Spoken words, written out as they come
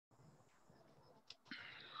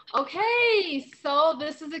Okay, so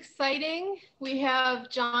this is exciting. We have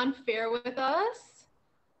John Fair with us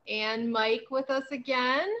and Mike with us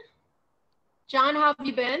again. John, how have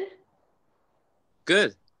you been?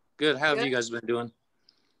 Good. How have you guys been doing?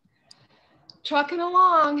 Trucking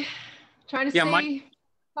along, trying to stay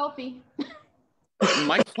healthy.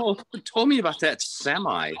 Mike told me about that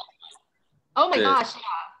semi. Oh my gosh.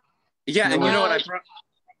 Yeah, and you know what?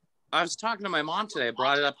 I was talking to my mom today. I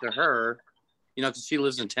brought it up to her, because she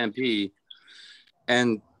lives in Tempe.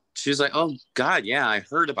 And she's like, oh, God, yeah, I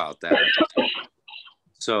heard about that.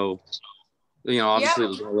 So, obviously it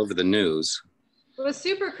was all over the news. It was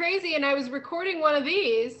super crazy, and I was recording one of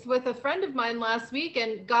these with a friend of mine last week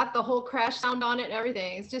and got the whole crash sound on it and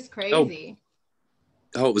everything. It's just crazy.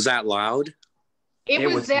 Oh, was that loud? It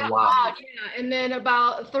was that loud, yeah. And then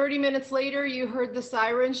about 30 minutes later, you heard the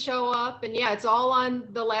sirens show up, and yeah, it's all on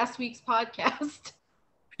the last week's podcast.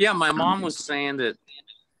 Yeah, my mom was saying that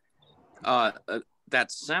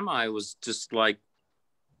that semi was just like,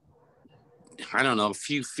 I don't know, a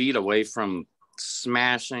few feet away from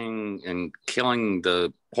smashing and killing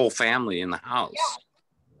the whole family in the house.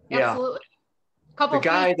 Yeah. Absolutely.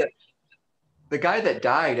 The guy that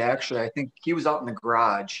died, actually, I think he was out in the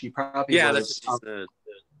garage. He probably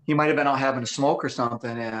he might have been out having a smoke or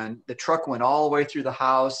something, and the truck went all the way through the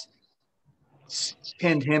house,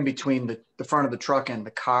 pinned him between the front of the truck and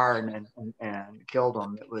the car, and killed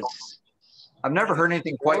him. I've never heard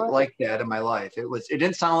anything quite like that in my life. It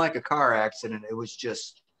didn't sound like a car accident. It was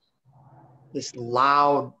just this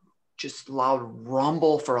loud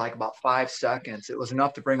rumble for like about 5 seconds. It was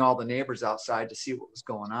enough to bring all the neighbors outside to see what was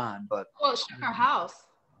going on. But it shook our house.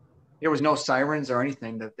 There was no sirens or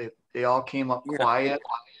anything. That they all came up quiet,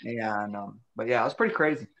 and but yeah, it was pretty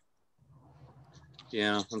crazy.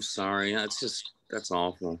 Yeah, I'm sorry. That's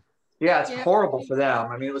awful. Yeah, it's horrible for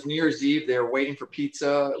them. I mean, it was New Year's Eve. They were waiting for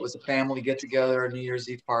pizza. It was a family get together, a New Year's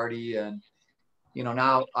Eve party, and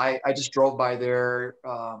now I just drove by there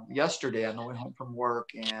yesterday on the way home from work,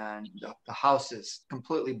 and the house is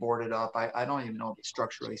completely boarded up. I don't even know if it's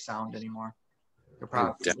structurally sound anymore. They're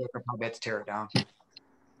probably have to tear it down.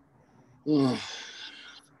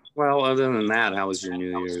 Well, other than that, how was your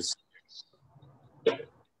New Year's?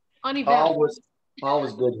 All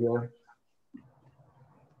was good here.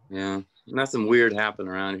 Yeah, nothing weird happened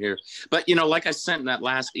around here. But, like I sent in that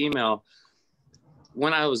last email,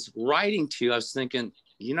 when I was writing to you, I was thinking,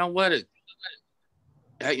 you know what?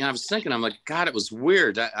 I was thinking, I'm like, God, it was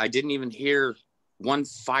weird. I didn't even hear one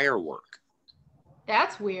firework.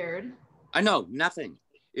 That's weird. I know, nothing.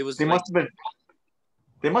 It was. They must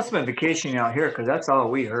have been vacationing out here, because that's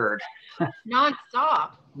all we heard.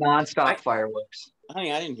 Nonstop fireworks.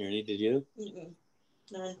 Honey, I didn't hear any. Did you?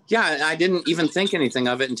 No. Yeah, I didn't even think anything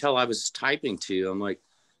of it until I was typing to you. I'm like,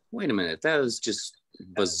 wait a minute, that is just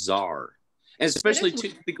bizarre. And especially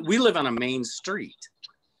we live on a main street,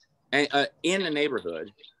 in a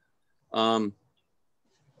neighborhood, and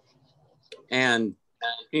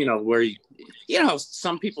where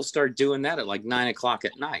some people start doing that at like 9 o'clock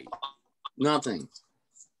at night. Nothing.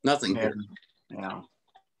 Yeah.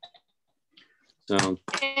 So.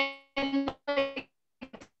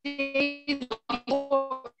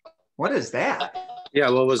 What is that? Yeah,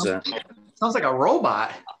 what was that? Sounds like a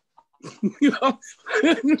robot. I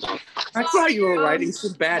thought you were writing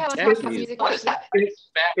some bad text music. Is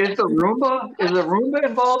the Roomba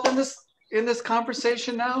involved in this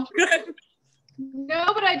conversation now? No,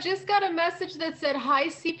 but I just got a message that said high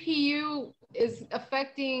CPU is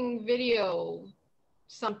affecting video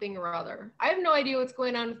something or other. I have no idea what's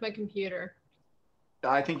going on with my computer.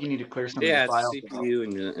 I think you need to clear some of the files. Yeah,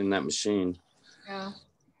 CPU in that machine. Yeah.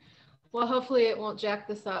 Well, hopefully it won't jack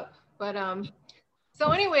this up. But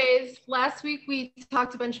so anyways, last week we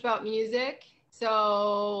talked a bunch about music.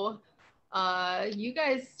 So you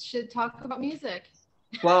guys should talk about music.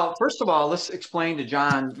 Well, first of all, let's explain to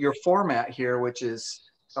John your format here, which is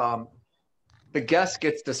the guest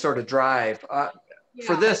gets to sort of drive.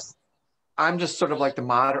 For this, I'm just sort of like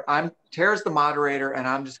Tara's the moderator, and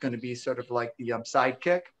I'm just going to be sort of like the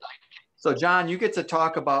sidekick. So John, you get to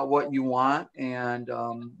talk about what you want, and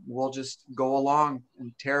we'll just go along,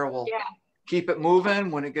 and Tara will keep it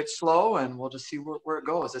moving when it gets slow, and we'll just see where it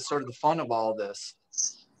goes. It's sort of the fun of all this.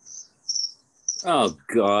 Oh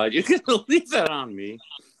God, you're going to leave that on me.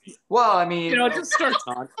 Well, I mean, just start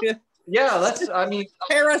talking. Yeah,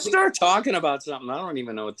 Tara, start talking about something. I don't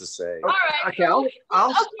even know what to say. All right. Okay,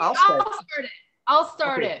 I'll start it. I'll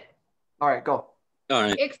start it. All right, go. All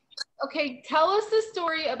right. Okay, tell us the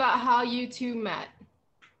story about how you two met.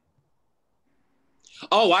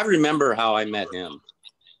 Oh, I remember how I met him.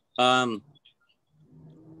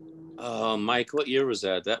 Mike, what year was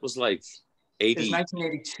that? That was like 80. It was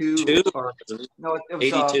 1982. No, it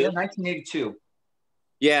was 1982.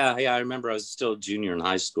 Yeah, I remember I was still a junior in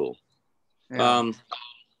high school. Yeah.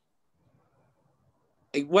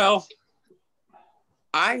 Well,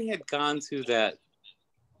 I had gone through that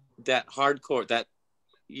hardcore, that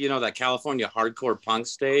California hardcore punk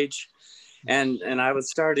stage, and I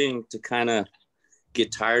was starting to kind of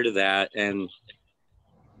get tired of that. And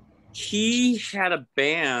he had a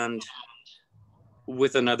band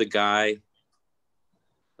with another guy.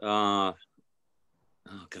 Oh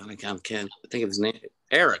God, I can't think of his name.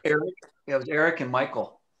 Eric. Yeah, it was Eric and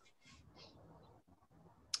Michael.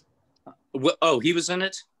 He was in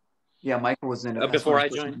it? Yeah, Michael was in it. Before I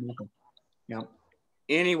joined? Yeah.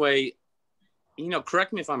 Anyway,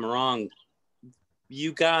 correct me if I'm wrong.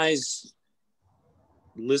 You guys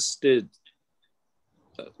listed,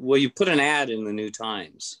 you put an ad in the New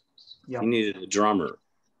Times. Yeah. You needed a drummer.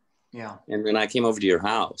 Yeah. And then I came over to your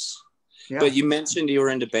house. Yeah. But you mentioned you were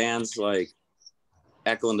into bands like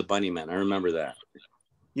Echo and the Bunnymen. I remember that.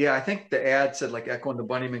 Yeah, I think the ad said like Echo and the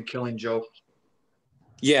Bunnymen, Killing Joke.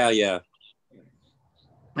 Yeah.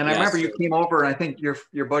 And I remember you came over, and I think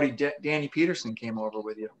your buddy Danny Peterson came over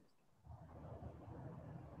with you.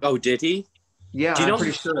 Oh, did he? Yeah, I'm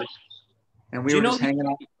pretty sure. And we were just hanging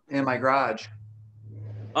out in my garage.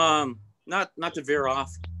 Not to veer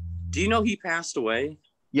off. Do you know he passed away?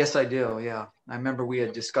 Yes, I do. Yeah, I remember we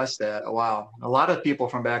had discussed that. Wow, a lot of people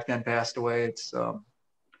from back then passed away. It's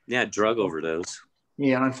drug overdose.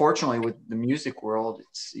 Yeah, unfortunately, with the music world,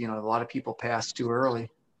 it's a lot of people passed too early.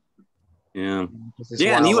 Yeah,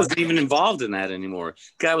 and he wasn't even involved in that anymore.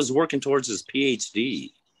 Guy was working towards his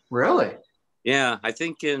PhD. Really? Yeah, I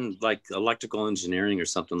think in like electrical engineering or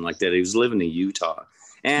something like that. He was living in Utah,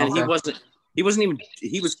 and he was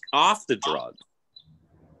off the drug.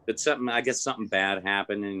 But something bad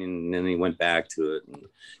happened, and then he went back to it and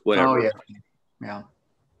whatever. Oh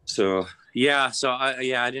yeah. So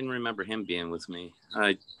I didn't remember him being with me.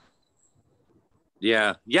 Well,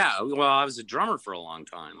 I was a drummer for a long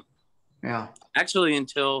time. Yeah. Actually,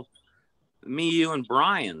 until me, you, and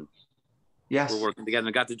Brian were working together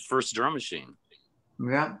and got the first drum machine.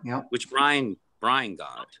 Yeah. Which Brian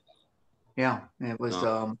got. Yeah, it was.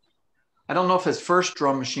 I don't know if his first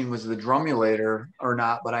drum machine was the Drumulator or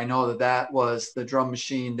not, but I know that was the drum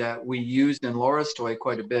machine that we used in Laura's Toy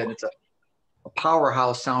quite a bit. It's a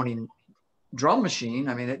powerhouse sounding drum machine.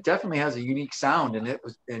 I mean, it definitely has a unique sound,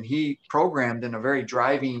 and he programmed in a very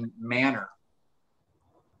driving manner.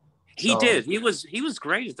 He did. He was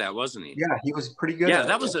great at that, wasn't he? Yeah, he was pretty good. Yeah,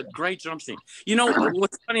 that was a great drum machine.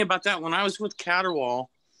 What's funny about that? When I was with Caterwall,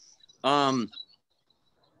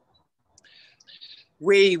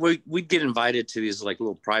 we'd get invited to these like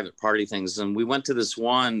little private party things, and we went to this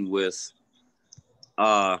one with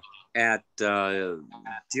do you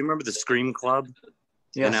remember the Scream Club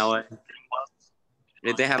in LA?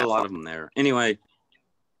 They had a lot of them there. Anyway,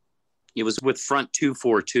 it was with Front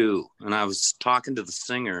 242, and I was talking to the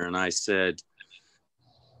singer, and I said,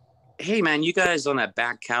 "Hey man, you guys on that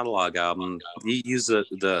back catalog album, you use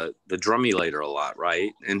the Drumulator a lot,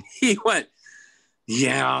 right?" And he went,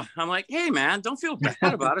 "Yeah." I'm like, "Hey man, don't feel bad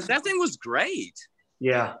about it. That thing was great."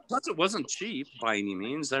 Yeah. Plus, it wasn't cheap by any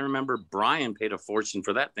means. I remember Brian paid a fortune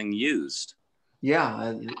for that thing used. Yeah,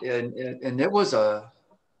 and it was a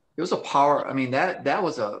power. I mean, that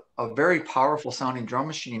was a very powerful sounding drum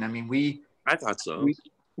machine. I mean, I thought so.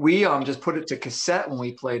 We just put it to cassette when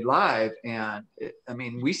we played live, and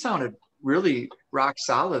we sounded really rock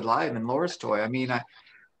solid live in Laura's Toy. I mean,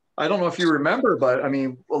 I don't know if you remember, but I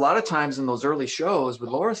mean, a lot of times in those early shows with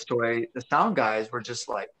Laura's Toy, the sound guys were just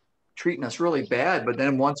like treating us really bad. But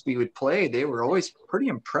then once we would play, they were always pretty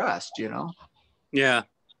impressed, Yeah.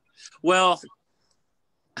 Well,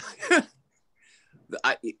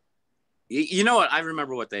 you know what? I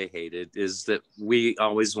remember what they hated is that we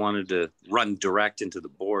always wanted to run direct into the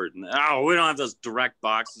board. And, we don't have those direct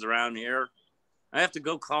boxes around here. I have to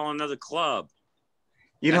go call another club.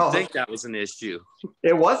 I think that was an issue.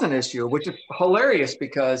 It was an issue, which is hilarious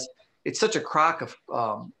because it's such a crock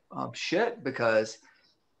of shit. Because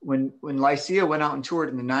when Lycia went out and toured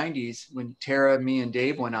in the 90s, when Tara, me, and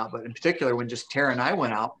Dave went out, but in particular when just Tara and I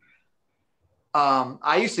went out,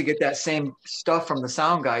 I used to get that same stuff from the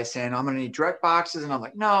sound guy saying, "I'm going to need direct boxes." And I'm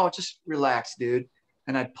like, "No, just relax, dude."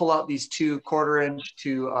 And I'd pull out these 2 1/4-inch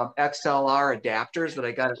to XLR adapters that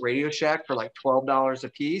I got at Radio Shack for like $12 a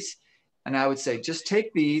piece. And I would say, "Just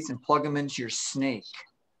take these and plug them into your Snake."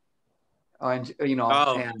 And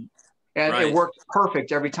it worked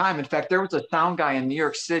perfect every time. In fact, there was a sound guy in New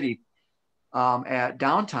York City at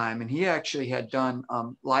Downtime, and he actually had done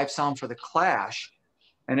live sound for The Clash.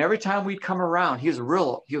 And every time we'd come around, he was a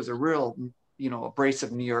real,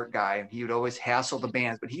 abrasive New York guy. He would always hassle the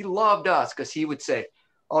bands, but he loved us because he would say,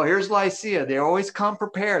 oh, here's Lycia. They always come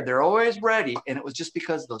prepared. They're always ready. And it was just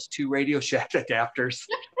because of those 2 Radio Shack adapters.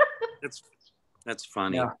 That's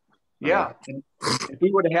funny. Yeah. Yeah. And if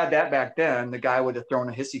we would have had that back then, the guy would have thrown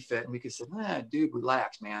a hissy fit and we could say, dude,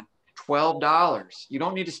 relax, man. $12. You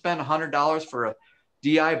don't need to spend $100 for a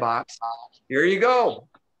DI box. Here you go.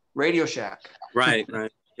 Radio Shack. Right.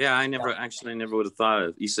 Yeah, I never would have thought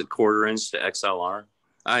of. You said 1/4 inch to XLR.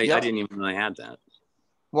 I didn't even know I had that.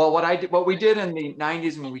 Well, what we did in the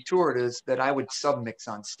 90s when we toured is that I would submix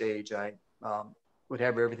on stage. I would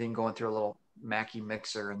have everything going through a little Mackie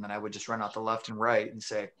mixer, and then I would just run out the left and right and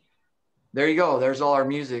say, there you go, there's all our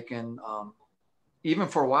music. And even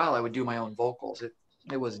for a while, I would do my own vocals.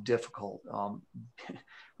 It was difficult.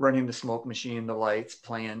 Running the smoke machine, the lights,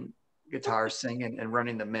 playing guitar, singing, and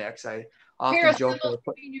running the mix. I often joke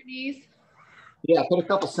between your knees. Yeah, put a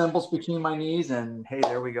couple cymbals between my knees, and hey,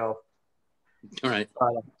 there we go. All right.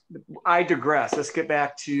 I digress. Let's get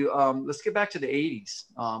back to the 80s.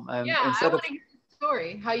 I want to hear the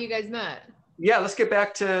story, how you guys met. Yeah, let's get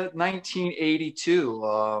back to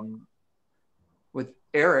 1982 with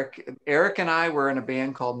Eric. Eric and I were in a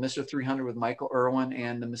band called Mr. 300 with Michael Irwin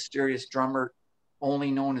and the mysterious drummer,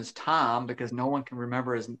 only known as Tom, because no one can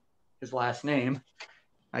remember his last name.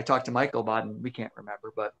 I talked to Michael about it, and we can't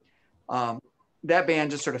remember, but that band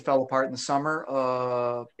just sort of fell apart in the summer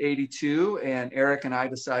of 82, and Eric and I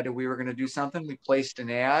decided we were going to do something. We placed an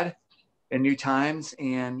ad in New Times,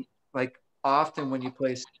 and like often when you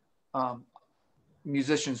place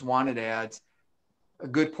musicians wanted ads, a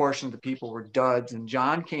good portion of the people were duds. And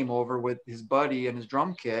John came over with his buddy and his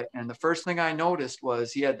drum kit, and the first thing I noticed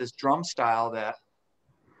was he had this drum style that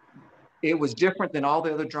it was different than all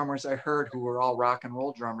the other drummers I heard who were all rock and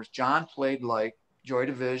roll drummers. John played like Joy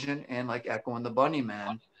Division and like Echo and the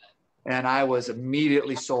Bunnymen. And I was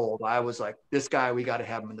immediately sold. I was like, this guy, we got to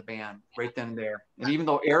have him in the band right then and there. And even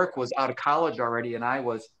though Eric was out of college already and I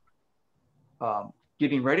was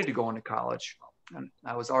getting ready to go into college, and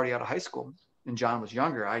I was already out of high school and John was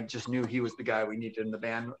younger, I just knew he was the guy we needed in the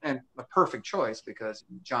band, and a perfect choice because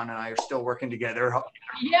John and I are still working together.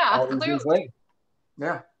 Yeah, clearly.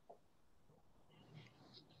 Yeah.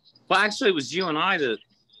 Well, actually, it was you and I that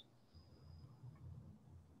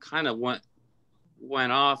kind of went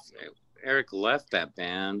off. Eric left that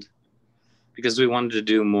band because we wanted to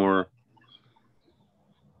do more,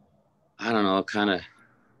 I don't know, kind of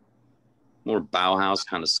more Bauhaus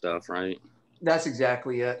kind of stuff, right? That's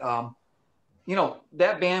exactly it.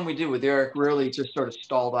 That band we did with Eric really just sort of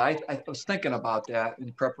stalled. I was thinking about that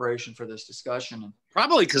in preparation for this discussion.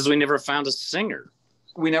 Probably because we never found a singer.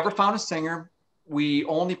 We never found a singer. We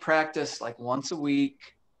only practiced like once a week.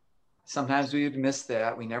 Sometimes we would miss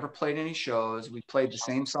that. We never played any shows. We played the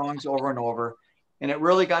same songs over and over. And it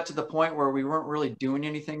really got to the point where we weren't really doing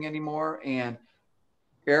anything anymore. And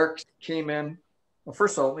Eric came in. Well,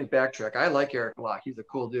 first of all, let me backtrack. I like Eric a lot. He's a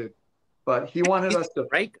cool dude. But he wanted us to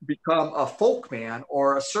become a folk band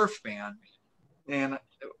or a surf band. And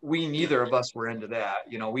neither of us were into that.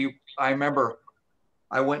 I remember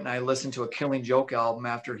I went and I listened to a Killing Joke album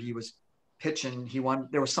after he was pitching.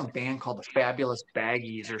 There was some band called the Fabulous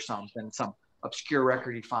Baggies or something, some obscure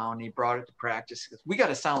record he found. He brought it to practice. We got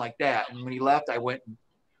to sound like that. And when he left, I went and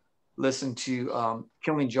listened to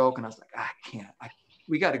Killing Joke, and I was like, I can't.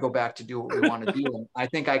 We got to go back to do what we want to do. And I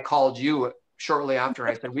think I called you shortly after.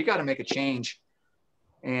 I said, we got to make a change.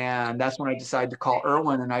 And that's when I decided to call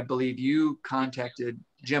Irwin, and I believe you contacted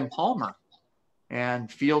Jim Palmer.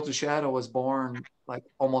 And Fields of Shadow was born like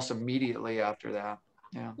almost immediately after that.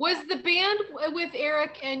 Yeah. Was the band with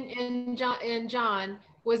Eric and John?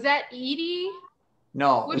 Was that Edie?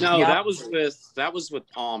 No, that was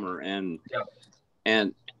with Palmer and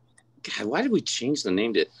God, why did we change the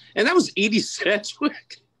name to it? And that was Edie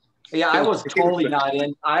Sedgwick. Yeah, I was totally not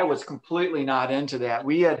in. I was completely not into that.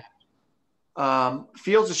 We had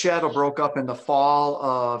Fields of Shadow broke up in the fall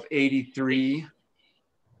of '83,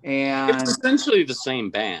 and it's essentially the same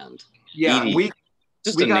band. Yeah, Edie. we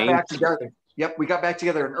got back together. Yep, we got back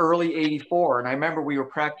together in early '84, and I remember we were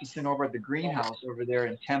practicing over at the greenhouse over there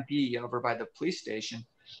in Tempe, over by the police station.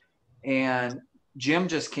 And Jim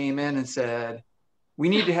just came in and said, we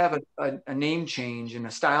need to have a name change and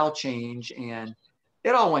a style change. And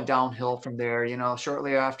it all went downhill from there.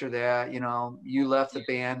 Shortly after that, you left the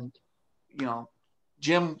band.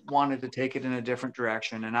 Jim wanted to take it in a different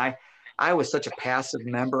direction. And I was such a passive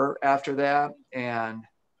member after that. And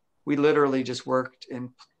we literally just worked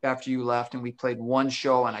after you left, and we played one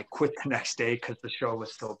show, and I quit the next day because the show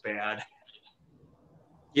was so bad.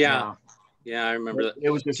 Yeah. Yeah, I remember that. It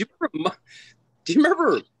was just. Do you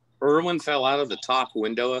remember Irwin fell out of the top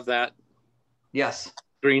window of that? Yes.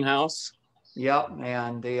 Greenhouse. Yep,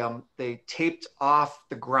 and they taped off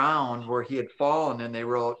the ground where he had fallen, and they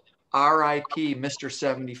wrote R.I.P. Mr.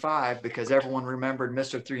 75 because everyone remembered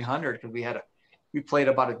Mr. 300 because we played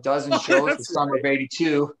about a dozen shows the summer of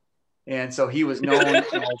 '82, and so he was known as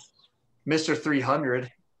Mr.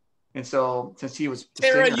 300. And so since he was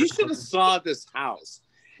Tara, you should have saw this house.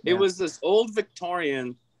 Yeah. It was this old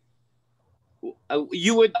Victorian.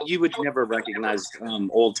 You would never recognize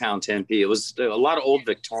Old Town Tempe. It was a lot of old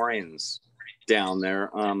Victorians down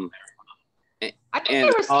there. I think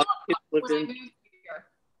there was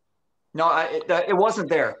No, it wasn't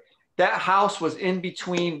there. That house was in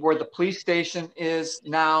between where the police station is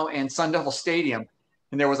now and Sun Devil Stadium,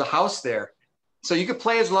 and there was a house there. So you could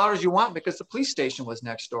play as loud as you want because the police station was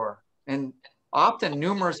next door. And often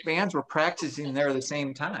numerous bands were practicing there at the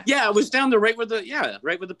same time. Yeah, it was down there right where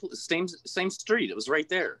the same street. It was right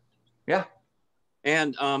there. Yeah.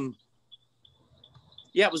 And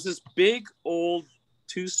it was this big old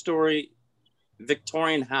 2-story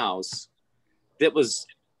Victorian house that was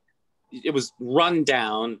run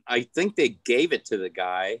down. I think they gave it to the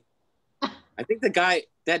guy. I think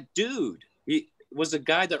that dude, he was a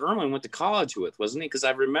guy that Irwin went to college with, wasn't he? Because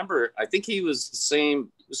I remember, I think he was the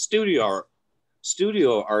same studio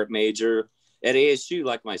art major at ASU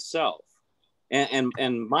like myself,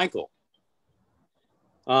 and Michael.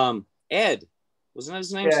 Ed, wasn't that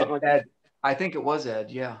his name? Ed, something like Ed. that. I think it was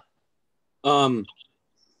Ed. Yeah.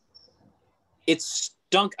 It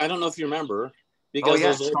stunk. I don't know if you remember, because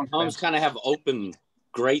those old homes kind of have open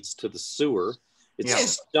grates to the sewer. It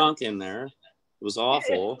stunk in there. It was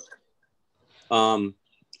awful. And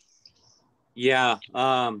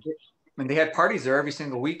they had parties there every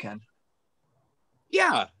single weekend.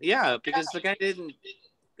 Yeah, because the guy didn't.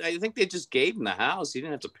 I think they just gave him the house. He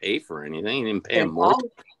didn't have to pay for anything. He didn't pay him more.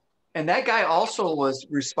 And that guy also was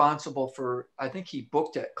responsible for. I think he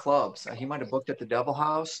booked at clubs. He might have booked at the Devil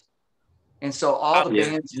House, and so all the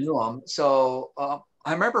bands knew him. So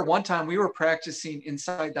I remember one time we were practicing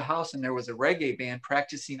inside the house, and there was a reggae band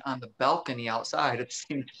practicing on the balcony outside at the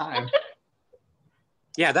same time.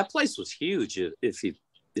 Yeah, that place was huge. If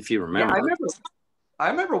you remember. Yeah, I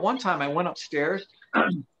remember one time I went upstairs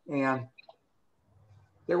and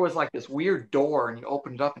there was like this weird door, and you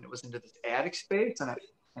opened it up and it was into this attic space.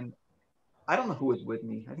 And I don't know who was with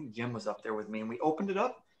me. I think Jim was up there with me, and we opened it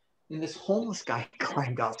up and this homeless guy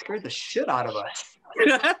climbed out, scared the shit out of us.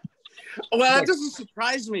 Well, that doesn't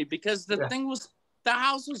surprise me because the thing was, the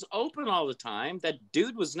house was open all the time. That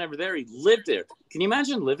dude was never there. He lived there. Can you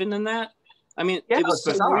imagine living in that? I mean, it was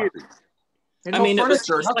so weird. It was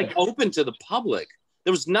just like open to the public.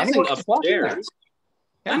 There was nothing upstairs.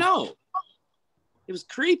 Yeah. I know. It was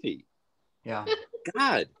creepy. Yeah.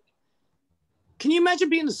 God. Can you imagine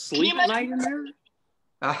being asleep at night in there?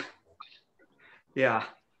 Yeah.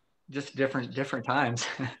 Just different times.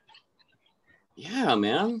 Yeah,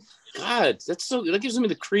 man. God, that gives me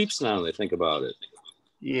the creeps now that I think about it.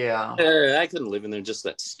 Yeah. I couldn't live in there, just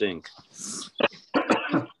that stink.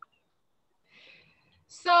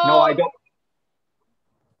 No, I don't.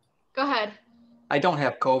 Go ahead. I don't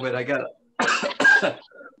have COVID. I got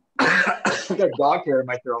a dog hair in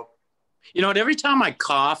my throat. You know what? Every time I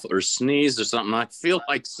cough or sneeze or something, I feel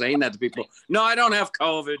like saying that to people. No, I don't have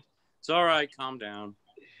COVID. It's all right. Calm down.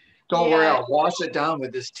 Don't worry. I'll wash it down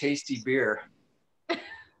with this tasty beer.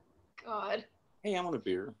 God. Hey, I want a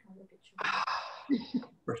beer.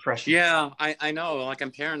 Refreshing. Yeah, I know. Like,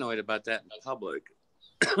 I'm paranoid about that in public.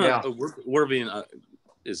 Yeah. We're being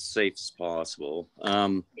as safe as possible.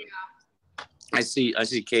 I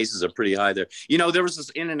see cases are pretty high there. You know, there was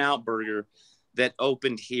this In-N-Out burger that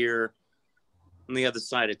opened here on the other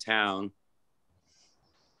side of town.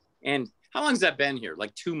 And how long has that been here?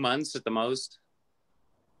 Like 2 months at the most?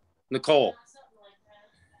 Nicole.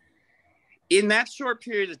 In that short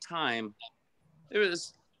period of time, there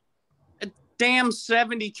was a damn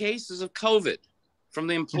 70 cases of COVID from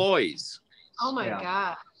the employees. Oh my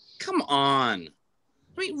God. Come on.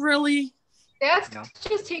 I mean, really? That's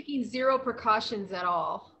just taking zero precautions at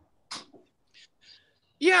all.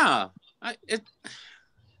 Yeah.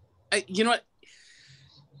 You know what?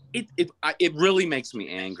 It really makes me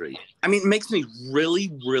angry. I mean, it makes me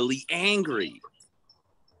really, really angry.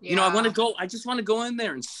 Yeah. You know, I just want to go in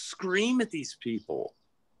there and scream at these people.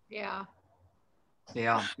 Yeah.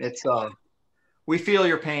 Yeah. It's, we feel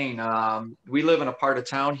your pain. We live in a part of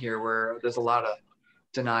town here where there's a lot of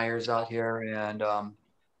deniers out here. And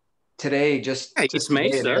today, just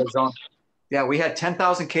today in Arizona, we had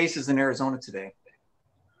 10,000 cases in Arizona today.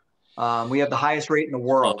 We have the highest rate in the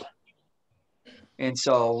world. And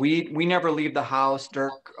so we never leave the house.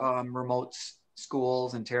 Dirk remotes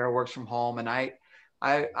schools and Tara works from home. And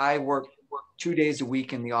I work 2 days a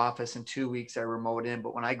week in the office and 2 weeks I remote in.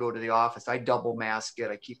 But when I go to the office, I double mask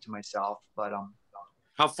it. I keep to myself. But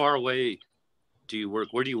how far away do you work?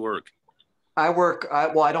 Where do you work? I work,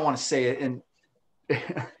 well, I don't want to say it in a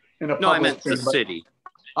public No, I meant thing, the city.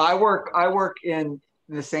 I work in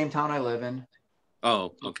the same town I live in.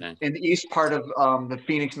 Oh, okay. In the east part of the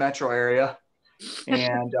Phoenix metro area.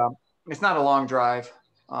 And it's not a long drive.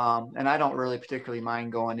 And I don't really particularly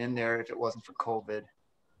mind going in there if it wasn't for COVID.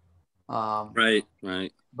 Right.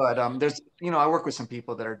 But there's, I work with some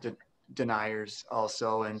people that are deniers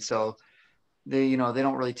also. And so they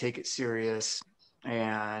don't really take it serious.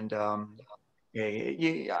 And I'm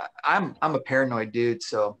a paranoid dude.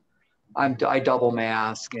 So I double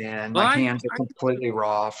mask and my hands are completely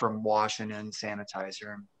raw from washing and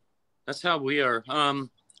sanitizer. That's how we are.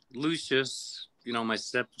 Lucius, my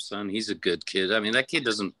stepson, he's a good kid. I mean, that kid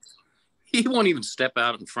he won't even step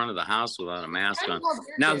out in front of the house without a mask on.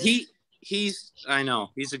 Now I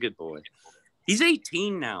know, he's a good boy. He's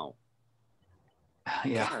 18 now.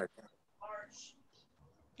 Yeah. God.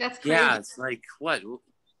 That's crazy. Yeah, it's like, what?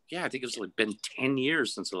 Yeah, I think it's been 10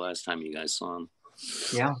 years since the last time you guys saw him.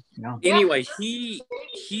 Yeah. Anyway, he's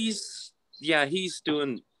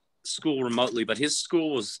doing school remotely, but his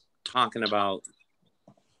school was talking about,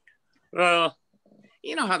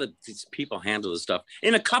 you know how these people handle this stuff.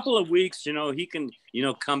 In a couple of weeks, he can,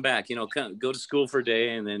 come back, go to school for a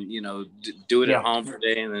day and then, do it at home for a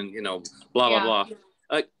day and then, blah, blah, blah.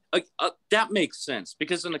 That makes sense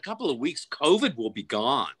because in a couple of weeks, COVID will be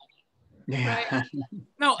gone. Yeah. Right.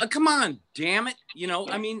 No, come on, damn it.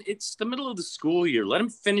 I mean, it's the middle of the school year. Let him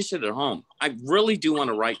finish it at home. I really do want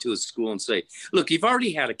to write to his school and say, look, you've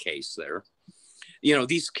already had a case there.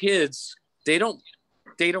 These kids, they don't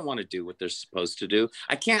want to do what they're supposed to do.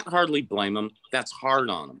 I can't hardly blame them. That's hard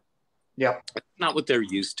on them. Yep. That's not what they're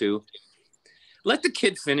used to. Let the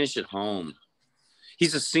kid finish at home.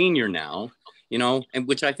 He's a senior now. And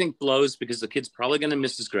which I think blows because the kid's probably going to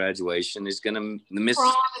miss his graduation. He's going to miss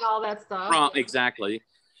prom and all that stuff. Prom, exactly.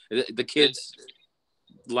 The kids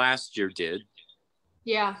last year did.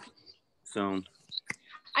 Yeah. So.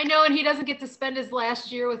 I know, and he doesn't get to spend his last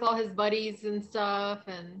year with all his buddies and stuff,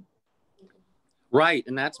 and. Right,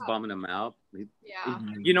 and that's bumming him out. Yeah.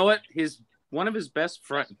 You know what? One of his best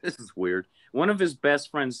friends. This is weird. One of his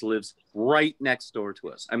best friends lives right next door to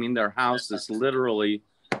us. I mean, their house is literally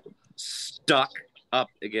stuck up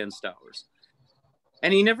against ours,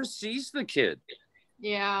 and he never sees the kid.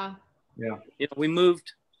 Yeah. We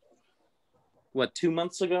moved 2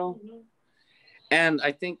 months ago, and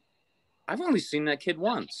I think I've only seen that kid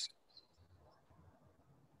once.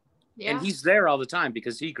 And he's there all the time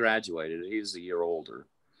because he graduated. He's a year older.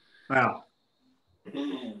 Wow.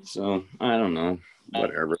 So I don't know.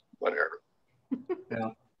 Whatever. Yeah,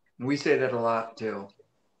 we say that a lot too.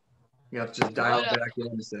 You have to just dial it back in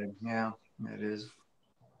and say, yeah, it is.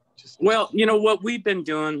 Well, what we've been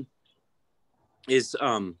doing is,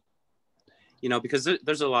 because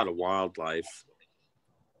there's a lot of wildlife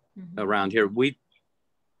around here. We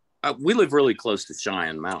live really close to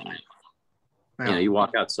Cheyenne Mountain. Yeah. You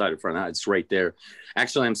walk outside in front of that, it's right there.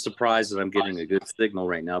 Actually, I'm surprised that I'm getting a good signal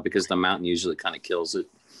right now because the mountain usually kind of kills it.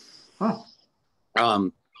 Huh.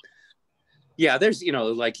 Yeah, there's, you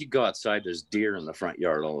go outside, there's deer in the front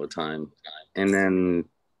yard all the time. And then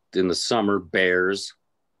in the summer, bears.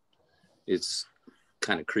 It's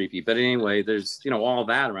kind of creepy. But anyway, there's, all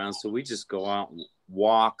that around. So we just go out and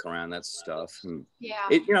walk around that stuff. And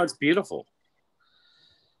it's beautiful.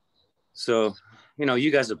 So,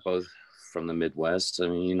 you guys are both from the Midwest. I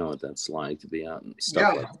mean, you know what that's like to be out and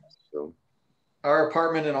stuff like that. So. Our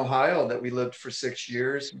apartment in Ohio that we lived for 6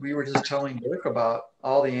 years, we were just telling Dirk about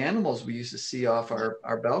all the animals we used to see off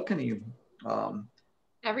our balcony.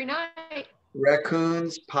 Every night.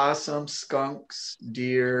 Raccoons, possums, skunks,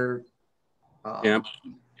 deer. A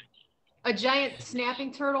giant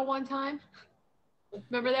snapping turtle one time.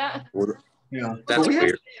 Remember that? Yeah. That's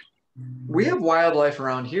weird. We have wildlife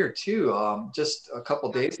around here too. Just a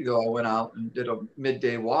couple days ago, I went out and did a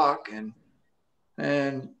midday walk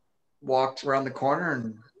and walked around the corner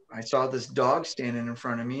and I saw this dog standing in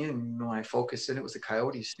front of me, and when I focused in, it was a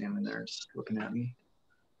coyote standing there just looking at me.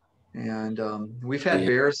 And we've had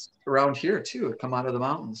bears around here too, come out of the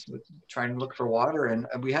mountains trying to look for water. And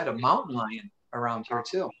we had a mountain lion around here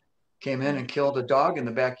too. Came in and killed a dog in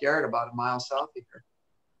the backyard about a mile south of here.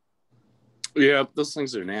 Yeah, those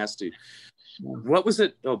things are nasty. What was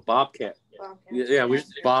it? Oh, bobcat. Yeah, we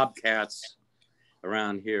bobcats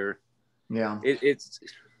around here. Yeah.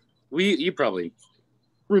 You probably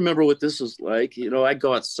remember what this was like. You know, I'd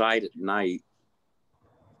go outside at night.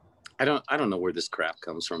 I don't know where this crap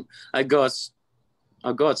comes from. I'll go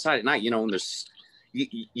outside at night, you know, when there's,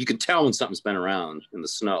 you can tell when something's been around in the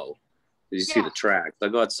snow. You see the tracks. I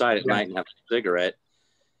go outside at night and have a cigarette,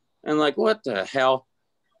 and like, what the hell?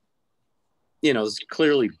 You know, it's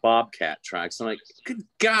clearly bobcat tracks. I'm like, good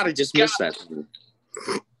God, I just missed that.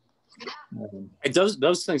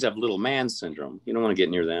 Those things have little man syndrome. You don't want to get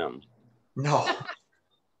near them. No.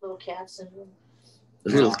 Little cat syndrome.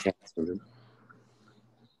 Little cat syndrome.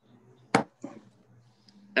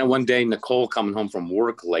 And one day, Nicole coming home from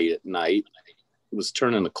work late at night was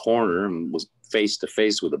turning the corner and was face to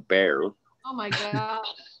face with a bear. Oh my God.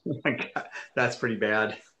 Oh my God. That's pretty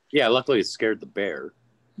bad. Yeah, luckily it scared the bear.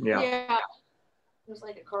 Yeah. It was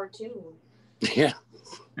like a cartoon. Yeah.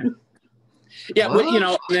 Yeah, well, you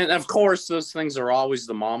know, and of course those things are always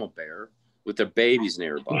the mama bear with their babies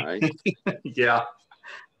nearby. Yeah.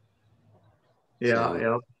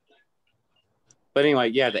 But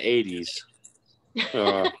anyway, the 80s.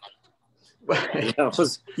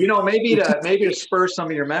 You know, maybe to spur some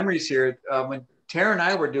of your memories here, when Tara and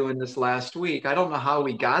I were doing this last week, I don't know how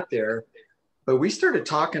we got there, but we started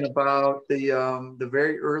talking about the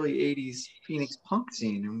very early 80s Phoenix punk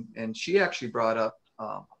scene, and she actually brought up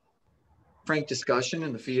Frank Discussion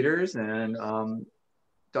and the Feeders and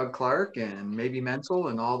Doug Clark and Maybe Mental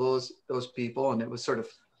and all those people, and it was sort of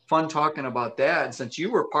fun talking about that. And since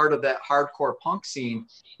you were part of that hardcore punk scene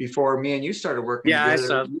before me and you started working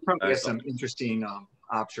together, you probably have some interesting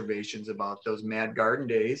observations about those Mad Garden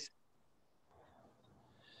days.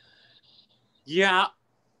 Yeah.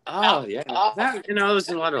 Oh, yeah. That, you know, there was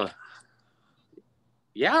a lot of.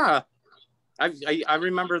 Yeah, I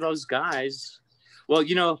remember those guys. Well,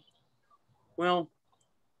 you know,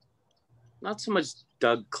 not so much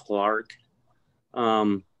Doug Clark,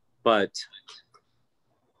 but.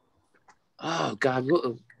 Oh God,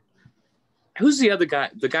 who's the other guy?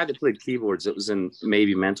 The guy that played keyboards that was in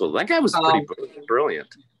Maybe Mental. That guy was pretty brilliant.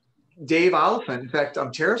 Dave Oliphant. In fact,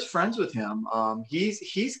 Tara's friends with him.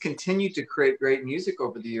 He's continued to create great music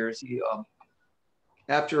over the years. He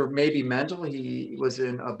after Maybe Mental, he was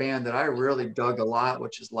in a band that I really dug a lot,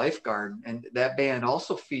 which is Lifeguard, and that band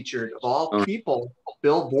also featured, of all people,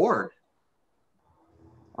 Bill Board.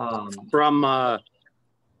 From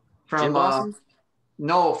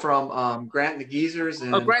No, from Grant and the Geezers.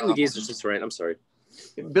 And, Grant and the Geezers, that's right. I'm sorry.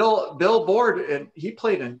 Bill Board, and he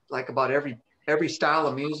played in like about every style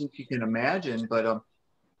of music you can imagine, but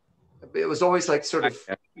it was always like sort of,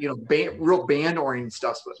 you know, real band oriented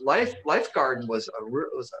stuff. But Lifegarden was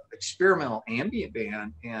an experimental ambient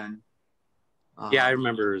band, and I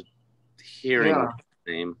remember hearing the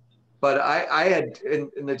name. But I had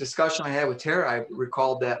in the discussion I had with Tara, I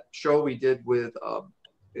recalled that show we did with.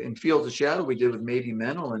 In Fields of Shadow we did with Maybe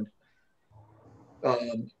Mental,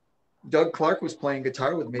 and Doug Clark was playing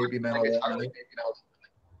guitar with Maybe Mental that night.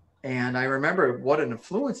 And I remember what an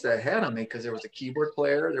influence that had on me, because there was a keyboard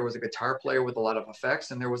player, there was a guitar player with a lot of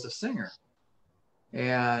effects, and there was a singer.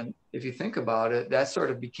 And if you think about it, that sort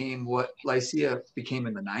of became what Lycia became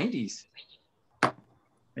in the 90s.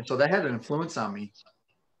 And so that had an influence on me.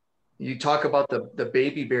 You talk about the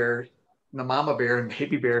baby bear, the mama bear and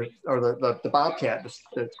baby bear, or the bobcat,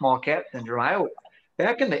 the small cat syndrome.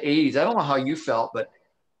 Back in the 80s, I don't know how you felt, but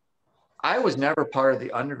I was never part of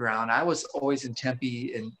the underground. I was always in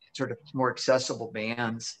Tempe in sort of more accessible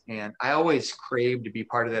bands, and I always craved to be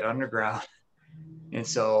part of that underground. And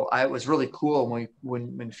so it was really cool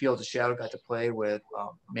when Fields of Shadow got to play with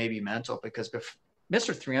Maybe Mental, because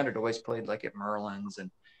Mr. 300 always played like at Merlin's and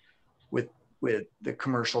with the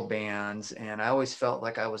commercial bands, and I always felt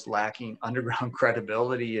like I was lacking underground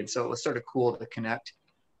credibility. And so it was sort of cool to connect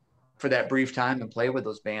for that brief time and play with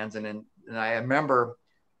those bands. And I remember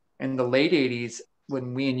in the late 80s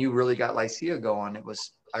when me and you really got Lycia going,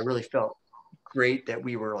 I really felt great that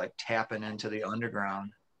we were like tapping into the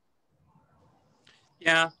underground.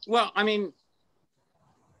 Yeah, well, I mean,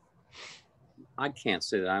 I can't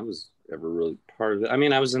say that I was ever really part of it. I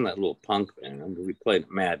mean, I was in that little punk band. We played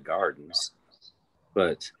at Mad Gardens.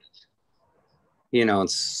 But, you know, and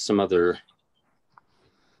some other,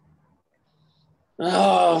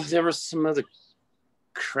 there were some other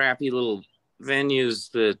crappy little venues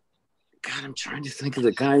that, God, I'm trying to think of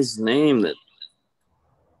the guy's name that,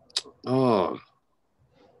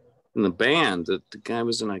 in the band that the guy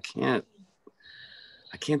was in. I can't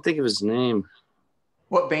think of his name.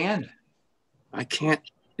 What band? I can't,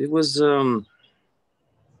 it was,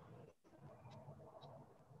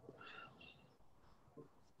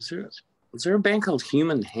 Was there a band called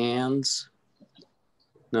Human Hands?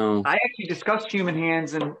 No. I actually discussed Human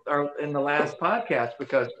Hands in the last podcast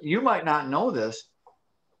because you might not know this,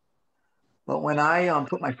 but when I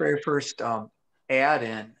put my very first ad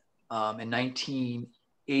in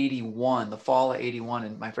 1981, the fall of 81,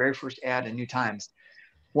 and my very first ad in New Times,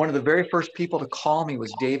 one of the very first people to call me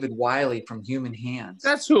was David Wiley from Human Hands.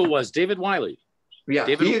 That's who it was, David Wiley. Yeah,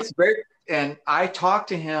 and I talked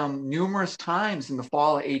to him numerous times in the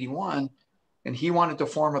fall of 81, and he wanted to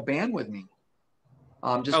form a band with me.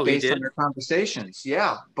 Just based on their conversations.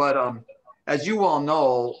 Yeah. But as you all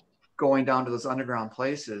know, going down to those underground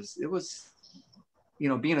places, it was,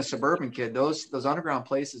 being a suburban kid, those underground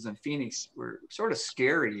places in Phoenix were sort of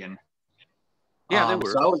scary. And yeah, they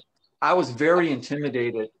were. So I was very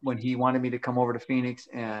intimidated when he wanted me to come over to Phoenix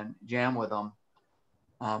and jam with him.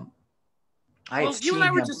 You and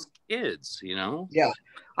I were just kids, Yeah.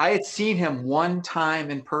 I had seen him one time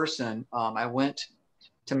in person. I went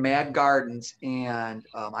to Mad Gardens, and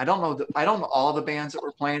I don't know all the bands that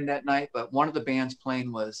were playing that night, but one of the bands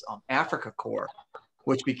playing was Africa Corps,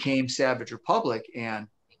 which became Savage Republic, and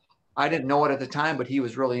I didn't know it at the time, but he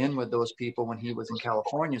was really in with those people when he was in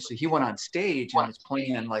California. So he went on stage and was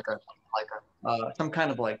playing in like some kind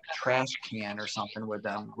of like trash can or something with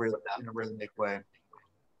them in a rhythmic way.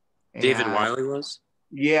 David Wiley was?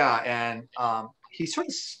 Yeah, and he sort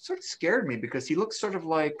of scared me because he looked sort of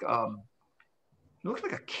like he looked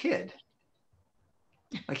like a kid,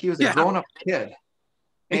 like he was a grown-up kid,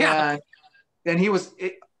 and he was,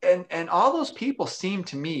 and all those people seemed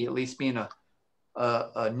to me, at least being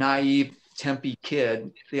a naive Tempe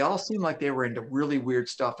kid, they all seemed like they were into really weird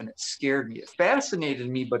stuff, and it scared me. It fascinated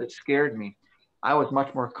me, but it scared me. I was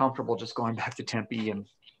much more comfortable just going back to Tempe, and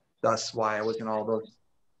that's why I was in all those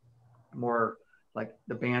more, like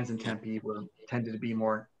the bands in Tempe tended to be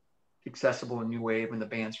more accessible and new wave, and the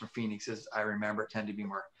bands from Phoenix, as I remember, tend to be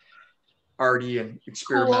more arty and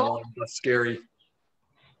experimental and less scary.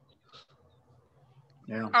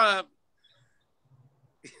 Yeah.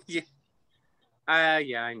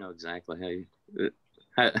 I know exactly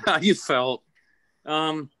how you felt.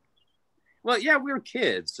 Well, yeah, we were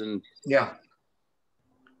kids, and yeah,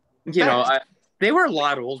 they were a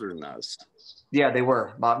lot older than us. Yeah, they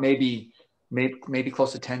were about maybe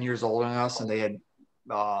close to 10 years older than us, and they had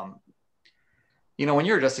when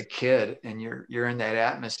you're just a kid and you're in that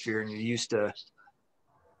atmosphere and you're used to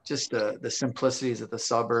just the simplicities of the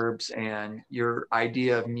suburbs, and your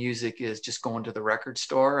idea of music is just going to the record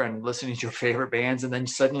store and listening to your favorite bands, and then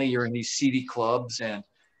suddenly you're in these seedy clubs and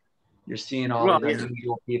you're seeing all these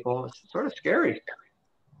unusual people. It's sort of scary.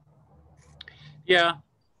 Yeah,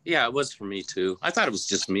 it was for me too. I thought it was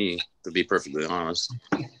just me, to be perfectly honest.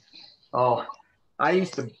 Oh, I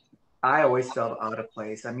always felt out of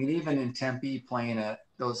place. I mean, even in Tempe, playing at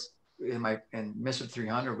those in Mr.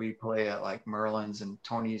 300, we play at like Merlin's and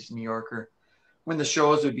Tony's New Yorker. When the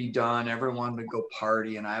shows would be done, everyone would go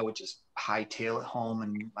party, and I would just hightail it home,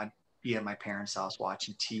 and I'd be at my parents' house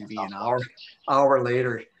watching TV. An hour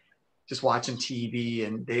later, just watching TV,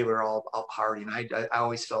 and they were all out partying. I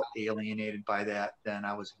always felt alienated by that. Then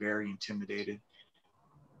I was very intimidated.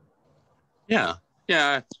 Yeah,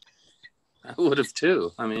 I would have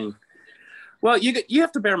too. I mean, well, you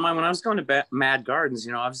have to bear in mind, when I was going to Mad Gardens,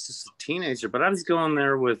 I was just a teenager, but I was going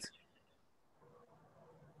there with,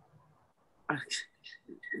 with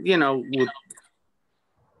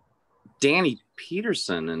Danny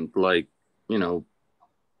Peterson and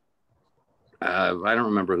I don't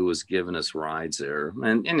remember who was giving us rides there,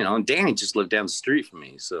 and Danny just lived down the street from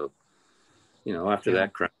me, so after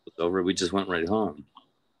that crap was over, we just went right home.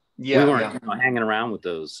 Yeah, we weren't hanging around with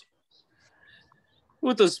those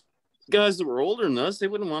guys that were older than us. They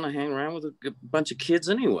wouldn't want to hang around with a bunch of kids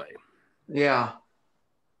anyway. Yeah.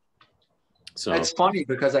 So it's funny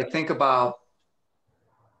because I think about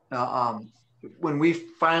when we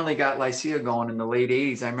finally got Lycia going in the late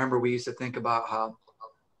 80s. I remember we used to think about how,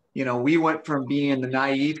 we went from being the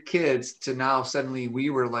naive kids to now suddenly we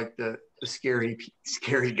were like the scary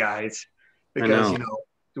guys, because,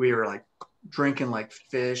 we were like drinking like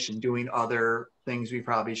fish and doing other things we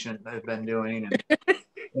probably shouldn't have been doing.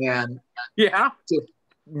 And just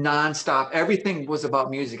nonstop. Everything was about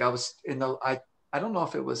music. I was I don't know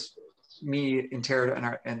if it was me and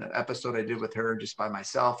Tara in the episode I did with her just by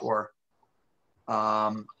myself, or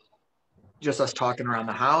just us talking around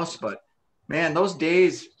the house. But man, those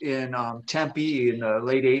days in Tempe in the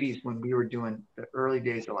late 80s when we were doing the early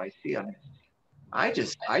days of Lycia, I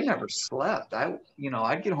never slept. I'd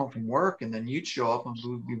get home from work, and then you'd show up and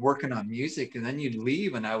we'd be working on music, and then you'd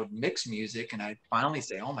leave and I would mix music, and I'd finally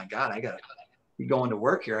say, oh my God, I gotta be going to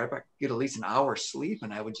work here. I get at least an hour's sleep,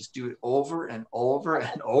 and I would just do it over and over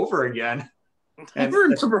and over again. I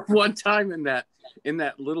remember one time in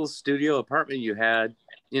that little studio apartment you had,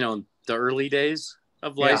 the early days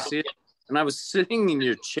of Lycia, yeah. And I was sitting in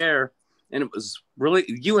your chair, and it was really,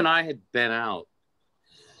 you and I had been out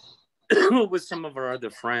with some of our other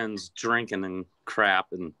friends drinking and crap,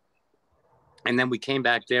 and then we came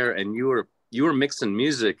back there, and you were mixing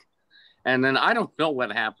music, and then I don't know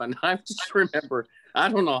what happened. I just remember, I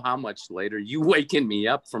don't know how much later, you waking me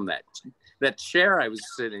up from that chair I was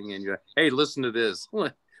sitting in. You're, hey, listen to this.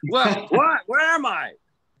 Well, what? Where am I?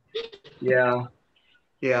 Yeah.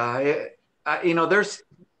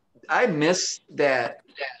 I miss that.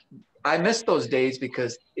 I miss those days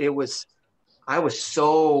because I was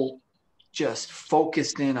so just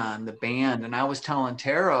focused in on the band. And I was telling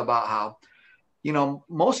Tara about how,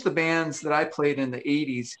 most of the bands that I played in the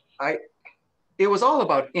 80s, it was all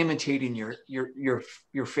about imitating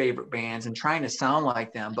your favorite bands and trying to sound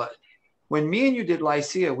like them. But when me and you did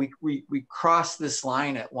Lycia, we crossed this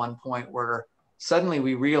line at one point where suddenly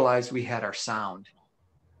we realized we had our sound.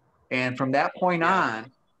 And from that point on,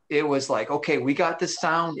 it was like, okay, we got this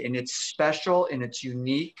sound and it's special and it's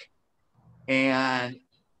unique. And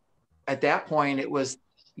at that point it was,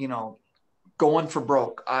 going for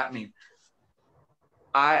broke. I mean,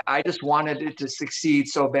 I just wanted it to succeed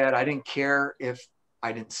so bad. I didn't care if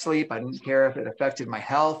I didn't sleep. I didn't care if it affected my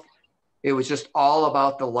health. It was just all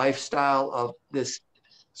about the lifestyle of this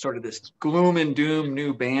sort of this gloom and doom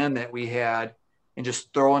new band that we had, and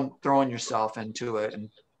just throwing yourself into it. And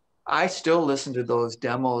I still listen to those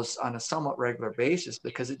demos on a somewhat regular basis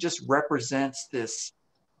because it just represents this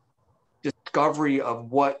discovery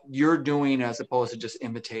of what you're doing as opposed to just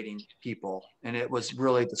imitating people. And it was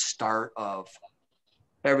really the start of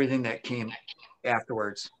everything that came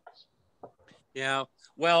afterwards. Yeah.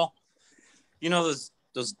 Well,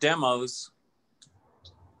 those demos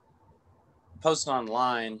posted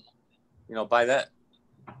online, by that,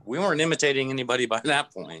 we weren't imitating anybody by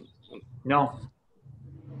that point. No.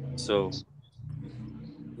 So,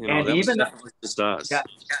 and that even was just us. Yeah,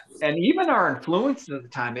 and even our influences at the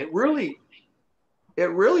time, it really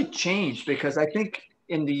changed, because I think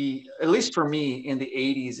at least for me in the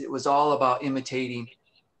 80s, it was all about imitating,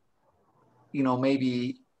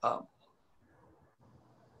 maybe,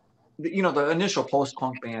 the initial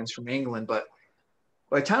post-punk bands from England. But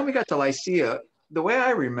by the time we got to Lycia, the way I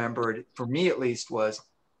remembered, for me at least, was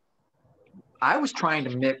I was trying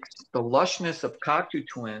to mix the lushness of Cocteau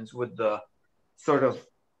Twins with the sort of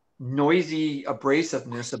noisy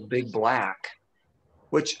abrasiveness of Big Black,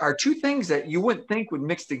 which are two things that you wouldn't think would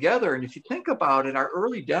mix together. And if you think about it, our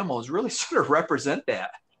early demos really sort of represent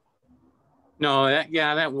that. No,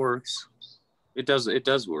 that works. It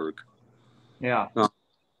does work. Yeah.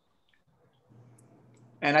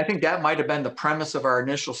 And I think that might have been the premise of our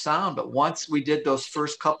initial sound. But once we did those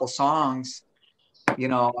first couple songs,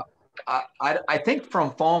 I think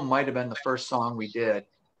From Foam might have been the first song we did.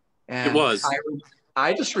 And it was.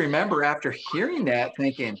 I just remember after hearing that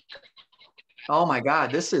thinking, oh my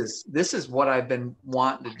God, this is what I've been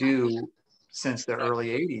wanting to do since the early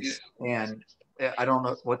 80s. And I don't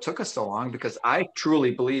know what took us so long, because I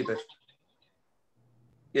truly believe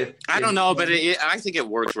if I don't know, but I think it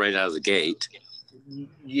worked right out of the gate.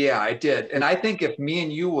 Yeah, I did. And I think if me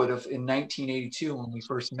and you would have, in 1982, when we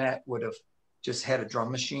first met, would have just had a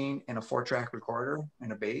drum machine and a 4-track recorder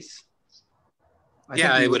and a bass,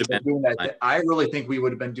 it would have been doing that. I really think we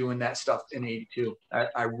would have been doing that stuff in 82.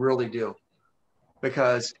 I really do.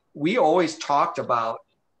 Because we always talked about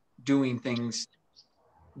doing things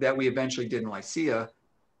that we eventually did in Lycia,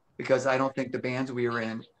 because I don't think the bands we were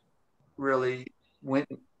in really went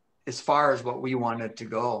as far as what we wanted to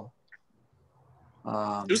go.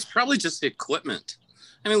 It was probably just the equipment.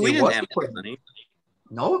 I mean, we didn't have money.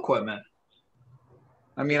 No equipment.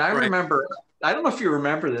 I mean, I remember, I don't know if you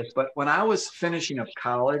remember this, but when I was finishing up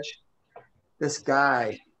college, this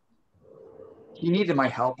guy, he needed my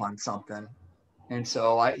help on something. And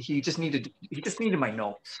so he just needed my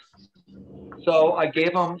notes. So I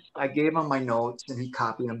gave him my notes, and he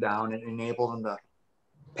copied them down and enabled him to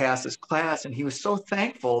pass his class. And he was so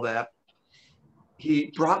thankful that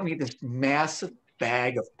he brought me this massive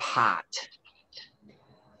bag of pot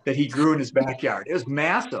that he grew in his backyard. It was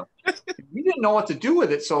massive. We didn't know what to do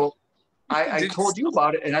with it. So I told you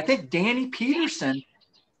about it. And I think Danny Peterson.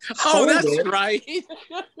 Oh, that's right.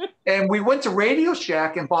 And we went to Radio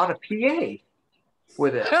Shack and bought a PA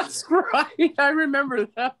with it. That's right. I remember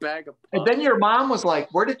that bag of pot. And then your mom was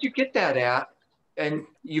like, where did you get that at? And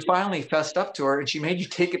you finally fessed up to her, and she made you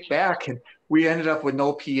take it back. And we ended up with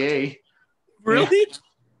no PA. Really?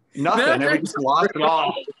 Nothing. And we just lost it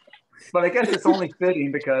all. But I guess it's only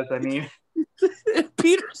fitting, because, I mean,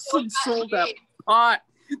 Peterson sold that pot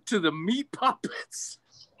to the Meat Puppets.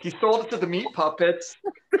 He sold it to the Meat Puppets,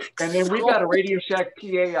 and then we got a Radio Shack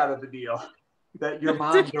PA out of the deal that your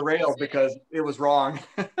mom derailed because it was wrong.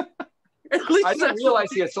 I didn't realize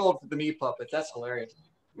he had sold it to the Meat Puppets. That's hilarious.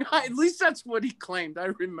 At least that's what he claimed. I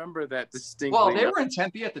remember that distinctly. Well, they were in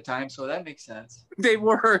Tempe at the time, so that makes sense. They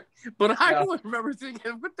were, but I remember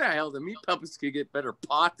thinking, what the hell? The Meat Puppets could get better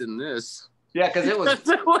pot than this. Yeah, because it was...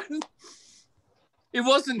 It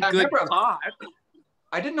wasn't good pot.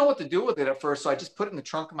 I didn't know what to do with it at first, so I just put it in the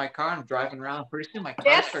trunk of my car and I'm driving around. Pretty soon my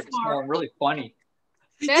car started smelling really funny.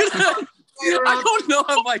 I don't know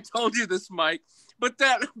if I told you this, Mike, but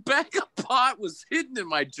that backup pot was hidden in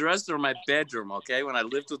my dresser in my bedroom, okay, when I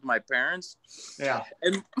lived with my parents. Yeah.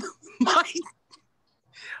 And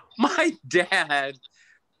my dad,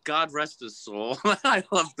 God rest his soul, I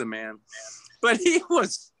love the man, but he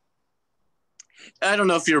was, I don't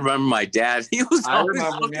know if you remember my dad. He was always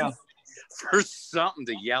looking for something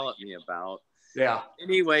to yell at me about. Yeah.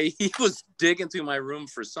 Anyway, he was digging through my room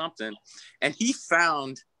for something, and he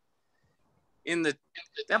found that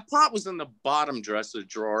pot was in the bottom dresser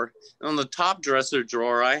drawer. And on the top dresser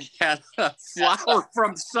drawer, I had a flower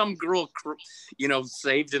from some girl,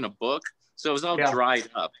 saved in a book. So it was all dried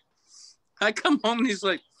up. I come home and he's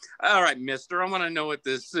like, all right, mister, I want to know what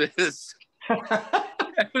this is.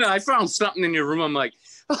 I found something in your room. I'm like,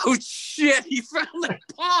 oh shit, he found a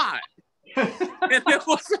pot. And it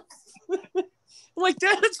was like,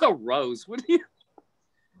 that's a rose. What do you?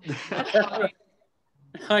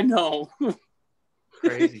 I know.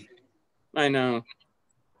 Crazy. I know.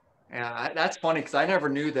 Yeah, that's funny because I never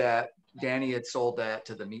knew that Danny had sold that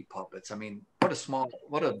to the Meat Puppets. I mean, what a small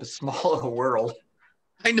world.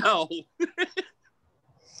 I know.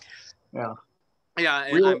 Yeah. Yeah,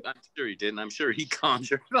 and I'm sure he didn't. I'm sure he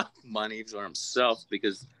conjured up money for himself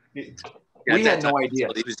because we had no idea.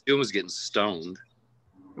 What he was doing was getting stoned.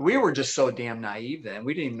 We were just so damn naive then.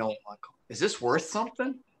 We didn't even know, like, is this worth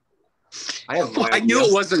something? I knew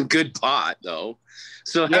it wasn't good pot, though.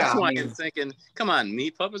 So that's why I'm thinking, come on,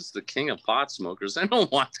 Meat Puppets, the king of pot smokers. I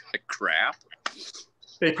don't want that crap.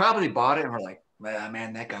 They probably bought it and were like,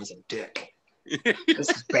 man, that guy's a dick. This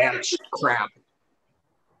is bad crap.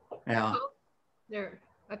 Yeah. There.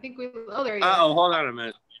 I think there you go. Oh, hold on a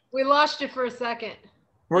minute. We lost you for a second.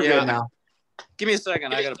 We're good now. Give me a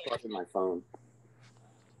second. I got to plug in my phone.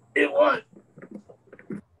 It what?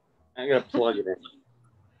 I got to plug it in.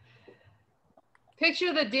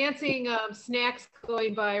 Picture the dancing snacks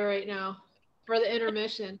going by right now for the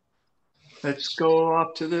intermission. Let's go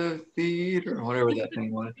up to the theater, or whatever that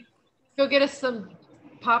thing was. Go get us some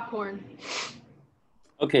popcorn.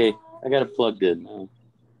 Okay, I got it plugged in now.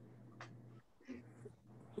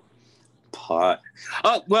 Pot.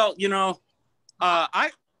 Oh, well,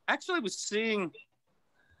 I actually was seeing,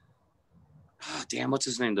 what's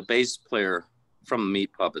his name? The bass player from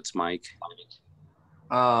Meat Puppets, Mike.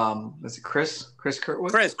 Is it Chris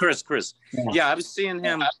Kurtwood? Chris. Yeah, I was seeing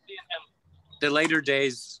him the later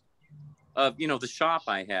days of, the shop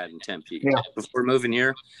I had in Tempe before moving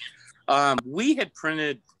here. We had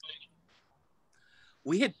printed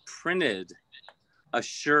a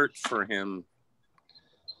shirt for him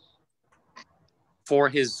for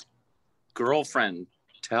his girlfriend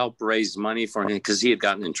to help raise money for him because he had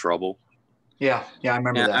gotten in trouble. Yeah, I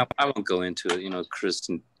remember that. I won't go into it. Chris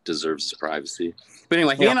deserves his privacy. But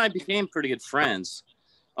anyway, he and I became pretty good friends.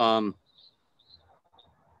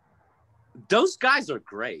 Those guys are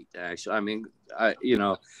great, actually. I mean,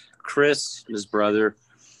 Chris, his brother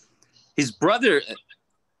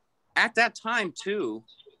at that time too,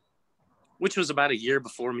 which was about a year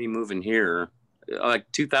before me moving here, like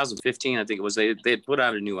 2015, I think it was. They had put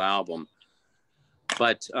out a new album,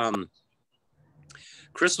 but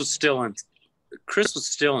Chris was still in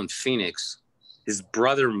Phoenix. His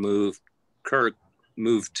brother Kirk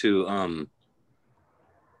moved to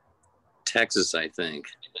Texas, I think.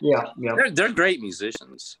 Yeah. They're great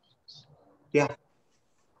musicians. Yeah.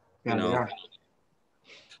 They are.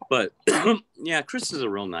 But Chris is a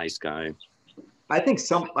real nice guy. I think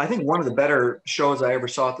one of the better shows I ever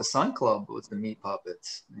saw at the Sun Club was the Meat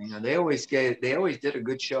Puppets. They always did a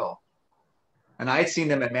good show. And I'd seen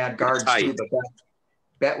them at Mad Gardens too,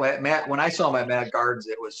 but when I saw them at Mad Gardens,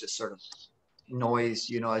 it was just sort of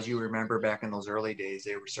noise, as you remember back in those early days,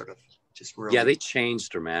 they were sort of just really. Yeah, they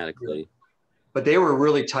changed dramatically. But they were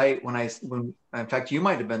really tight when in fact, you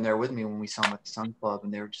might have been there with me when we saw them at the Sun Club,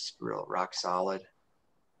 and they were just real rock solid.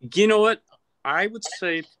 You know what? I would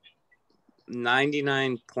say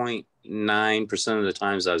 99.9% of the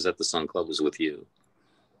times I was at the Sun Club was with you.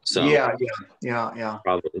 So yeah.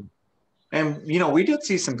 Probably. And we did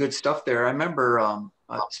see some good stuff there. I remember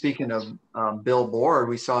speaking of Billboard,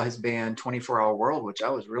 we saw his band 24 Hour World, which I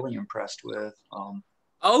was really impressed with.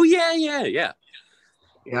 Oh yeah.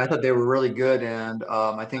 Yeah, I thought they were really good, and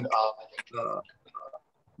I think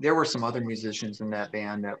there were some other musicians in that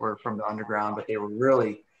band that were from the underground, but they were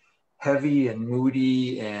really heavy and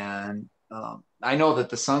moody. And I know that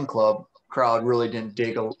the Sun Club crowd really didn't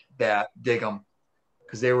dig them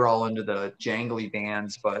because they were all into the jangly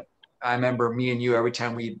bands. But I remember me and you, every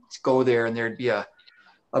time we'd go there and there'd be a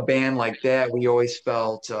band like that, we always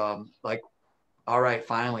felt like, all right,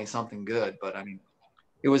 finally something good. But I mean,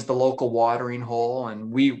 it was the local watering hole,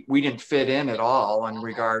 and we didn't fit in at all in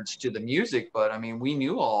regards to the music. But I mean, we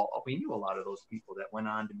knew a lot of those people that went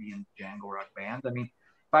on to be in jangle rock bands. I mean,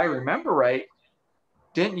 if I remember right,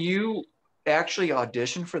 didn't you actually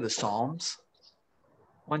audition for the Psalms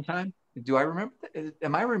one time? Do I remember?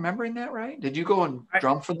 Am I remembering that right? Did you go and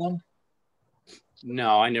drum for them?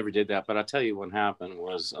 No, I never did that. But I'll tell you what happened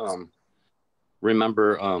was,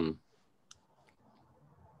 remember,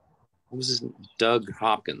 what was his name? Doug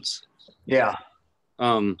Hopkins? Yeah.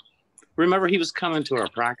 Remember he was coming to our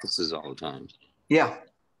practices all the time. Yeah.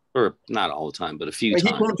 Or not all the time, but a few times. He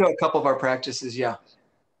came to a couple of our practices, yeah.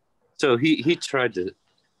 So he tried to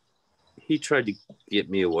get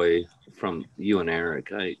me away from you and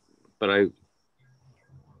Eric. But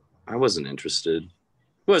I wasn't interested.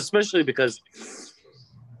 Well, especially because,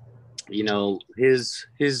 you know, his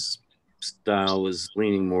style was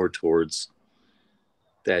leaning more towards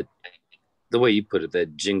that, the way you put it,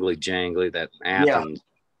 that jingly jangly, that anthem.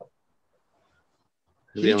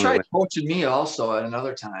 Yeah. He tried coaching me also at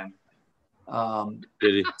another time.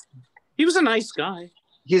 Did he? He was a nice guy.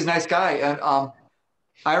 He's a nice guy. And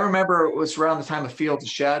I remember it was around the time of Field to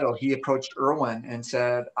Shadow. He approached Irwin and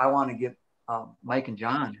said, I want to get Mike and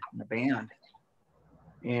John in the band.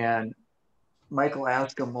 And Michael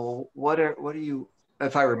asked him, well, what are you,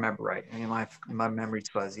 if I remember right, I mean, my memory's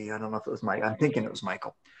fuzzy. I don't know if it was Mike. I'm thinking it was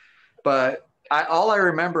Michael. But all I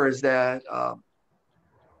remember is that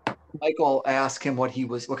Michael asked him what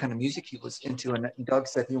kind of music he was into. And Doug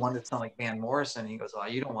said he wanted to sound like Van Morrison. And he goes, oh,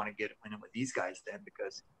 you don't want to get in with these guys then,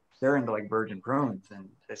 because they're into like Virgin Prunes. And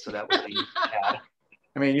so that would be bad.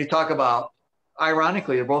 I mean, you talk about,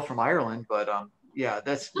 ironically, they're both from Ireland, but yeah,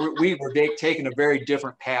 we were taking a very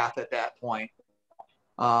different path at that point.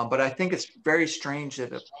 But I think it's very strange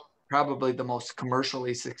that probably the most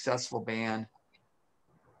commercially successful band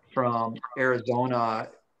from Arizona,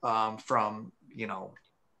 from, you know,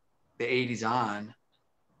 the 80s on,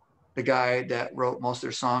 the guy that wrote most of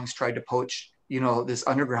their songs tried to poach, you know, these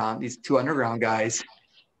two underground guys.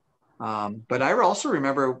 But I also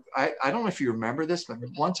remember, I don't know if you remember this, but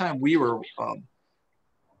one time we were,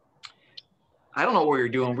 I don't know what we were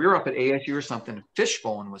doing. We were up at ASU or something.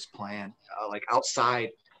 Fishbone was playing like outside,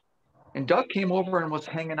 and Doug came over and was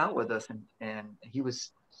hanging out with us, and he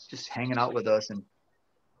was just hanging out with us and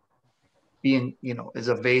being, you know, as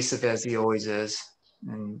evasive as he always is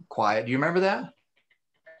and quiet. Do you remember that?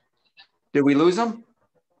 Did we lose him?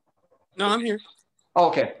 No, I'm here. Oh,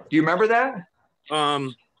 okay. Do you remember that?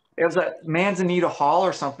 It was at Manzanita Hall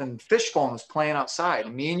or something. Fishbone was playing outside,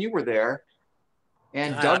 and me and you were there.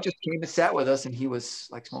 And Doug just came and sat with us, and he was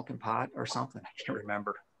like smoking pot or something. I can't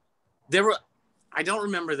remember. I don't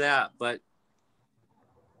remember that, but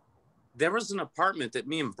there was an apartment that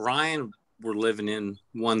me and Brian were living in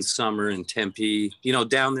one summer in Tempe, you know,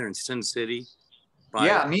 down there in Sin City.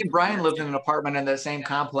 Yeah, me and Brian lived in an apartment in that same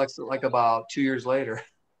complex like about 2 years later.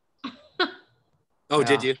 Oh, yeah.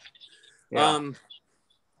 Did you? Yeah.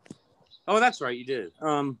 Oh, that's right, you did.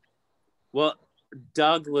 Well,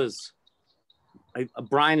 Doug was,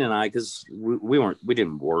 Brian and I, because we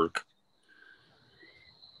didn't work.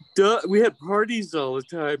 We had parties all the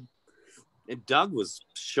time, and Doug was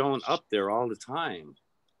showing up there all the time.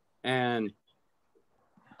 And,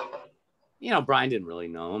 you know, Brian didn't really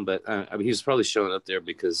know him, but I mean, he was probably showing up there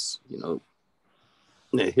because, you know,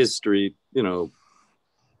 the history, you know,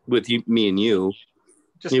 with me and you,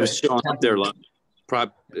 he was showing up there a lot.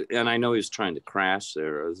 And I know he was trying to crash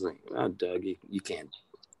there. I was like, oh, Doug, you can't.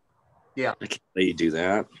 Yeah. I can't let you do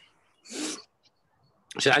that.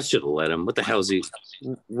 I should have let him. What the hell is he?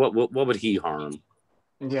 What would he harm?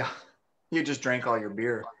 Yeah. You just drank all your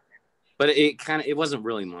beer. But it wasn't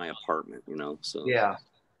really my apartment, you know, so. Yeah.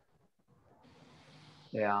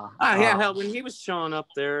 Yeah. Yeah, hell, when he was showing up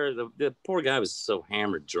there, the poor guy was so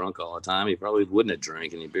hammered drunk all the time, he probably wouldn't have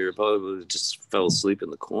drank any beer. Probably would have just fell asleep in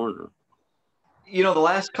the corner. You know, the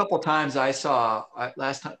last couple times I saw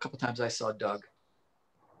Doug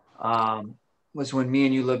was when me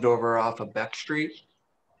and you lived over off of Beck Street.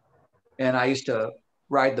 And I used to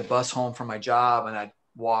ride the bus home from my job, and I'd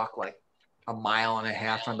walk like a mile and a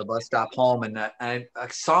half from the bus stop home. And I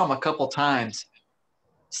saw him a couple times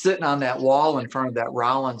sitting on that wall in front of that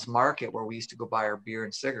Rollins Market where we used to go buy our beer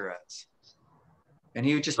and cigarettes. And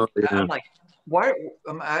he would just, I'm like, why?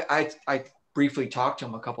 I briefly talked to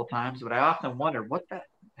him a couple times, but I often wonder, what the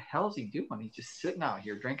hell is he doing? He's just sitting out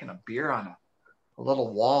here drinking a beer on a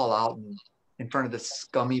little wall out in front of this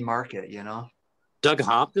scummy market, you know? Doug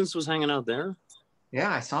Hopkins was hanging out there?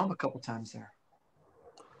 Yeah, I saw him a couple times there.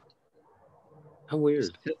 How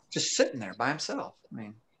weird. Just sitting there by himself. I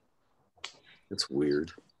mean, it's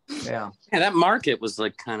weird. Yeah. Yeah, that market was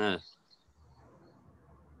like kind of,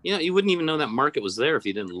 you know, you wouldn't even know that market was there if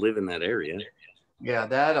you didn't live in that area.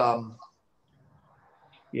 Yeah,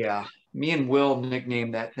 yeah. Me and Will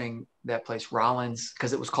nicknamed that place Rollins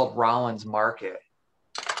because it was called Rollins Market.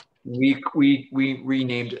 We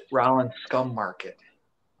renamed it Rollins Scum Market.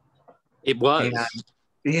 It was. And,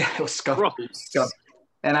 yeah, it was scum.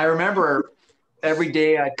 And I remember every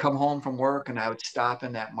day I'd come home from work and I would stop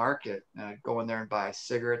in that market and I'd go in there and buy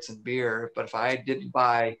cigarettes and beer. But if I didn't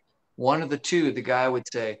buy one of the two, the guy would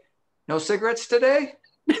say, "No cigarettes today?"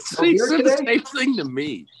 No he said today? The same thing to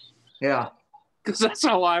me. Yeah. Because that's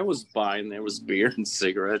how I was buying. There was beer and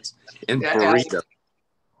cigarettes and burritos.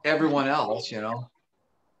 Everyone else, you know.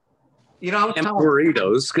 You know, I was and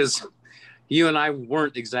burritos, because you and I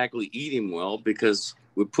weren't exactly eating well because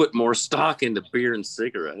we put more stock into beer and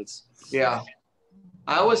cigarettes. Yeah.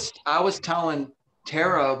 I was telling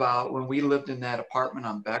Tara about when we lived in that apartment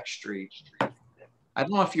on Beck Street. I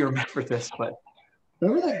don't know if you remember this, but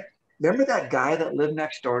remember that guy that lived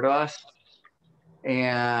next door to us?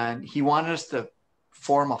 And he wanted us to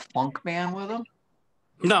form a funk band with him?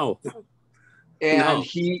 No. And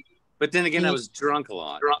but then again, I was drunk a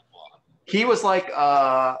lot. He was like,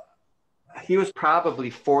 he was probably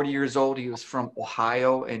 40 years old. He was from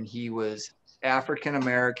Ohio and he was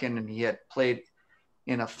African-American and he had played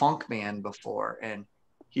in a funk band before. And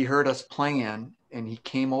he heard us playing and he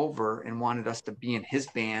came over and wanted us to be in his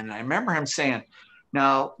band. And I remember him saying,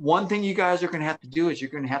 "Now, one thing you guys are going to have to do is you're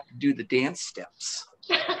going to have to do the dance steps."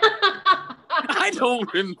 I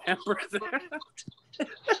don't remember that.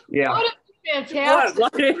 Yeah. What a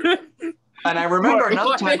fantastic. And I remember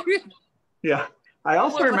another time. Yeah. I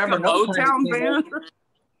also remember another Motown band.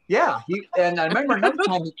 Yeah. And I remember another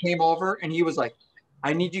time he came over and he was like,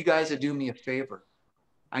 "I need you guys to do me a favor.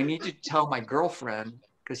 I need you to tell my girlfriend,"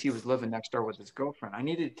 because he was living next door with his girlfriend. "I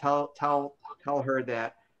needed to tell her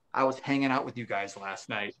that I was hanging out with you guys last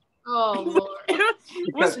night." Oh, Lord.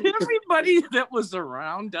 Was everybody that was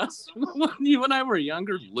around us when you and I were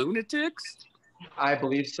younger lunatics? I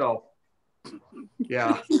believe so.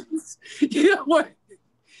 Yeah. You know what?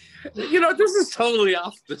 You know, this is totally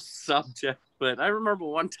off the subject, but I remember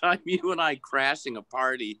one time you and I crashing a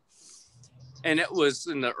party, and it was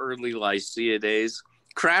in the early Lycia days,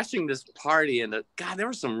 crashing this party, and God, there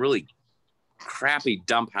were some really crappy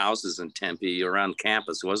dump houses in Tempe around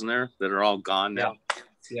campus, wasn't there? That are all gone now.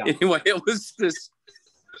 Yeah. Anyway, it was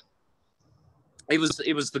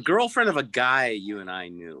the girlfriend of a guy you and I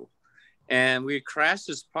knew, and we crashed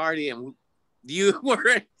this party, and you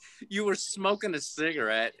were smoking a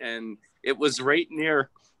cigarette, and it was right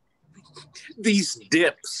near these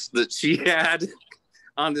dips that she had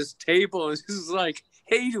on this table, and she was like,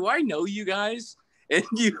 "Hey, do I know you guys?" And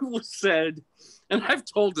you said, and I've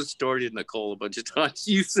told the story to Nicole a bunch of times,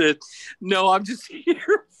 you said, "No, I'm just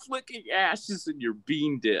here flicking ashes in your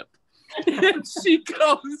bean dip." And she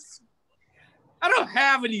goes, "I don't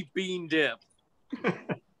have any bean dip."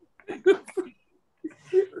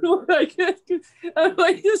 I'm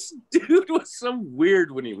like, this dude was so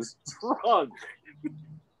weird when he was drunk.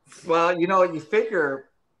 Well, you know, you figure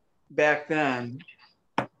back then,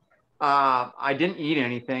 I didn't eat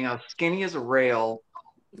anything. I was skinny as a rail.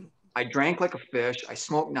 I drank like a fish. I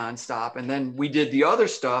smoked nonstop. And then we did the other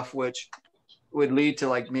stuff, which would lead to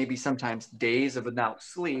like maybe sometimes days of without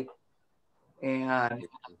sleep. And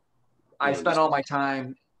I spent all my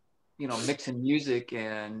time, you know, mixing music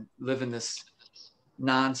and living this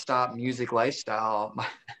nonstop music lifestyle.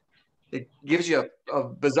 It gives you a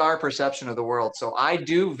bizarre perception of the world. So I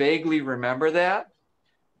do vaguely remember that.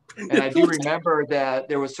 And I do remember that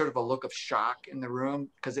there was sort of a look of shock in the room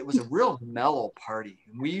because it was a real mellow party.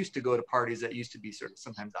 We used to go to parties that used to be sort of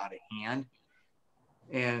sometimes out of hand.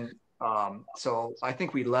 And so I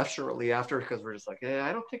think we left shortly after because we're just like,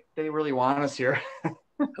 I don't think they really want us here.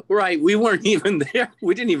 Right. We weren't even there.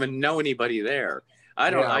 We didn't even know anybody there.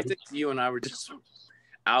 I think you and I were just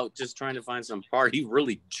out just trying to find some party,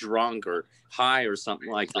 really drunk or high or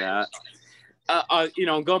something like that. You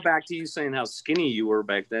know, go back to you saying how skinny you were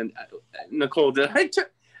back then. Nicole,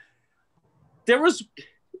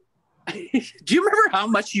 Do you remember how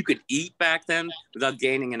much you could eat back then without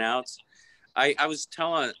gaining an ounce? I was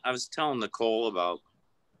telling Nicole about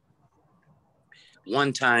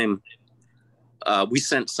one time we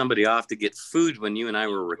sent somebody off to get food when you and I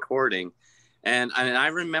were recording. And I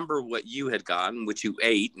remember what you had gotten, which you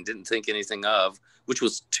ate and didn't think anything of, which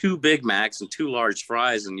was 2 Big Macs and 2 large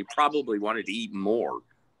fries. And you probably wanted to eat more.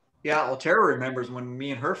 Yeah. Well, Tara remembers when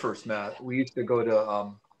me and her first met, we used to go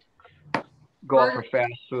out for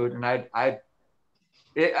fast food. And I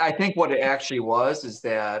think what it actually was is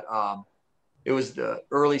that it was the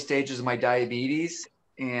early stages of my diabetes.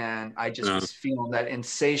 And I just was feeling that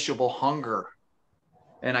insatiable hunger.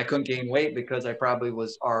 And I couldn't gain weight because I probably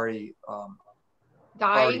was already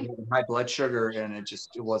having high blood sugar, and it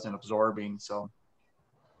wasn't absorbing. So,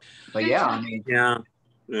 but yeah, I mean,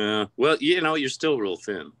 yeah. Well, you're still real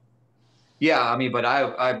thin. Yeah, I mean, but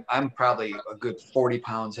I'm probably a good 40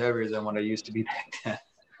 pounds heavier than what I used to be back then.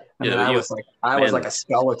 I mean, I was like a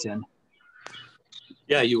skeleton.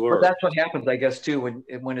 Yeah, you were. But that's what happens, I guess, too,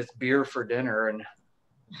 when it's beer for dinner. And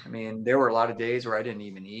I mean, there were a lot of days where I didn't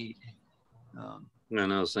even eat.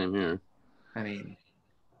 No, same here. I mean,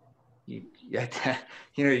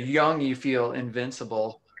 you're young, you feel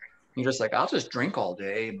invincible. You're just like, I'll just drink all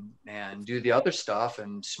day and do the other stuff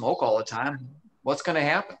and smoke all the time. What's going to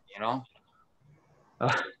happen,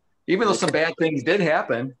 even though some bad things did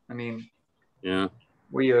happen. I mean, yeah,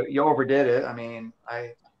 you overdid it. I mean,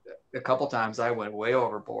 a couple times I went way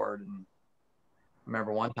overboard. And I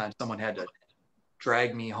remember one time someone had to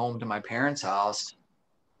drag me home to my parents' house.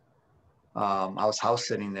 I was house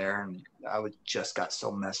sitting there, and I just got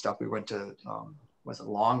so messed up. We went to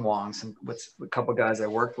Long Wong's and with a couple of guys I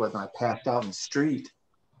worked with, and I passed out in the street.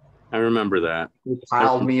 I remember that. He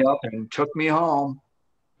piled me up and took me home.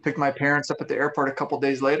 Picked my parents up at the airport a couple of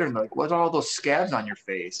days later, and they're like, "What are all those scabs on your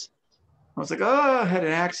face?" I was like, "Oh, I had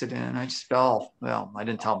an accident. I just fell." Well, I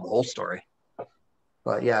didn't tell them the whole story,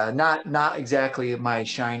 but yeah, not exactly my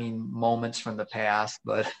shining moments from the past,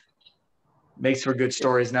 but makes for good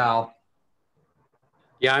stories now.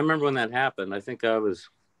 Yeah, I remember when that happened. I think I was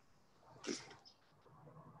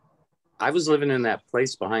living in that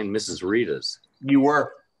place behind Mrs. Rita's. You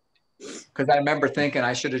were, because I remember thinking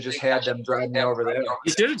I should have just had them drive me over there.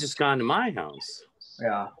 You should have just gone to my house.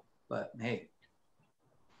 Yeah, but hey,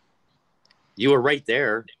 you were right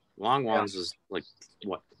there. Long Wong's was like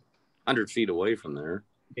 100 feet away from there.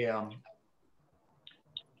 Yeah.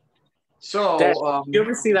 So, you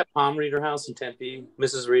ever see that palm reader house in Tempe,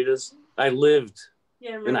 Mrs. Rita's? I lived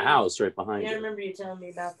in the house right behind it. Yeah, I remember you telling me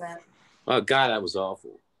about that. Oh, God, that was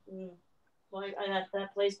awful. Well,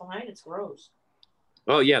 that place behind it's gross.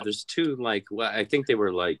 Oh, yeah, there's 2, I think they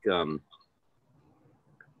were like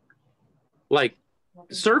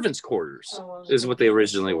servants' quarters is what they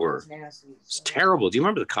originally were. It's terrible. Do you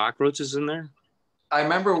remember the cockroaches in there? I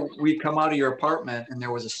remember we'd come out of your apartment, and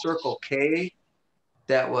there was a Circle K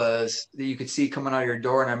that you could see coming out of your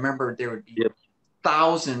door, and I remember there would be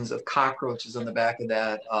thousands of cockroaches on the back of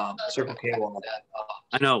that Circle K wall.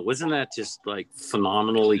 I know. Wasn't that just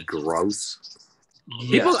phenomenally gross?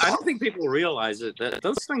 Yes. I don't think people realize it that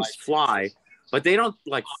those things fly, but they don't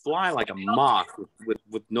fly like a moth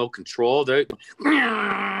with no control. They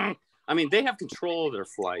have control of their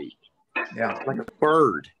flight. Yeah, like a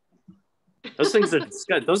bird. Those things are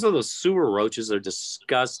disgusting. Those sewer roaches are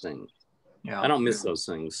disgusting. Yeah, I don't miss those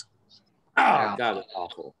things. Oh God, it's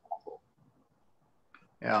awful.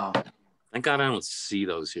 Yeah. Thank God I don't see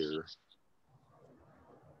those here.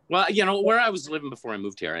 Well, where I was living before I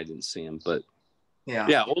moved here, I didn't see them, but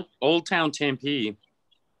yeah, old town Tempe.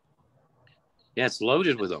 Yeah, it's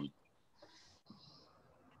loaded with them.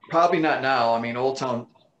 Probably not now. I mean, Old Town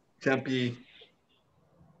Tempe,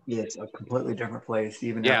 it's a completely different place,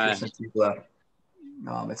 even since you've left.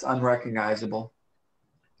 It's unrecognizable.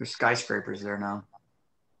 There's skyscrapers there now.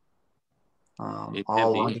 All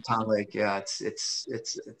along the Town Lake. Yeah, it's.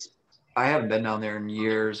 I haven't been down there in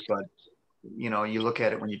years, but you look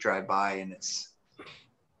at it when you drive by, and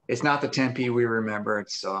it's not the Tempe we remember.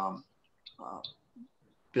 It's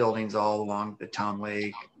buildings all along the Town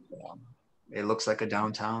Lake. It looks like a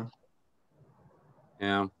downtown.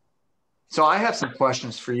 Yeah. So I have some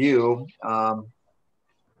questions for you.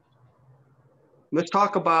 Let's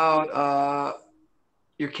talk about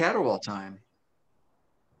your Caterwaull time.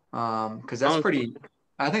 Because I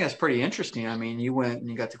think that's pretty interesting. I mean, you went and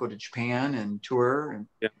you got to go to Japan and tour,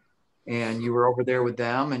 and you were over there with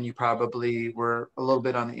them, and you probably were a little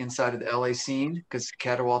bit on the inside of the LA scene because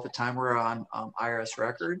Caterwaull at the time were on IRS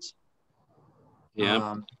Records.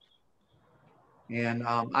 Yeah.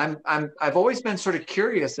 I've always been sort of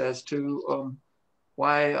curious as to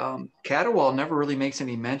Catterwall never really makes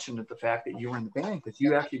any mention of the fact that you were in the band, because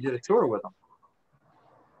you actually did a tour with them.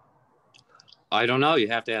 I don't know. You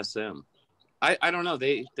have to ask them. I don't know.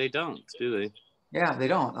 They don't, do they? Yeah, they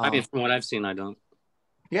don't. I mean, from what I've seen, I don't.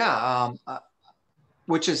 Yeah,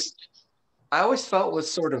 which is, I always felt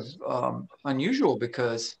was sort of unusual,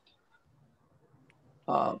 because,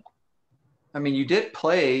 I mean, you did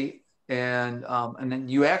play, and then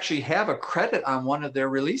you actually have a credit on one of their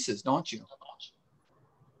releases, don't you?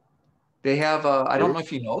 They have, I don't know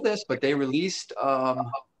if you know this, but they released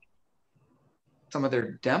some of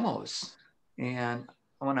their demos. And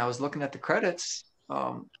when I was looking at the credits,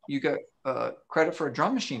 you got credit for a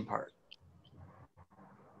drum machine part.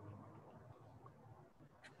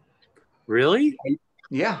 Really?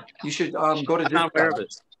 Yeah, you should go to. I'm not aware of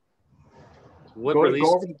it. What go, release?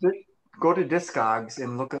 Go to Discogs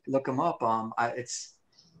and look them up. It's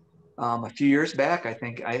a few years back, I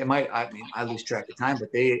think. I mean, I lose track of time,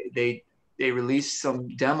 but they released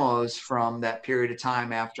some demos from that period of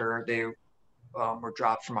time after they were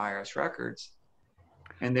dropped from IRS Records.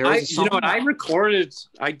 And there was you know what, I recorded,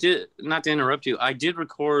 I did, not to interrupt you, I did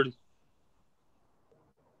record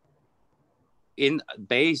in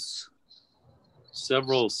bass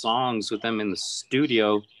several songs with them in the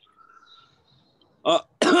studio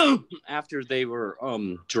after they were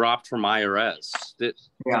dropped from IRS. That,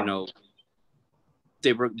 you know,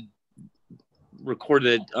 they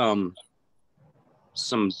recorded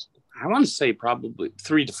some, I want to say probably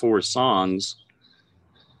 3 to 4 songs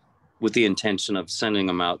with the intention of sending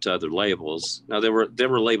them out to other labels. Now there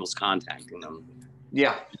were labels contacting them.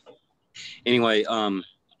 Yeah. Anyway,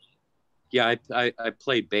 yeah, I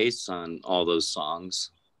played bass on all those songs.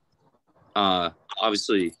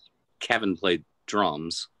 Obviously, Kevin played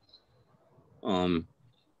drums.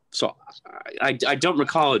 So I don't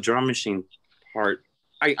recall a drum machine part.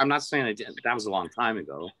 I'm not saying I didn't. That was a long time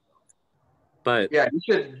ago. But yeah, you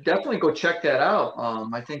should definitely go check that out.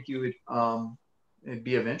 I think you would. It'd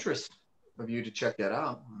be of interest of you to check that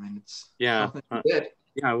out. I mean, it's something you did.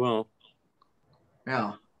 Yeah, I will.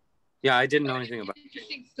 Yeah. Yeah, I didn't know anything about it.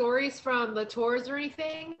 Interesting stories from the tours or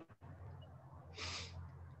anything?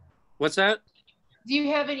 What's that? Do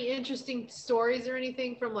you have any interesting stories or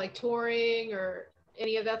anything from like touring or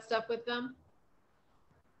any of that stuff with them?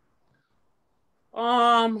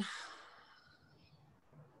 Well,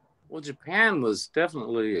 Japan was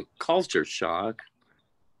definitely a culture shock.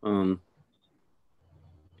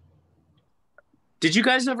 Did you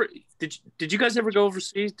guys ever go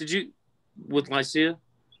overseas? Did you with Lycia?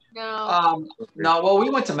 No. No. Well,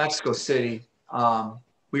 we went to Mexico City.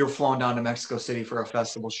 We were flown down to Mexico City for a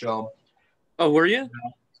festival show. Oh, were you?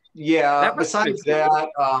 Yeah. Besides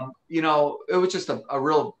that, you know, it was just a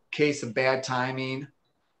real case of bad timing.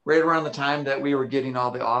 Right around the time that we were getting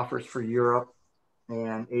all the offers for Europe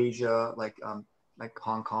and Asia, like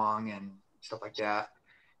Hong Kong and stuff like that,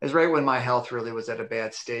 is right when my health really was at a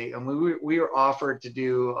bad state. And we were offered to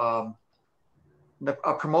do a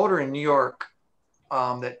promoter in New York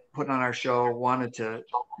that put on our show wanted to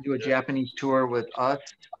do a Japanese tour with us,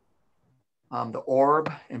 the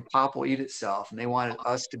Orb, and Pop Will Eat Itself, and they wanted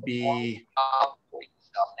us to be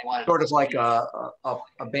sort of like a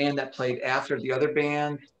band that played after the other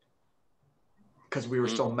band, because we were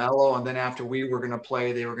so mellow. And then after we were going to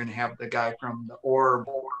play, they were going to have the guy from the Orb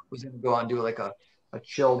was going to go on and do like a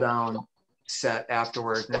chill down set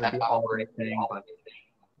afterwards. And it would be all right thing. But,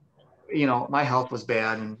 you know, my health was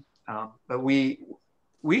bad. And, but we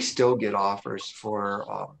still get offers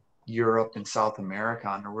for Europe and South America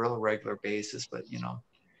on a real regular basis. But, you know,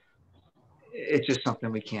 it's just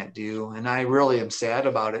something we can't do. And I really am sad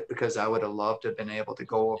about it, because I would have loved to have been able to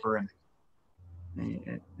go over and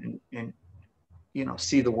you know,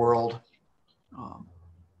 see the world.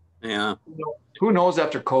 Yeah. Who knows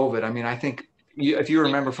after COVID? I mean, I think if you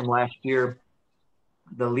remember from last year,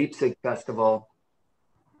 the Leipzig Festival,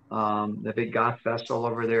 the big goth festival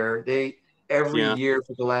over there, they every year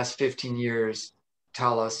for the last 15 years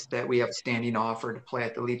tell us that we have a standing offer to play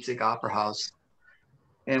at the Leipzig Opera House,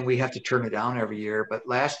 and we have to turn it down every year. But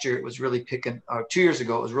last year it was really 2 years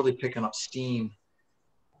ago, it was really picking up steam.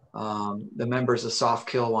 The members of Soft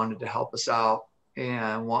Kill wanted to help us out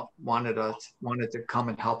and wanted to come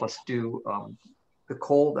and help us do the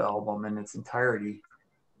Cold album in its entirety,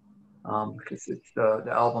 because it's the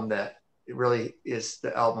album that it really is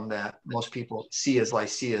the album that most people see as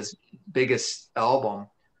Lycia's biggest album.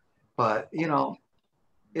 But, you know,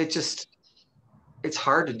 it's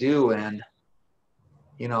hard to do. And,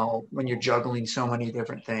 you know, when you're juggling so many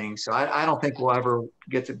different things. So I don't think we'll ever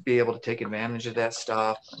get to be able to take advantage of that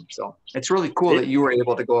stuff. And so it's really cool that you were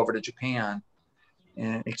able to go over to Japan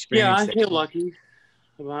and experience. Yeah, I feel lucky.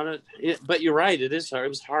 about it. But you're right. It is hard. It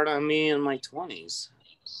was hard on me in my 20s.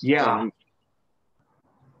 Yeah.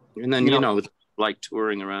 And then, you know, like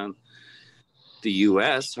touring around the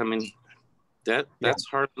U.S., I mean, that's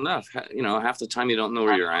hard enough. You know, half the time you don't know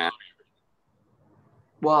where you're at.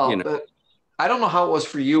 Well, you know. I don't know how it was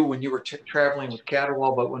for you when you were traveling with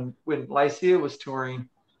Caterwall, but when Lycia was touring,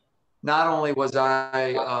 not only was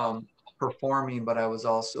I performing, but I was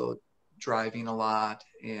also driving a lot.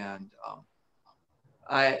 And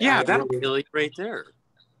that'll kill you right there.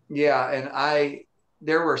 Yeah, and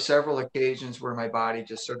there were several occasions where my body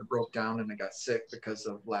just sort of broke down and I got sick because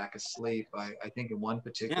of lack of sleep. I think in one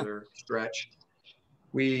particular stretch,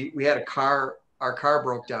 we had our car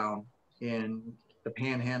broke down in the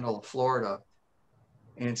panhandle of Florida.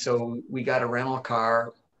 And so we got a rental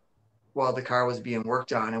car while the car was being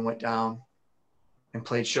worked on and went down and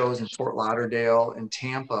played shows in Fort Lauderdale and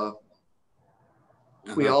Tampa.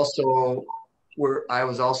 We also I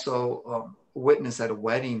was also a witness at a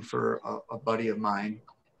wedding for a buddy of mine.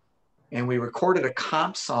 And we recorded a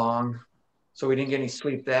comp song, so we didn't get any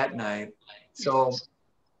sleep that night. So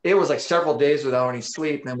it was like several days without any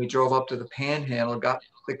sleep. And then we drove up to the Panhandle, got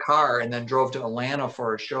the car, and then drove to Atlanta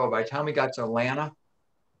for a show. By the time we got to Atlanta,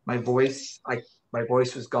 my voice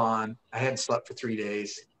was gone. I hadn't slept for 3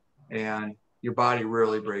 days, and your body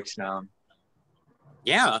really breaks down.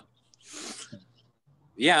 Yeah.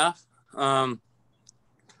 Yeah.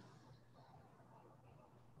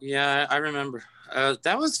 Yeah, I remember.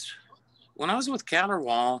 That was when I was with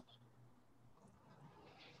Caterwall.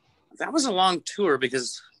 That was a long tour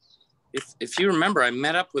because if you remember, I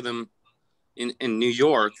met up with him in New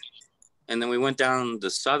York, and then we went down the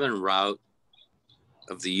southern route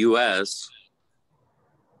of the U.S.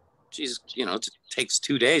 Geez, you know, it takes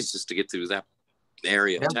 2 days just to get through that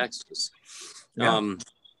area of Texas.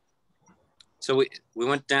 So we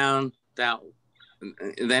went down that,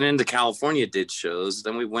 and then into California, did shows.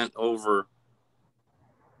 Then we went over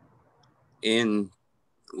to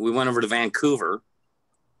Vancouver,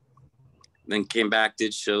 then came back,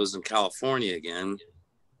 did shows in California again,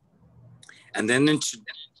 and then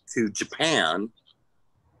to Japan,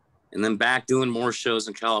 and then back doing more shows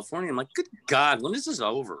in California. I'm like, good God, when is this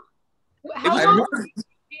over? How long were you in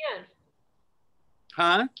Japan?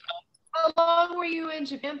 Huh? How long were you in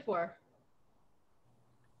Japan for?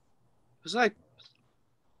 It was like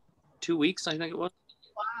 2 weeks, I think it was.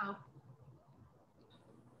 Wow.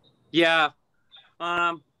 Yeah.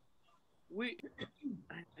 I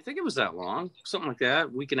think it was that long, something like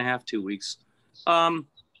that, week and a half, 2 weeks.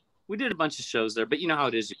 We did a bunch of shows there, but you know how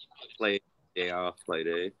it is. You play day off, play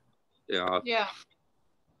day off. Yeah.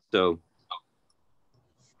 So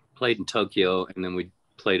played in Tokyo, and then we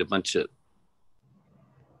played a bunch of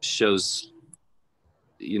shows,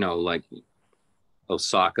 you know, like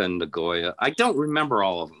Osaka and Nagoya. I don't remember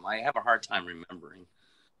all of them. I have a hard time remembering.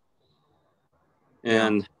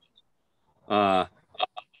 And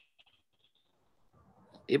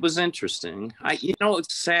it was interesting. You know,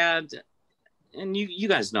 it's sad, and you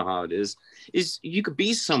guys know how it is you could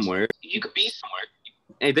be somewhere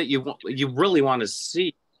that you really want to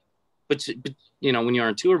see, but you know, when you're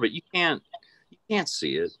on tour, but you can't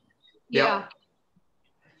see it. Yeah.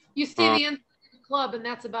 You see the inside of the club, and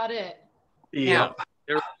that's about it. Yeah.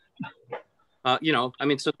 You know, I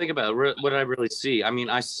mean, so think about it. What did I really see? I mean,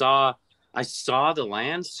 I saw the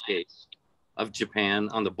landscape of Japan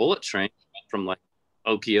on the bullet train from like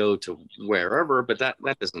Tokyo to wherever, but that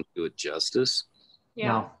doesn't do it justice. Yeah.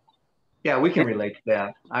 No. Yeah, we can relate to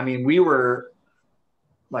that. I mean, we were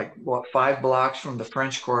like 5 blocks from the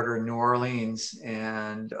French Quarter in New Orleans,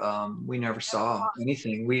 and we never saw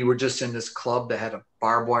anything. We were just in this club that had a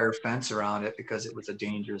barbed wire fence around it because it was a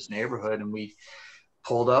dangerous neighborhood, and we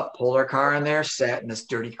pulled our car in there, sat in this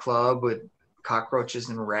dirty club with cockroaches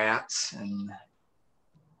and rats, and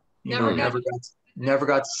never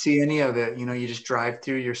got to see any of it. You know, you just drive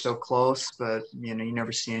through, you're so close, but you know, you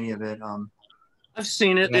never see any of it. I've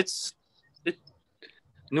seen it. Yeah.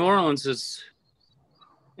 New Orleans is,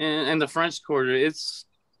 and the French Quarter.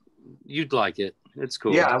 You'd like it. It's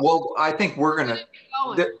cool. Yeah. Well, I think we're gonna.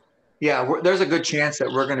 There's a good chance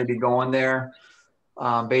that we're gonna be going there,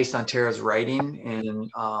 based on Tara's writing and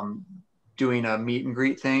doing a meet and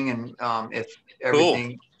greet thing. And if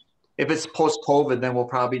everything, if it's post COVID, then we'll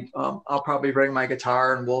probably I'll probably bring my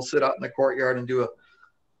guitar and we'll sit out in the courtyard and do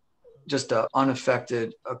just a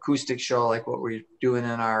unaffected acoustic show like what we're doing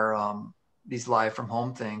in our these live from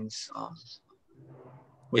home things,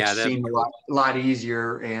 which seem a lot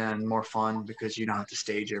easier and more fun because you don't have to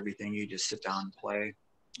stage everything. You just sit down and play.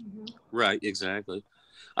 Right, exactly.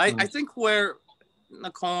 I think where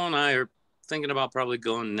Nicole and I are thinking about probably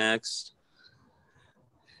going next,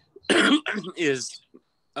 is,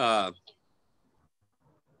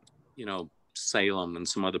 you know, Salem and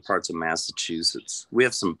some other parts of Massachusetts. We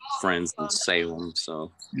have some friends in Salem,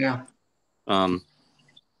 so yeah. And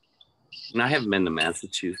I haven't been to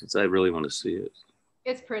Massachusetts. I really want to see it.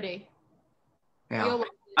 It's pretty. Yeah.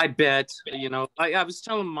 I bet. You know, I was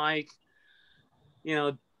telling Mike, you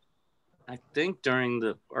know, I think during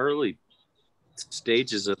the early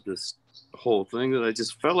stages of this whole thing that I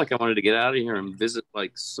just felt like I wanted to get out of here and visit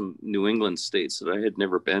like some New England states that I had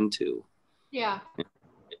never been to. Yeah.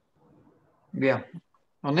 Yeah.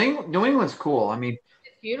 Well, New England's cool. I mean,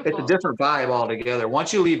 it's beautiful. It's a different vibe altogether.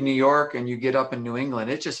 Once you leave New York and you get up in New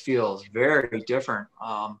England, it just feels very different.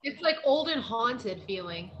 It's like old and haunted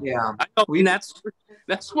feeling. Yeah. And that's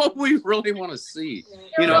what we really want to see.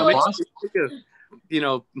 You know, it makes me think of, you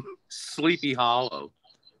know, Sleepy Hollow.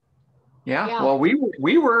 Yeah. Well, we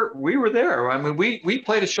were there. I mean, we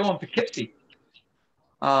played a show in Poughkeepsie.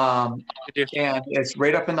 And it's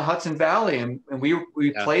right up in the Hudson Valley, and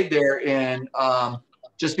we played there in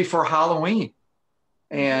just before Halloween,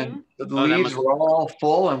 and the leaves were all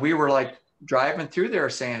full, and we were like driving through there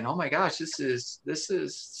saying, "Oh my gosh, this is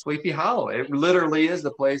Sleepy Hollow." It literally is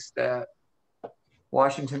the place that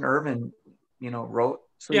Washington Irving, you know, wrote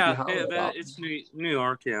Sleepy Hollow about. It's New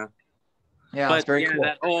York, yeah. Yeah, but it's very cool.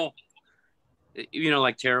 That whole, you know,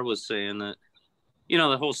 like Tara was saying, that, you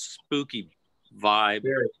know, the whole spooky vibe.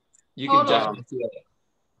 You can definitely feel it.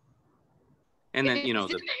 And then, you know,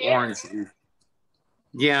 the orange.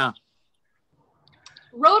 Yeah.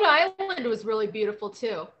 Rhode Island was really beautiful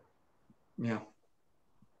too. Yeah.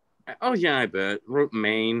 Oh yeah, I bet.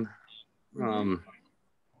 Maine,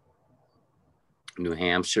 New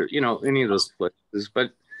Hampshire, you know, any of those places.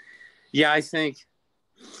 But yeah, I think,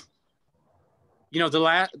 you know, the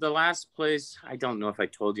last place, I don't know if I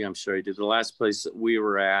told you, I'm sure I did. The last place that we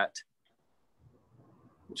were at,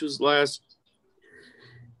 which was last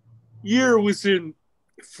year, was in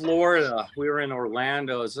Florida. We were in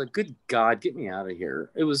Orlando. It's like, good God, get me out of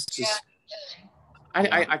here. It was just,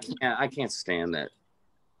 I can't stand that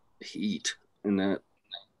heat and that.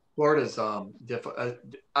 Florida's difficult.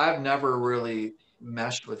 I've never really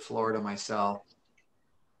meshed with Florida myself.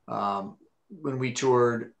 When we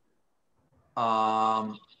toured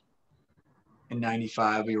in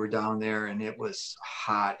 '95, we were down there, and it was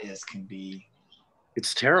hot as can be.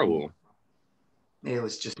 It's terrible. It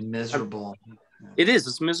was just miserable. It is.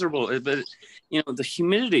 It's miserable. But, you know, the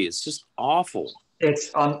humidity is just awful.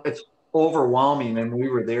 It's overwhelming. And we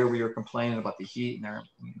were there. We were complaining about the heat, and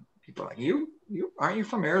people are like, "You aren't you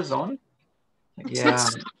from Arizona?" Like, yeah,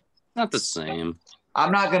 not the same.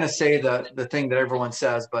 I'm not going to say the thing that everyone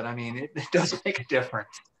says, but I mean, it does make a difference.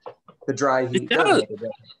 The dry heat does make a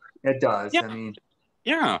difference. It does. Yeah. I mean,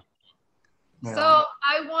 yeah. So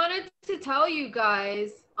I wanted to tell you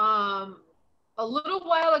guys, a little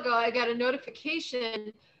while ago, I got a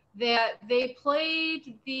notification that they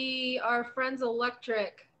played our Friends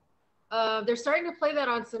Electric. They're starting to play that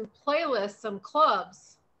on some playlists, some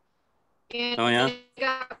clubs. And they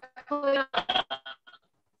got played on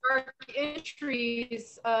Dark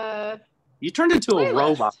Entries. You turned into a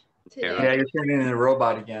robot. Yeah, you're turning into a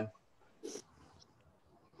robot again.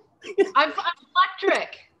 I'm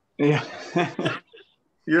electric. Yeah.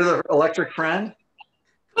 You're the electric friend?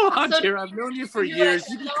 Come on, Tara, I've known you for years.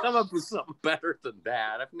 You can come up with something better than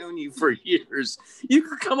that. I've known you for years. You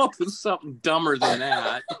could come up with something dumber than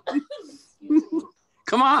that.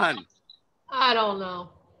 Come on. I don't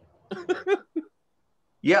know.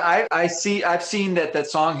 Yeah, I've seen that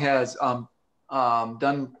song has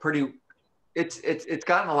done pretty. It's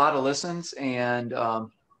gotten a lot of listens, and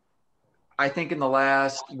I think in the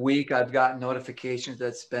last week I've gotten notifications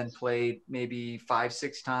that's been played maybe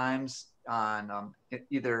 5-6 times on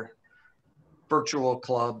either virtual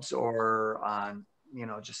clubs or on, you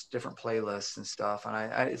know, just different playlists and stuff. And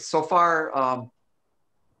I so far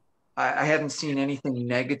I haven't seen anything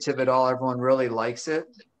negative at all. Everyone really likes it.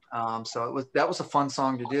 So that was a fun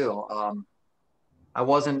song to do.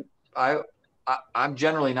 I'm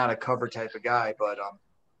generally not a cover type of guy, but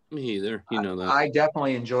me either. You know that. I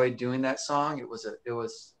definitely enjoyed doing that song. It was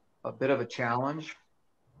a bit of a challenge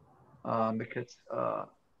because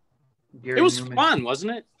Gary it was Newman, fun,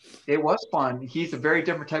 wasn't it? It was fun. He's a very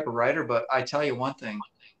different type of writer, but I tell you one thing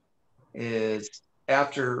is,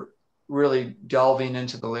 after really delving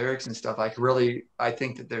into the lyrics and stuff, I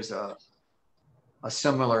think that there's a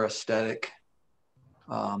similar aesthetic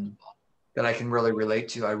that I can really relate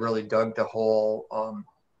to. I really dug the whole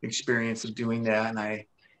experience of doing that, and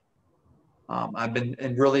I've been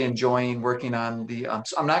really enjoying working on the,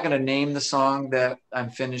 so I'm not going to name the song that I'm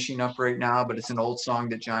finishing up right now, but it's an old song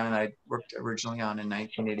that John and I worked originally on in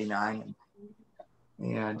 1989.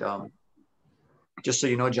 And just so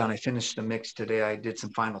you know, John, I finished the mix today. I did some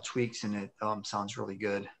final tweaks and it sounds really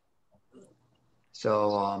good.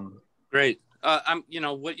 So great.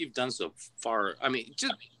 What you've done so far, I mean,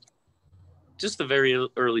 just the very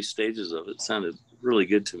early stages of it sounded really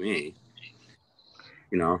good to me.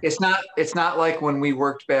 It's not like when we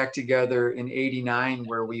worked back together in '89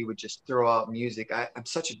 where we would just throw out music. I'm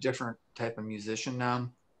such a different type of musician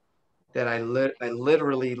now that I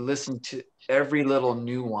literally listen to every little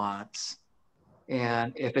nuance.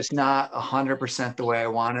 And if it's not 100% the way I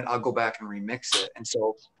want it, I'll go back and remix it. And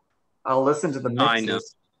so I'll listen to the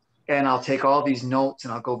mixes and I'll take all these notes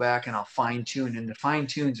and I'll go back and I'll fine tune. And the fine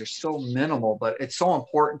tunes are so minimal, but it's so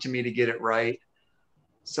important to me to get it right.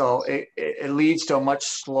 So it leads to a much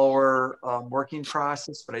slower working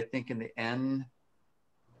process, but I think in the end,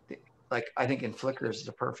 I think in Flickers is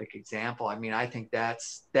a perfect example. I mean, I think that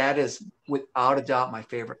is without a doubt my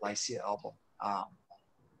favorite Lycia album.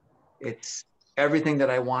 It's everything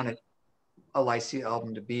that I wanted a Lycia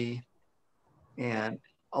album to be, and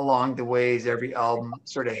along the ways, every album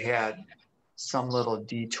sort of had some little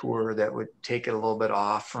detour that would take it a little bit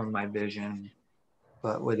off from my vision.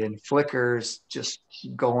 But within Flickers, just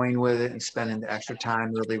going with it and spending the extra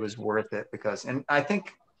time really was worth it and I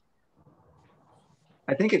think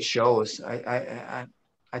it shows. I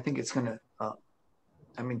think it's gonna.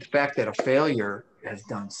 The fact that A Failure has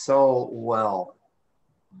done so well,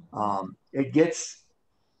 it gets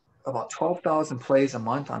about 12,000 plays a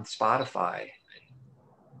month on Spotify.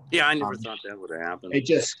 Yeah, I never thought that would have happened. It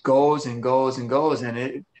just goes and goes and goes,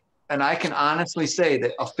 and I can honestly say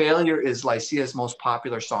that A Failure is Lycia's most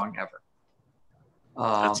popular song ever.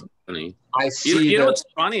 That's funny. I see. You know what's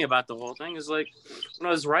funny about the whole thing is when I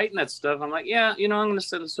was writing that stuff, I'm like, yeah, I'm going to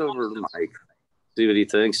send this over to Mike, see what he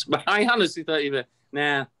thinks. But I honestly thought you'd be,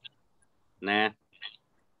 nah,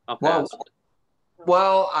 I'll pass.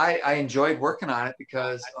 Well, I enjoyed working on it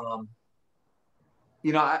because,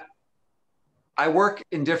 I work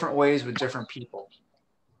in different ways with different people.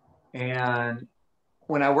 And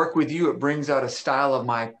when I work with you, it brings out a style of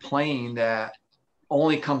my playing that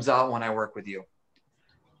only comes out when I work with you.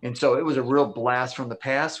 And so it was a real blast from the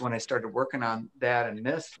past when I started working on that and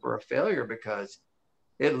this for A Failure, because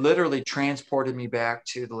it literally transported me back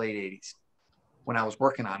to the late 80s when I was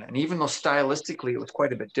working on it. And even though stylistically it was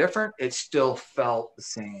quite a bit different, it still felt the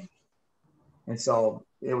same. And so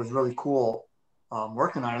it was really cool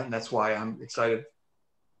working on it. And that's why I'm excited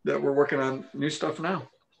that we're working on new stuff now.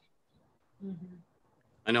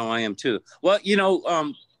 I know I am too. Well,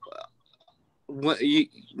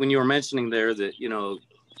 when you were mentioning there that,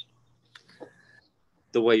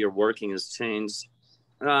 the way you're working has changed.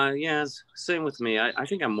 Yeah, same with me. I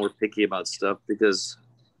think I'm more picky about stuff because,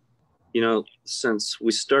 since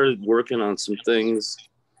we started working on some things,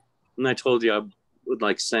 and I told you I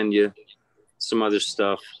would send you some other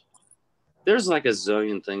stuff. There's a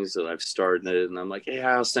zillion things that I've started, and I'm like, hey,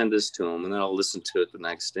 I'll send this to them, and then I'll listen to it the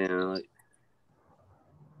next day, and I'm like,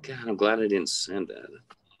 God, I'm glad I didn't send that.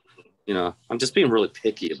 I'm just being really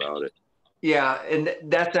picky about it. Yeah, and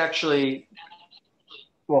that's actually,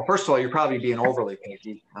 well, first of all, you're probably being overly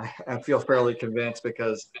picky. I feel fairly convinced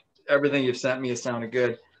because everything you've sent me has sounded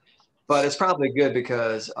good. But it's probably good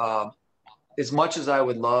because as much as I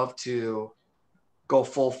would love to go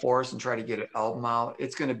full force and try to get an album out,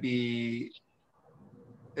 it's going to be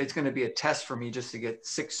a test for me just to get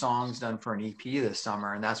 6 songs done for an EP this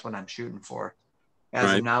summer, and that's what I'm shooting for.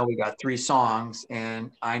 As of now, we got 3 songs,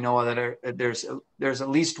 and I know that there's at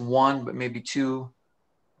least one, but maybe two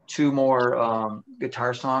more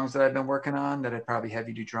guitar songs that I've been working on that I'd probably have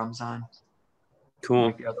you do drums on. Cool.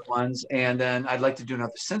 Like the other ones, and then I'd like to do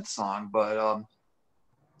another synth song, but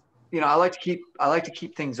I like to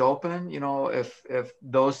keep things open. If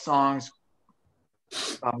those songs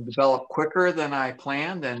develop quicker than I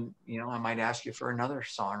planned, then I might ask you for another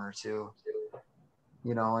song or two.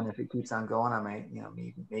 And if it keeps on going, I might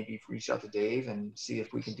maybe reach out to Dave and see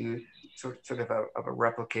if we can do sort of a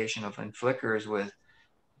replication of In Flickers with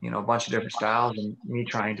a bunch of different styles, and me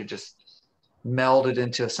trying to just meld it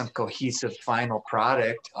into some cohesive final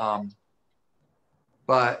product.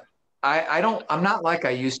 But I'm not like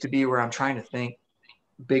I used to be where I'm trying to think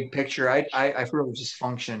big picture. I really just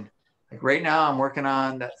function. Like right now I'm working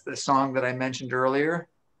on the song that I mentioned earlier.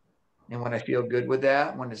 And when I feel good with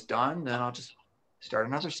that, when it's done, then I'll just start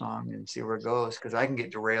another song and see where it goes. Cause I can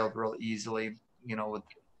get derailed real easily, with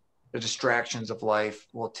the distractions of life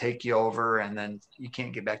will take you over, and then you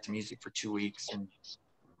can't get back to music for 2 weeks. And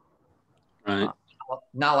Right.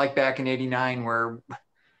 Not like back in '89 where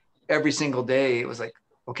every single day it was like,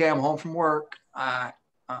 okay, I'm home from work.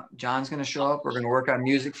 John's going to show up. We're going to work on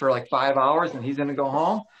music for like 5 hours and he's going to go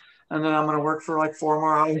home. And then I'm going to work for like 4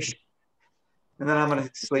 more hours. And then I'm going to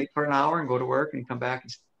sleep for an hour and go to work and come back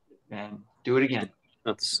and do it again.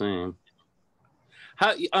 Not the same.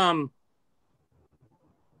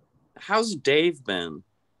 How's Dave been?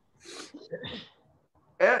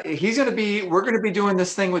 We're going to be doing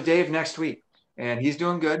this thing with Dave next week and he's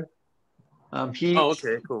doing good. Okay,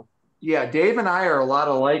 cool. Yeah. Dave and I are a lot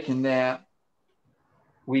alike in that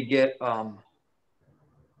we have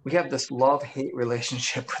this love-hate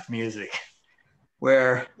relationship with music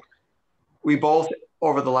where we both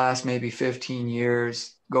over the last maybe 15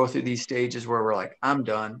 years go through these stages where we're like, I'm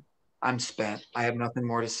done. I'm spent. I have nothing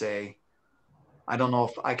more to say. I don't know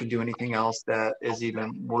if I can do anything else that is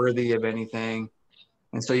even worthy of anything.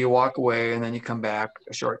 And so you walk away and then you come back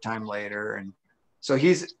a short time later. And so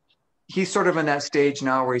he's sort of in that stage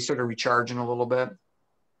now where he's sort of recharging a little bit.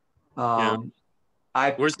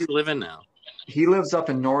 Where's he living now? He lives up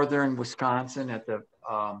in northern Wisconsin at the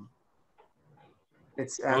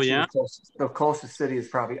it's actually the closest city is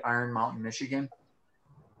probably Iron Mountain, Michigan.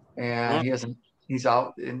 And he's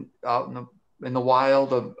out in the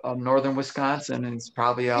wild of northern Wisconsin, and he's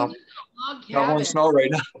probably out shoveling snow right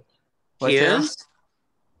now. He is?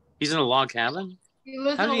 He's in a log cabin?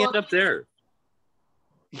 How did he end up there?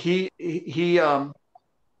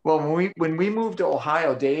 Well, when we moved to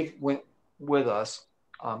Ohio, Dave went with us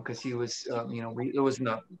because he was, it was in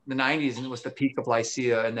the 90s and it was the peak of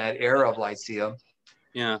Lycia and that era of Lycia.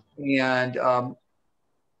 Yeah. And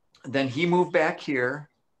then he moved back here,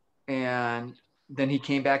 and then he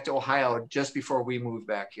came back to Ohio just before we moved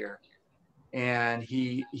back here. And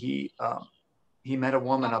he met a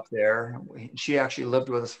woman up there. She actually lived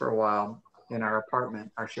with us for a while in our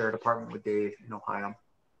shared apartment with Dave in Ohio.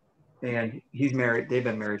 And he's married. They've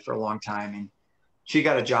been married for a long time. And she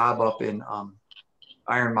got a job up in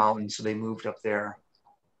Iron Mountain, so they moved up there.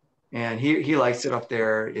 And he likes it up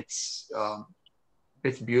there. It's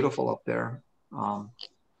beautiful up there. I'm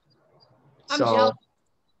jealous.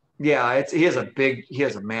 Yeah, he has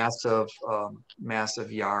a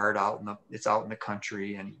massive yard it's out in the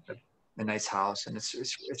country and a nice house, and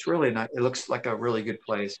it's really nice. It looks like a really good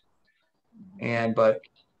place. But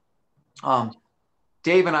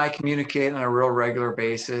Dave and I communicate on a real regular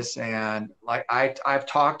basis, and like I've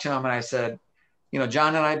talked to him and I said,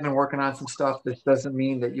 John and I have been working on some stuff. This doesn't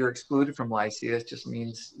mean that you're excluded from Lycia. It just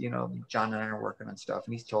means, John and I are working on stuff,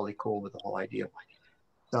 and he's totally cool with the whole idea.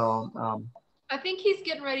 So I think he's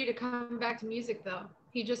getting ready to come back to music though.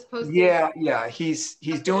 He just posted. Yeah. He's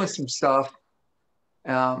doing some stuff.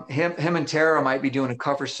 Him and Tara might be doing a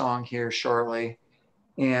cover song here shortly.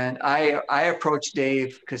 And I approached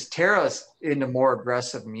Dave because Tara's into more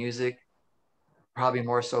aggressive music, probably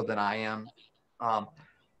more so than I am.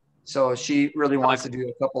 So she really wants to do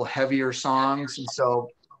a couple heavier songs. And so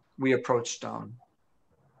we approached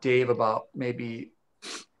Dave about maybe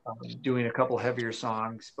doing a couple heavier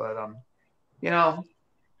songs. But,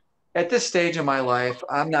 at this stage of my life,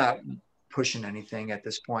 I'm not pushing anything at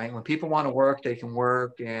this point. When people want to work, they can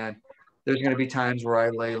work. And there's going to be times where I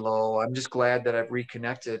lay low. I'm just glad that I've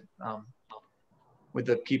reconnected with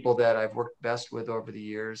the people that I've worked best with over the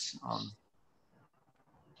years.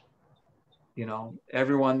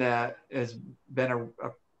 Everyone that has been a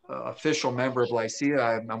official member of Lycia,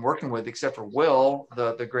 I'm working with, except for Will,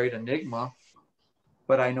 the great enigma.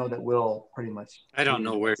 But I know that Will pretty much. I don't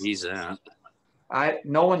know where he's at.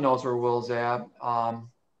 No one knows where Will's at.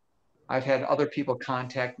 I've had other people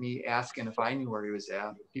contact me asking if I knew where he was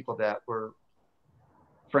at. People that were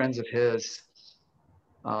friends of his.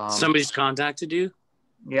 Somebody's contacted you?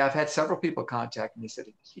 Yeah, I've had several people contact me. Said,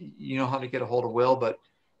 you know how to get a hold of Will, but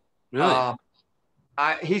really?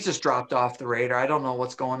 He's just dropped off the radar. I don't know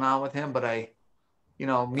what's going on with him, but me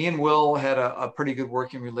and Will had a pretty good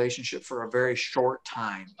working relationship for a very short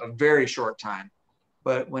time.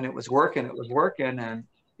 But when it was working, and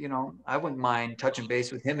I wouldn't mind touching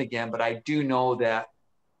base with him again, but I do know that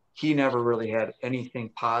he never really had anything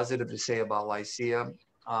positive to say about Lycia.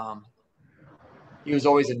 He was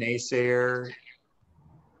always a naysayer.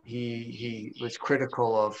 He was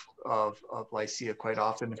critical of Lycia quite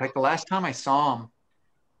often. In fact, the last time I saw him,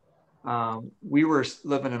 we were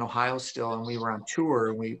living in Ohio still, and we were on tour,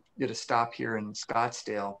 and we did a stop here in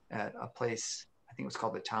Scottsdale at a place, I think it was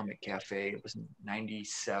called the Atomic Cafe. It was in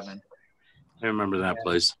 '97. I remember that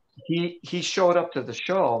place. He showed up to the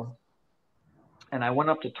show, and I went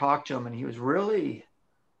up to talk to him, and he was really...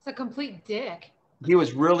 It's a complete dick. He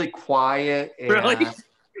was really quiet and really?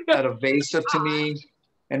 evasive to me.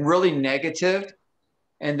 and really negative.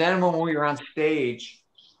 And then when we were on stage,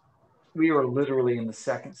 we were literally in the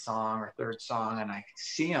second song or third song, and I could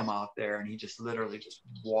see him out there, and he just literally just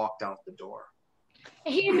walked out the door.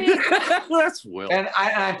 That's Will. And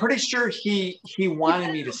I'm pretty sure he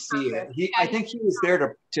wanted me to see it. I think he was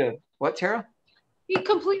there to what, Tara? He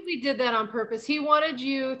completely did that on purpose. He wanted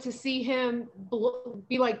you to see him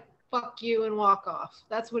be like, fuck you, and walk off.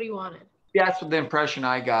 That's what he wanted. Yeah, that's the impression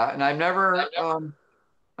I got. And I've never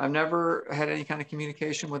had any kind of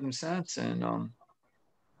communication with him since. And,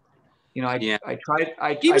 I tried.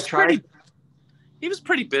 He was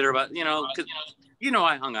pretty bitter about, because,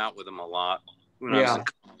 I hung out with him a lot when I was in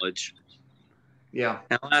college. Yeah.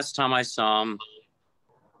 And last time I saw him,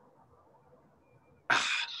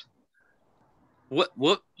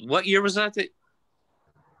 what year was that?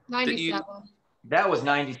 97. That was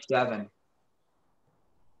 97.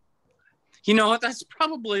 You know what? That's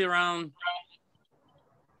probably around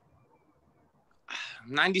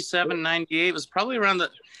 97, 98 was probably around the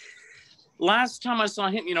last time I saw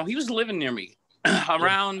him. He was living near me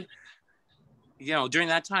around, during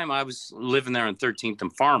that time I was living there on 13th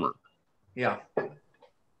and Farmer. Yeah.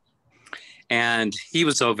 And he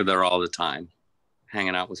was over there all the time,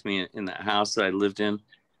 hanging out with me in that house that I lived in.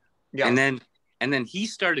 Yeah. And then he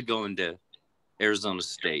started going to Arizona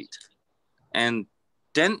State. And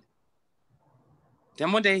then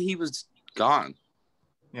one day he was gone.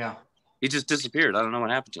 Yeah. He just disappeared. I don't know what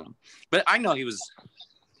happened to him. But I know he was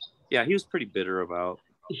pretty bitter about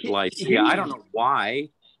life. I don't know why.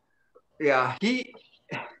 Yeah.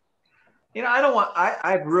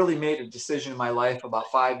 I've really made a decision in my life about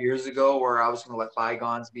 5 years ago where I was going to let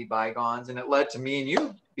bygones be bygones. And it led to me and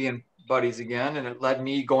you being buddies again. And it led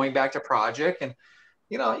me going back to Project. And,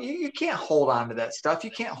 you can't hold on to that stuff. You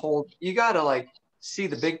got to see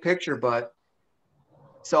the big picture. But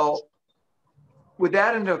so with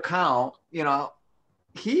that into account,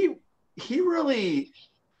 he really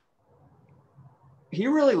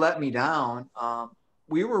let me down.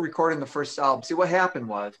 We were recording the first album. See, what happened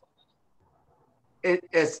was,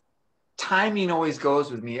 as timing always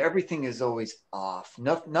goes with me, everything is always off.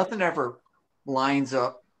 Nothing ever lines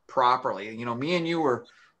up properly. Me and you were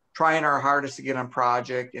trying our hardest to get on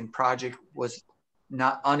Project, and Project was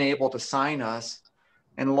unable to sign us.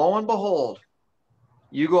 And lo and behold,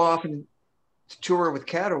 you go off and tour with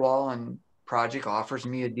Caterwaul, and Project offers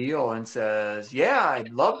me a deal and says, yeah, I'd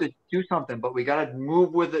love to do something, but we got to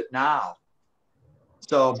move with it now.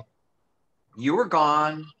 So you were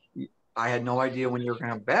gone. I had no idea when you were going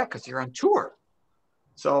to come back because you're on tour.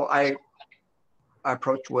 So I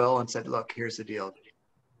approached Will and said, look, here's the deal.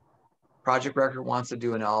 Project Record wants to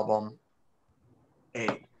do an album.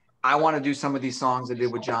 Hey, I want to do some of these songs I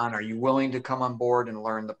did with John. Are you willing to come on board and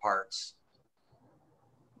learn the parts?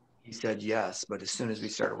 He said yes, but as soon as we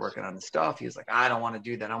started working on the stuff, he was like, I don't want to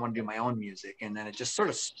do that. I want to do my own music. And then it just sort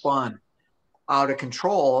of spun out of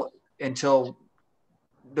control until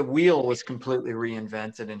the wheel was completely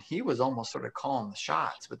reinvented, and he was almost sort of calling the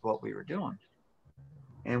shots with what we were doing.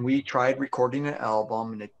 And we tried recording an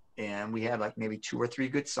album, and we had maybe 2 or 3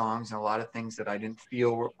 good songs and a lot of things that I didn't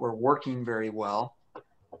feel were working very well.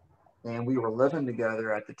 And we were living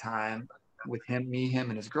together at the time with him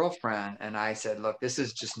and his girlfriend. And I said, look, this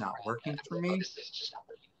is just not working for me.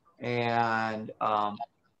 And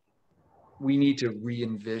we need to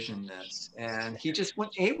re-envision this. And he just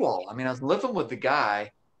went AWOL. I mean, I was living with the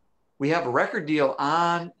guy. We have a record deal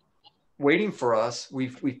on waiting for us.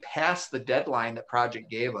 We've passed the deadline that Project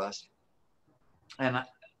gave us. And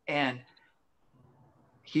I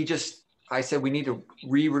said, we need to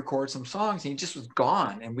re-record some songs. And he just was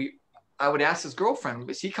gone. And I would ask his girlfriend,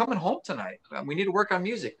 is he coming home tonight? We need to work on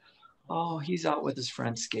music. Oh, he's out with his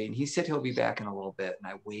friend skating. He said he'll be back in a little bit.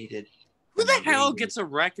 And I waited. Who the hell gets a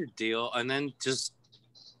record deal and then just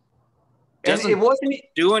doesn't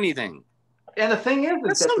do anything? And the thing is,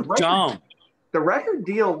 that's so dumb. The record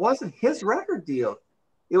deal wasn't his record deal.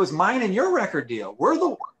 It was mine and your record deal.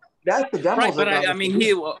 That's the demos. Right, but I mean,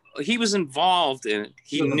 he was involved in it.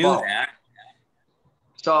 He knew that.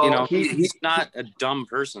 So he's not a dumb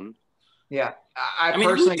person. Yeah, I mean,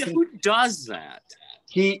 who does that?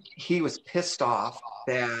 He was pissed off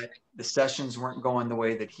that the sessions weren't going the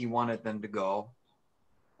way that he wanted them to go,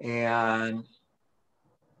 and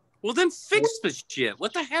well, then fix the shit.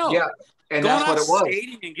 What the hell? Yeah, and going that's what it was.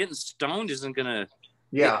 Skating and getting stoned isn't gonna.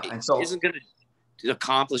 Yeah, isn't gonna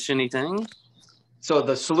accomplish anything. So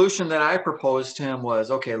the solution that I proposed to him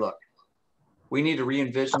was, okay, look, we need to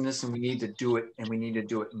re-envision this, and we need to do it, and we need to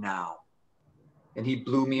do it now. And he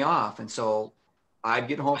blew me off. And so I'd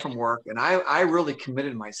get home from work, and I really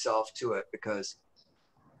committed myself to it because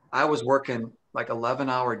I was working like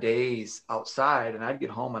 11-hour days outside, and I'd get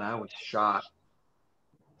home and I was shot.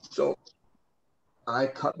 So I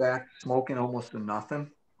cut back smoking almost to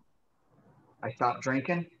nothing. I stopped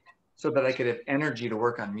drinking so that I could have energy to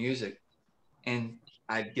work on music. And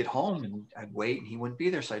I'd get home and I'd wait and he wouldn't be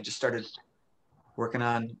there. So I just started working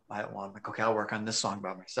on, I'm like, okay, I'll work on this song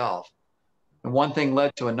by myself. And one thing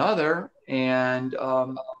led to another. And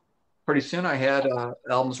pretty soon I had an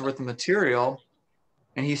album's worth of material,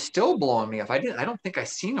 and he's still blowing me up. I don't think I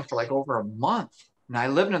seen him for like over a month. And I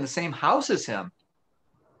lived in the same house as him.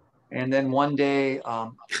 And then one day,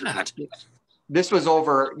 this was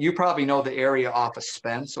over, you probably know the area off of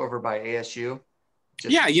Spence over by ASU.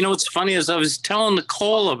 Yeah, you know what's funny is I was telling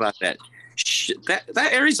Nicole about that.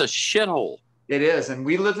 That area's a shithole. It is, and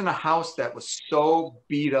we lived in a house that was so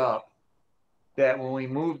beat up that when we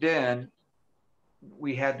moved in,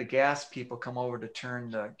 we had the gas people come over to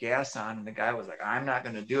turn the gas on, and the guy was like, "I'm not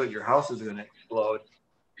going to do it. Your house is going to explode."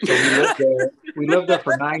 So we lived there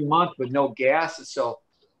for 9 months with no gas, so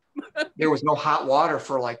there was no hot water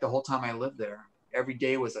for like the whole time I lived there. Every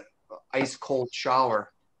day was an ice cold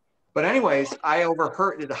shower. But anyways, I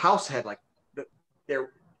overheard the house had like there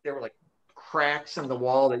were like cracks in the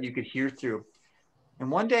wall that you could hear through. And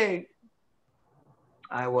one day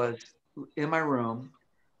I was in my room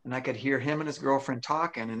and I could hear him and his girlfriend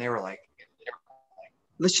talking, and they were like,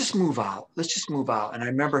 let's just move out. Let's just move out. And I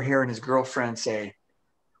remember hearing his girlfriend say,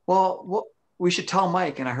 well, we should tell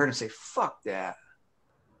Mike. And I heard him say, fuck that.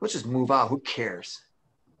 Let's just move out. Who cares?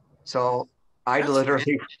 So I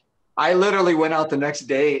literally went out the next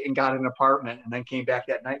day and got an apartment, and then came back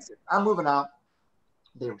that night and said, I'm moving out.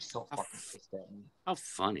 They were so fucking pissed at me. How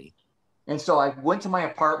funny. And so I went to my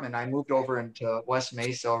apartment. I moved over into West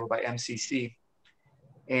Mesa over by MCC.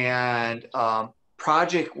 And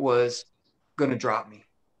Project was going to drop me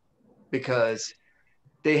because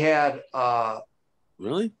they had...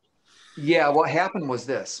 Really? Yeah, what happened was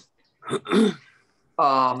this.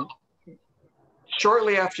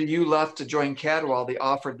 Shortly after you left to join Cadwell, they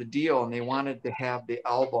offered the deal, and they wanted to have the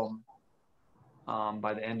album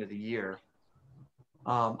by the end of the year.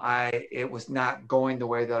 It was not going the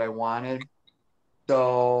way that I wanted,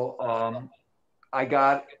 so I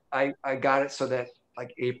got it so that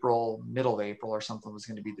like middle of April or something was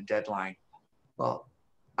going to be the deadline. Well,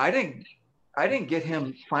 I didn't get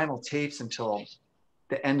him final tapes until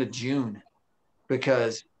the end of June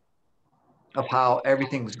because of how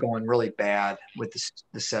everything was going really bad with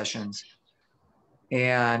the sessions.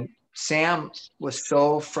 And Sam was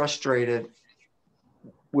so frustrated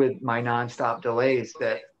with my nonstop delays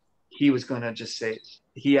that he was going to just say,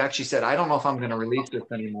 he actually said, I don't know if I'm going to release this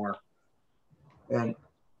anymore. And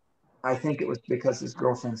I think it was because his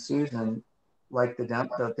girlfriend Susan liked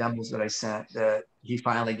the demos that I sent, that he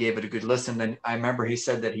finally gave it a good listen. And I remember he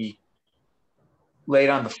said that he laid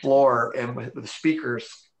on the floor and with the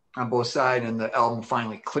speakers on both sides, and the album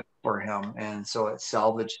finally clicked for him, and so it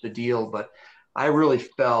salvaged the deal. But I really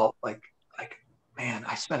felt like man,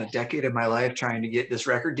 I spent a decade of my life trying to get this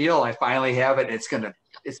record deal. I finally have it. It's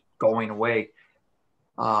going away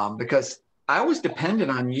because I was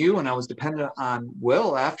dependent on you, and I was dependent on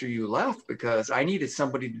Will after you left because I needed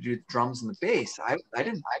somebody to do the drums and the bass. I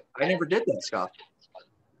never did that stuff,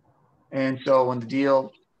 and so when the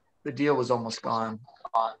deal was almost gone,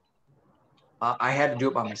 I had to do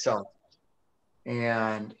it by myself.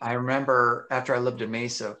 And I remember after I lived in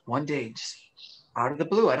Mesa, one day, just out of the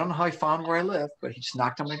blue, I don't know how he found where I live, but he just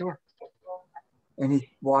knocked on my door. And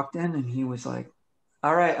he walked in and he was like,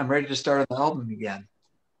 all right, I'm ready to start the album again.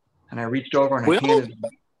 And I reached over and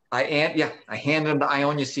I handed him the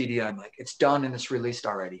Ionia CD. I'm like, it's done and it's released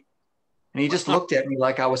already. And he just looked at me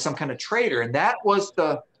like I was some kind of traitor. And that's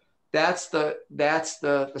the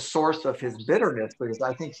source of his bitterness, because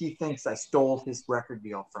I think he thinks I stole his record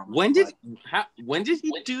deal from him. When did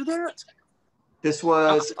he do that? This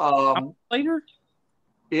was later.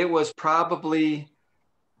 It was probably,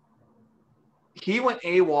 he went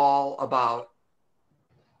AWOL about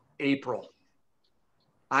April.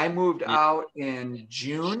 I moved out in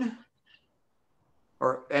June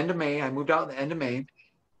or end of May. I moved out in the end of May,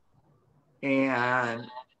 and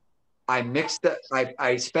I mixed it.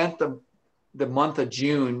 I spent the month of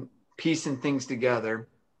June piecing things together,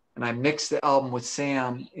 and I mixed the album with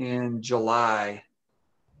Sam in July,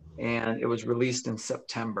 and it was released in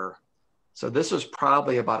September. So this was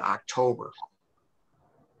probably about October.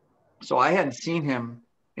 So I hadn't seen him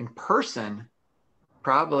in person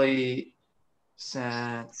probably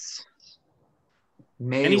since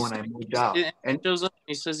May when I moved out. And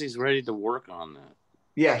he says he's ready to work on that.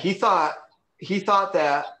 Yeah, he thought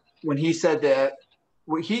that when he said that,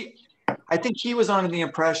 I think he was under the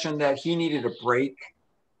impression that he needed a break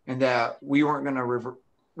and that we weren't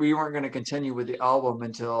going to continue with the album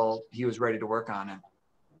until he was ready to work on it.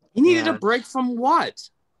 He needed a break from what?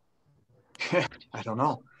 I don't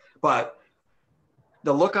know. But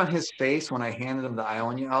the look on his face when I handed him the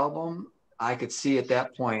Ionia album, I could see at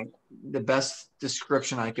that point, the best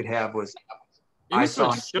description I could have was I saw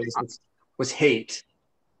on his face was hate.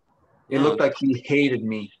 It looked like he hated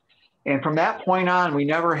me. And from that point on, we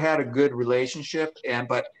never had a good relationship.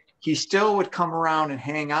 But he still would come around and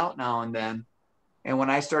hang out now and then. And when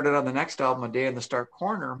I started on the next album, A Day in the Stark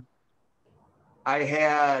Corner, I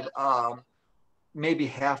had maybe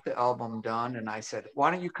half the album done. And I said, why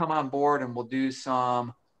don't you come on board and we'll do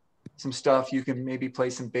some stuff. You can maybe play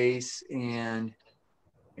some bass. And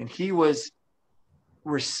he was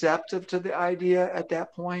receptive to the idea at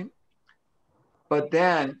that point. But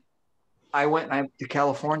then I went to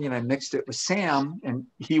California and I mixed it with Sam, and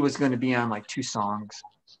he was going to be on like 2 songs.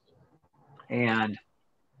 And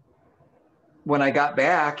when I got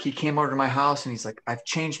back, he came over to my house and he's like, I've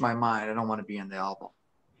changed my mind. I don't want to be in the album.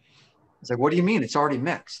 I was like, what do you mean? It's already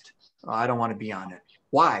mixed. I don't want to be on it.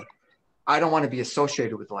 Why? I don't want to be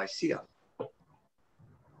associated with Lycia. You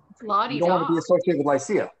don't want to be associated with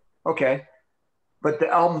Lycia. Okay. But the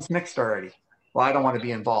album's mixed already. Well, I don't want to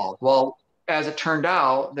be involved. Well, as it turned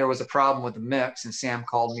out, there was a problem with the mix, and Sam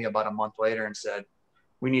called me about a month later and said,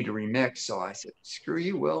 we need to remix. So I said, screw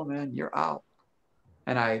you, Will, man, you're out.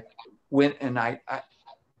 And I went and I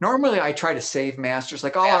normally I try to save masters,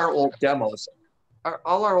 like all our old demos,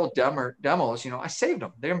 you know, I saved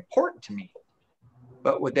them. They're important to me.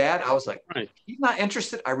 But with that, I was like, he's not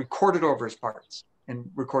interested. I recorded over his parts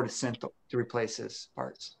and recorded synth to replace his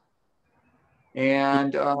parts.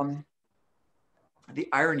 And the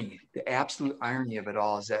irony, the absolute irony of it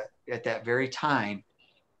all is that at that very time,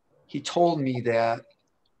 he told me that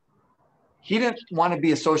he didn't want to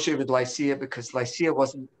be associated with Lycia because Lycia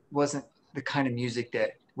wasn't the kind of music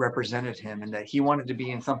that represented him, and that he wanted to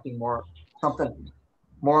be in something more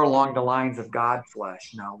along the lines of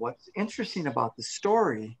Godflesh. Now, what's interesting about the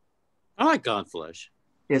story, I like Godflesh,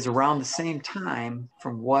 is around the same time,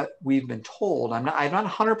 from what we've been told. I'm not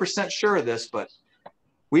 100% sure of this, but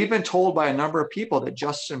we've been told by a number of people that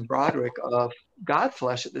Justin Broderick of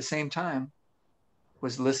Godflesh at the same time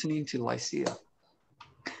was listening to Lycia.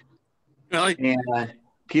 Really? And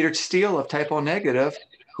Peter Steele of Typo Negative,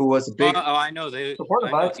 who was a big I know supporter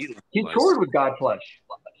of us, he toured with Godflesh.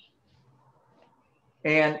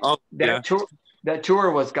 And that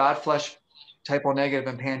tour was Godflesh, Typo Negative,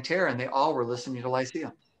 and Pantera, and they all were listening to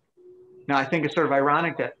Lycia. Now, I think it's sort of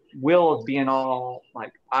ironic that Will is being all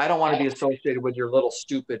like, I don't want to be associated with your little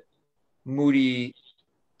stupid, moody,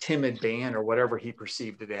 timid band, or whatever he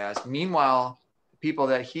perceived it as. Meanwhile, the people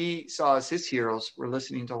that he saw as his heroes were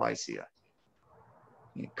listening to Lycia.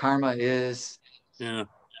 Karma is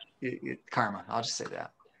karma. I'll just say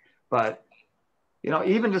that. But, you know,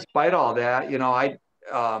 even despite all that, you know,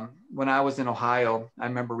 when I was in Ohio, I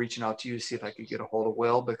remember reaching out to you to see if I could get a hold of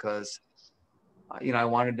Will, because you know, I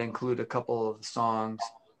wanted to include a couple of the songs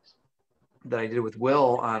that I did with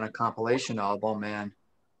Will on a compilation album, and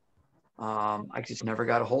I just never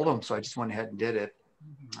got a hold of him. So I just went ahead and did it.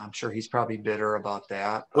 I'm sure he's probably bitter about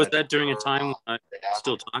that. Was that during a time when I was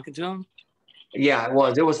still talking to him? Yeah, it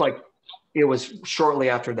was. It was shortly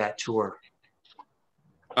after that tour.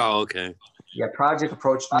 Oh, okay. Yeah, Project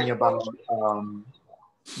approached me about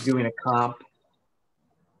doing a comp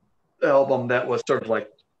album that was sort of like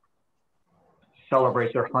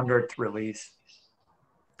celebrate their 100th release.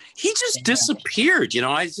 He just disappeared. You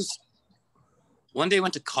know, I just one day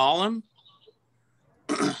went to call him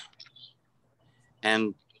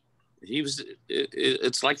and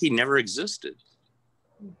it's like he never existed.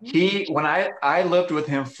 When I lived with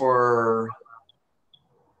him for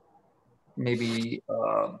maybe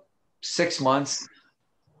 6 months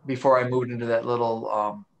before I moved into that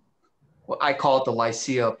little, I call it the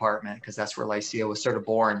Lycia apartment, because that's where Lycia was sort of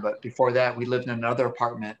born. But before that, we lived in another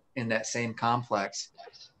apartment in that same complex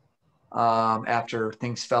after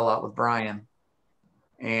things fell out with Brian.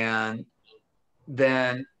 And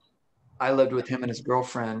then I lived with him and his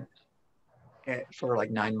girlfriend for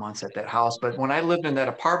like 9 months at that house. But when I lived in that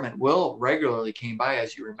apartment, Will regularly came by,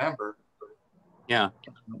 as you remember. Yeah.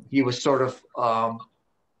 He was sort of,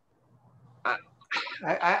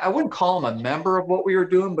 I wouldn't call him a member of what we were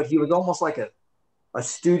doing, but he was almost like a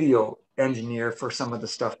studio engineer for some of the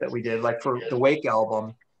stuff that we did. Like for the Wake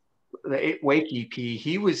album, the Wake EP,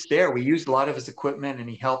 he was there. We used a lot of his equipment, and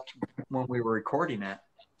he helped when we were recording it.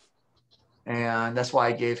 And that's why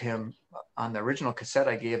I gave him, on the original cassette,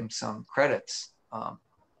 I gave him some credits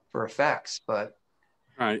for effects. But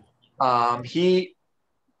He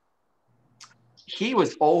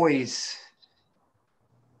was always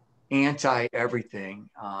anti everything,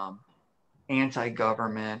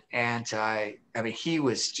 anti-government, I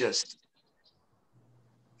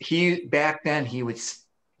mean, back then he would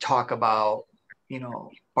talk about,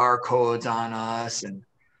 barcodes on us and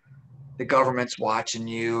the government's watching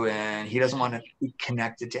you, and he doesn't want to be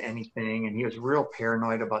connected to anything. And he was real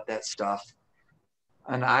paranoid about that stuff.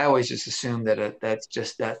 And I always just assumed that that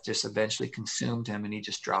just eventually consumed him, and he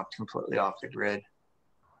just dropped completely off the grid.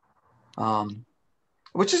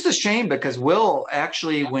 Which is a shame, because Will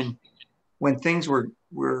actually, when things were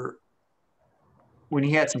when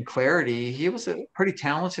he had some clarity, he was a pretty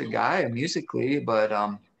talented guy musically. But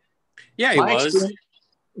yeah, he was.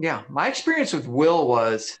 My experience with Will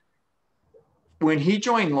was when he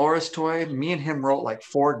joined Laura's Toy, me and him wrote like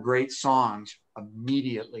 4 great songs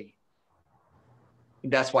immediately.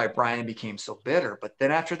 And that's why Brian became so bitter. But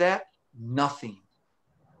then after that, nothing.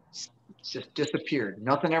 Just disappeared.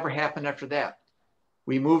 Nothing ever happened after that.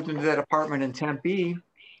 We moved into that apartment in Tempe,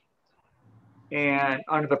 and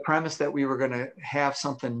under the premise that we were going to have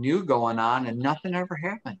something new going on, and nothing ever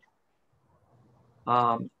happened.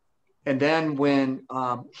 And then when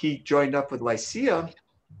he joined up with Lycia,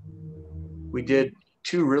 we did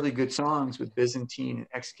 2 really good songs with Byzantine and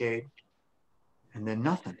Excade, and then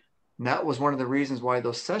nothing. And that was one of the reasons why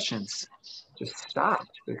those sessions just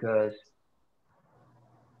stopped, because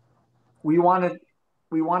we wanted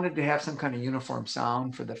to have some kind of uniform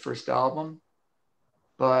sound for the first album,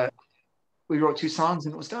 but we wrote 2 songs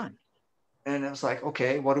and it was done. And it was like,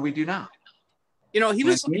 okay, what do we do now? He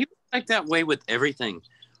was like that way with everything.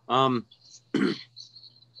 It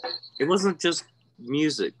wasn't just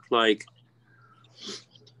music. Like,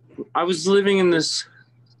 I was living in this,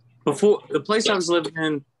 before the place I was living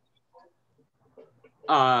in,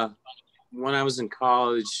 when I was in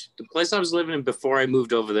college, the place I was living in before I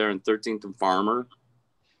moved over there in 13th and Farmer,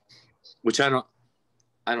 which I don't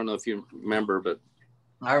know if you remember, but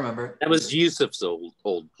I remember. That was Yusuf's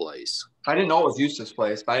old place. I didn't know it was Yusuf's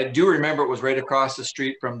place, but I do remember it was right across the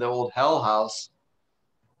street from the old Hell House,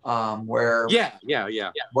 where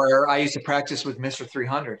where I used to practice with Mr.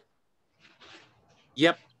 300.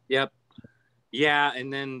 Yep. Yeah,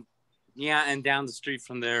 and then and down the street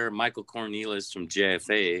from there, Michael Cornelis from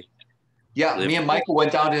JFA. Yeah, me and Michael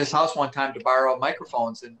went down to his house one time to borrow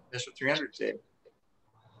microphones, and Mr. 300 did.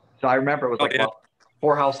 So I remember it was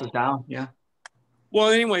 4 houses down. Yeah. Well,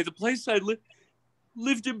 anyway, the place I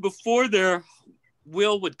lived in before there,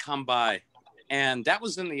 Will would come by, and that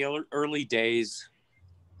was in the early days.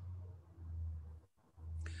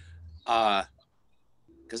 Because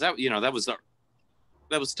that was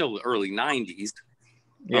still the early 90s.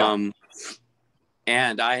 Yeah.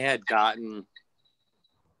 And I had gotten,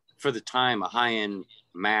 for the time, a high-end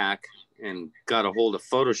Mac, and got a hold of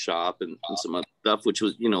Photoshop and some other stuff, which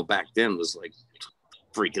was, back then was like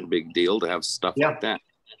freaking big deal to have stuff like that.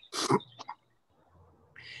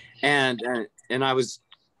 And I was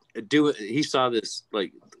he saw this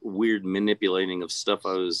like weird manipulating of stuff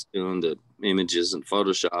I was doing, the images in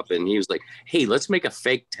Photoshop, and he was like, hey, let's make a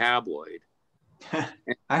fake tabloid.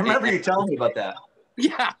 I remember you telling me about that.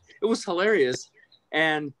 Yeah, it was hilarious.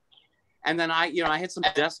 And then I had some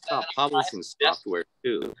desktop publishing software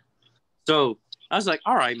too. So I was like,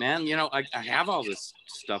 all right, man, I have all this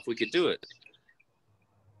stuff. We could do it.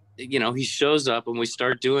 He shows up and we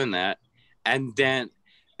start doing that. And then,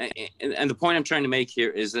 and the point I'm trying to make here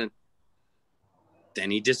is that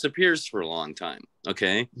then he disappears for a long time.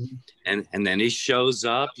 Okay. And then he shows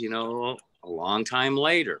up, a long time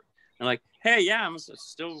later. And like, hey, yeah, I'm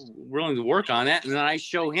still willing to work on that. And then I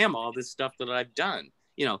show him all this stuff that I've done,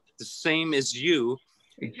 the same as you.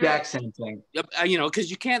 Exact same thing.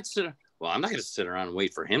 Because you can't well, I'm not going to sit around and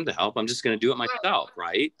wait for him to help. I'm just going to do it myself,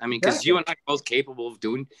 right? I mean, because you and I are both capable of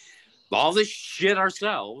doing all this shit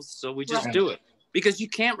ourselves. So we just do it. Because you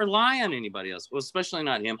can't rely on anybody else. Well, especially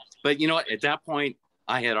not him. But you know what? At that point,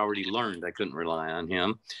 I had already learned I couldn't rely on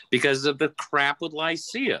him because of the crap with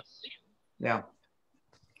Lycia. Yeah.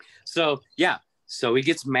 So, So he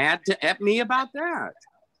gets mad at me about that.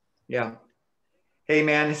 Yeah. Hey,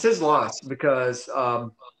 man, it's his loss because,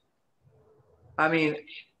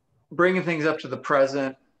 bringing things up to the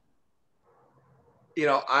present,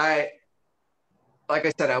 like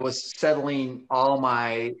I said, I was settling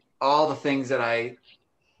all the things that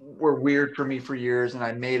were weird for me for years, and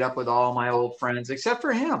I made up with all my old friends except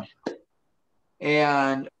for him.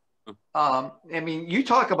 And you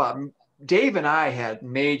talk about Dave and I had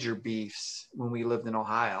major beefs when we lived in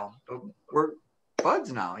Ohio, but we're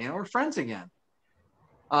buds now, we're friends again.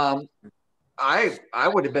 I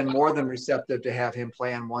would have been more than receptive to have him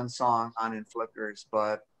play on one song on Inflictors,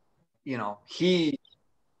 but you know, he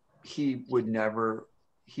would never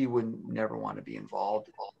want to be involved.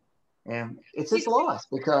 And it's his loss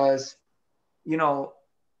because, you know,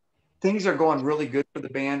 things are going really good for the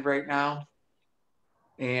band right now.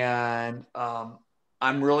 And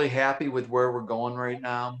I'm really happy with where we're going right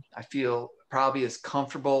now. I feel probably as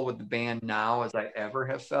comfortable with the band now as I ever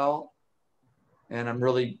have felt. And I'm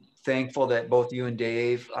really thankful that both you and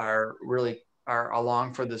Dave are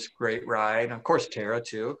along for this great ride. And of course, Tara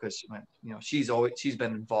too, because, you know, she's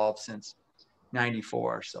been involved since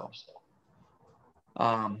 '94. So,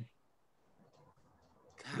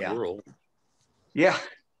 yeah. Yeah.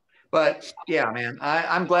 But yeah, man,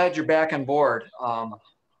 I'm glad you're back on board.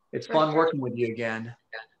 It's fun working with you again.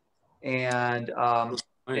 And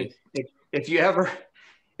if you ever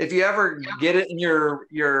get it in your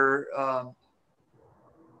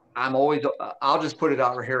I'll just put it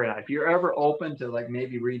out here. And if you're ever open to like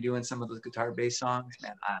maybe redoing some of those guitar bass songs,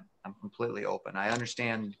 man, I'm completely open. I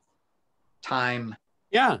understand time.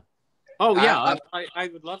 Yeah. Oh yeah. I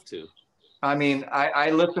would love to. I mean, I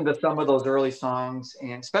listened to some of those early songs,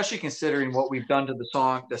 and especially considering what we've done to the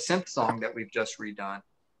synth song that we've just redone.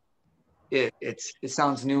 It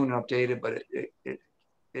sounds new and updated, but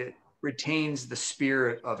it retains the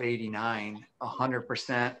spirit of '89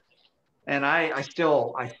 100%. And I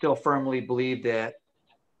still firmly believe that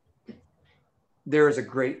there is a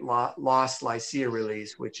great lost Lycia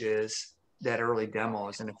release, which is that early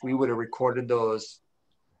demos. And if we would have recorded those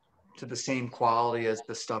to the same quality as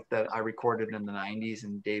the stuff that I recorded in the '90s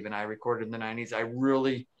and Dave and I recorded in the '90s, I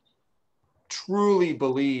really, truly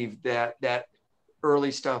believe that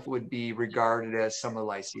early stuff would be regarded as some of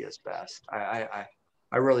Lycia's best. I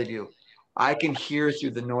really do. I can hear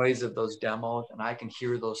through the noise of those demos, and I can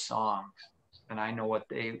hear those songs, and I know what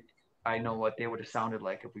they would have sounded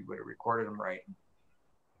like if we would have recorded them right.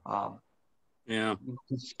 Yeah.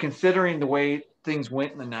 Considering the way things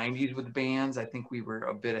went in the '90s with the bands, I think we were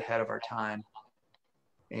a bit ahead of our time.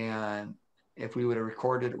 And if we would have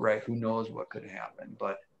recorded it right, who knows what could have happened.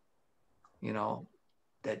 But, you know,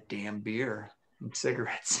 that damn beer and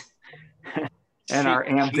cigarettes and our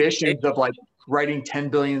ambitions of like writing 10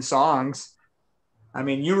 billion songs. I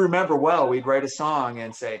mean, you remember well, we'd write a song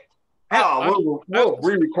and say, we'll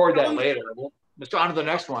re-record that later. Let's go on to the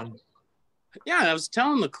next one. Yeah, I was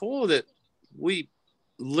telling Nicole that we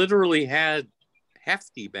literally had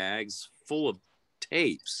hefty bags full of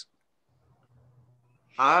tapes.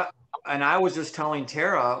 And I was just telling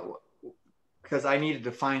Tara, because I needed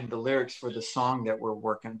to find the lyrics for the song that we're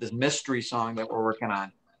working, this mystery song that we're working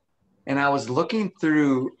on. And I was looking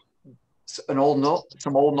through some old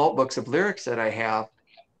notebooks of lyrics that I have.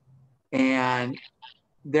 And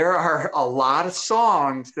there are a lot of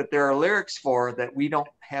songs that there are lyrics for that we don't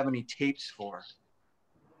have any tapes for.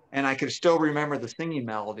 And I could still remember the singing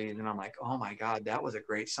melodies. And I'm like, oh my God, that was a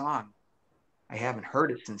great song. I haven't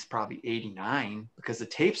heard it since probably '89 because the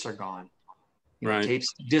tapes are gone. Right.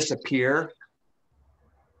 Tapes disappear,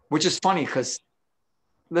 which is funny because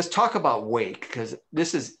let's talk about Wake, because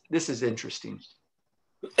this is interesting.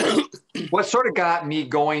 What sort of got me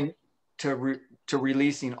going to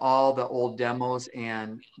releasing all the old demos,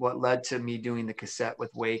 and what led to me doing the cassette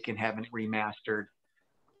with Wake and having it remastered,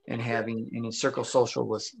 and Circle Social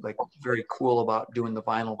was like very cool about doing the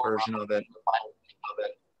vinyl version of it,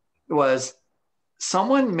 was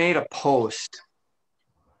someone made a post,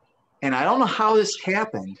 and I don't know how this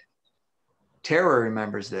happened. Tara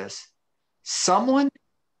remembers this. Someone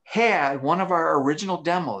had one of our original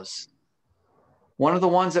demos, one of the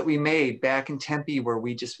ones that we made back in Tempe where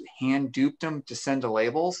we just hand duped them to send to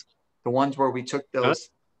labels, the ones where we took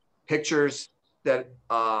those pictures that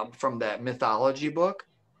from that mythology book.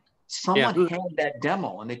 Someone had that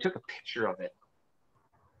demo and they took a picture of it.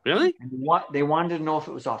 Really? And they wanted to know if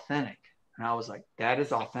it was authentic. And I was like, that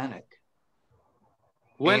is authentic.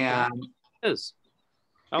 This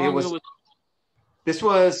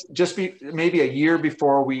was just maybe a year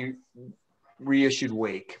before we reissued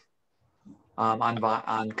Wake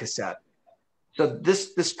on cassette. So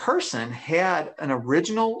this person had an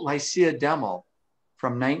original Lycia demo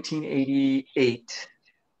from 1988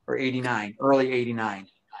 or '89, early '89.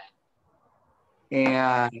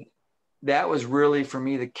 And that was really, for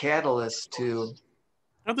me, the catalyst to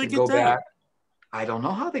go back. I don't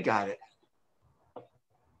know how they got it.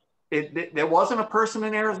 There wasn't a person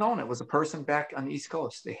in Arizona. It was a person back on the East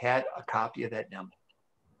Coast. They had a copy of that demo.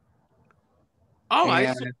 Oh, I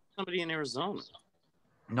saw somebody in Arizona.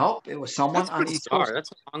 Nope, it was someone on the East Coast.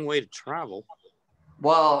 That's a long way to travel.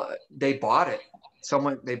 Well, they bought it.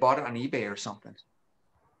 They bought it on eBay or something.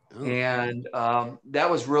 Oh. And that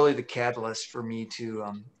was really the catalyst for me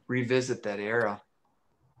to revisit that era.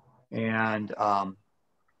 And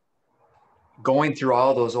going through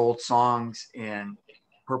all those old songs and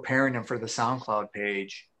preparing them for the SoundCloud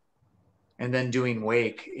page, and then doing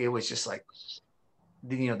Wake, it was just like,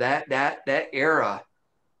 that era.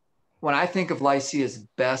 When I think of Lycia's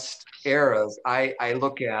best eras, I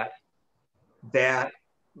look at that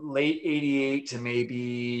late 88 to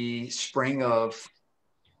maybe spring of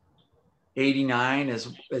 89 as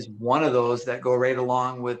one of those that go right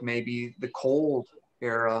along with maybe the Cold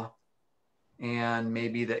era and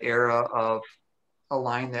maybe the era of a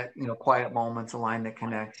line that, Quiet Moments, a line that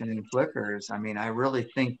connects, and then Flickers. I mean, I really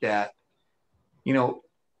think that,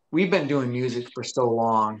 we've been doing music for so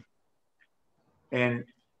long, and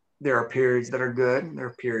there are periods that are good. There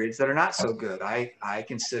are periods that are not so good. I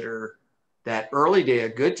consider that early day a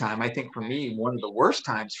good time. I think for me, one of the worst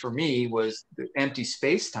times for me was the empty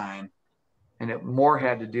space time. And it more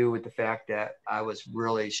had to do with the fact that I was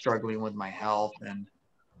really struggling with my health. And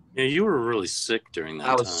yeah, you were really sick during that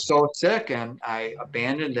time. I was so sick, and I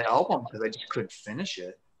abandoned the album because I just couldn't finish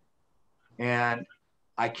it. And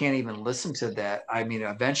I can't even listen to that. I mean,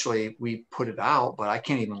 eventually we put it out, but I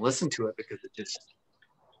can't even listen to it because it just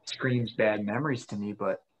screams bad memories to me.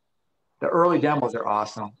 But the early demos are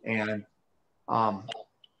awesome. And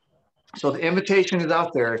so the invitation is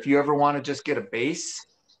out there. If you ever want to just get a bass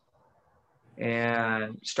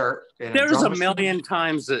and start. There's a million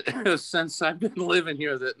times that since I've been living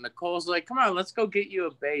here that Nicole's like, come on, let's go get you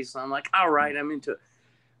a bass. I'm like, all right, I'm into it.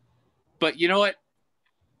 But you know what?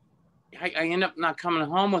 I end up not coming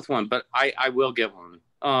home with one, but I will get one.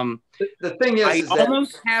 The thing is, I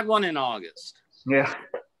almost had one in August. Yeah.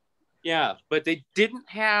 Yeah, but they didn't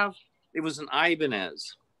have, it was an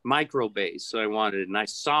Ibanez micro bass, so I wanted it. And I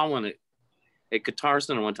saw one at Guitar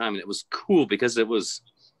Center one time, and it was cool because it was,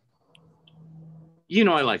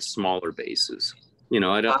 I like smaller basses.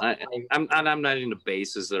 I'm not into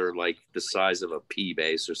basses that are like the size of a P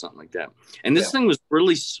bass or something like that. And this thing was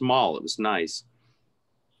really small. It was nice.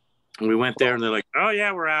 And we went there, and they're like, "Oh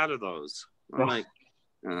yeah, we're out of those." I'm like,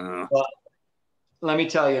 Well, let me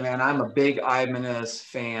tell you, man, I'm a big Ibanez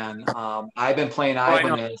fan. I've been playing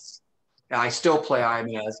Ibanez. I still play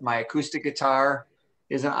Ibanez. My acoustic guitar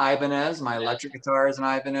is an Ibanez. My electric guitar is an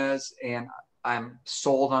Ibanez, and I'm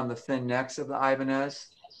sold on the thin necks of the Ibanez.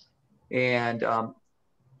 And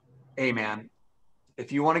hey, man,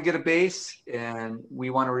 if you want to get a bass and we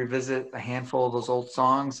want to revisit a handful of those old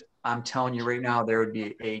songs, I'm telling you right now, there would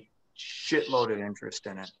be a shitload of interest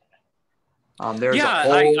in it. I'd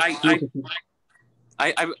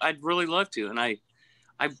really love to, and I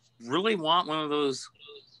really want one of those.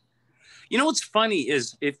 What's funny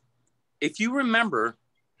is if you remember,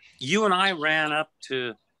 you and I ran up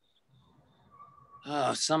to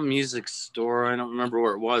some music store. I don't remember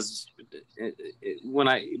where it was.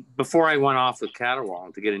 Before I went off with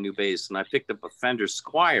Caterwauling to get a new bass, and I picked up a Fender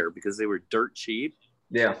Squier because they were dirt cheap.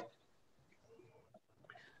 Yeah.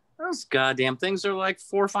 Those goddamn things are like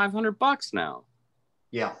 $400 or $500 now.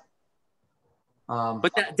 Yeah.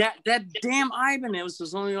 But that damn Ibanez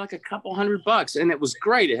was only like a couple $100, and it was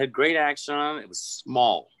great. It had great action on it. It was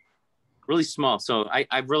small, really small. So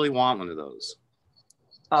I really want one of those.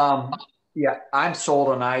 Yeah, I'm sold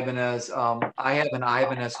on Ibanez. I have an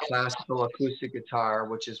Ibanez classical acoustic guitar,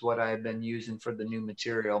 which is what I've been using for the new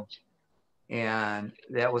material. And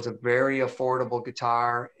that was a very affordable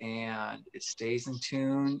guitar, and it stays in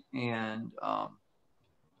tune. And I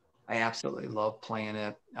absolutely love playing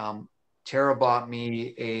it. Tara bought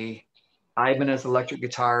me a Ibanez electric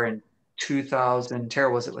guitar in 2000.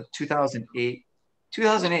 Tara, was it like 2008?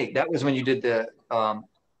 2008. That was when you did the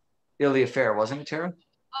Lycia Fair, wasn't it, Tara?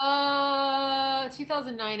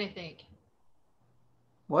 2009, I think.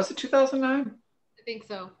 Was it 2009? I think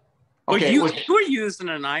so. Okay, well, you were using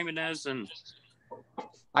an Ibanez, and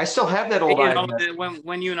I still have that old Ibanez.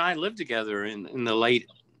 When you and I lived together in the late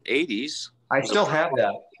 80s. I still have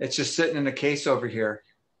that. It's just sitting in a case over here.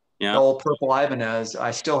 Yeah. The old purple Ibanez.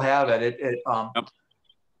 I still have it. Yep.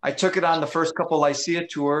 I took it on the first couple Lycia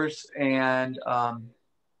tours, and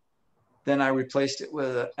then I replaced it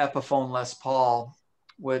with an Epiphone Les Paul,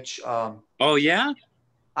 which oh yeah,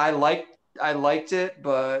 I liked it,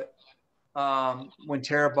 but when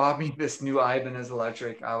Tara bought me this new Ibanez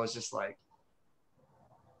electric, I was just like,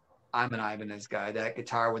 I'm an Ibanez guy. That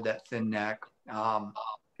guitar with that thin neck,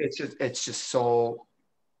 it's just so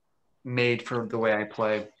made for the way I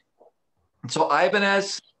play. And so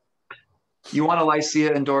Ibanez, you want a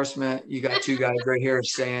Lycia endorsement? You got two guys right here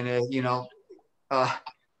saying it.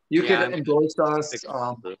 You can endorse us.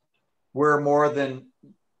 We're more than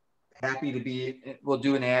happy to be, we'll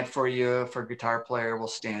do an ad for you for Guitar Player. We'll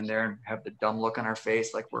stand there and have the dumb look on our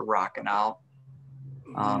face like we're rocking out.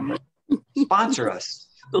 Sponsor us.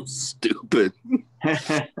 So stupid.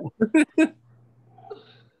 Yeah,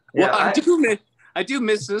 well, I do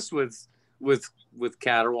miss this with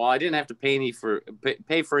Caterwaul. I didn't have to pay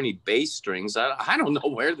for any bass strings. I don't know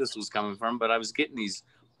where this was coming from, but I was getting these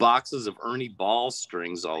boxes of Ernie Ball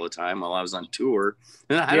strings all the time while I was on tour,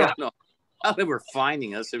 and I don't know how they were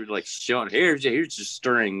finding us. They were like showing, here's your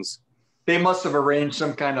strings. They must have arranged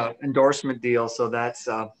some kind of endorsement deal. So that's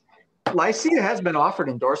Lycia has been offered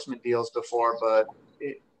endorsement deals before, but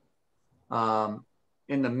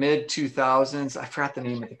in the mid 2000s, I forgot the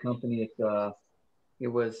name of the company. It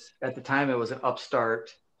was at the time it was an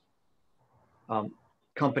upstart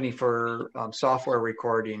company for software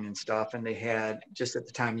recording and stuff, and they had just at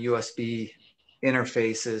the time USB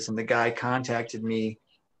interfaces. And the guy contacted me,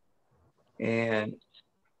 and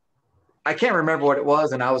I can't remember what it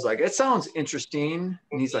was, and I was like, "It sounds interesting."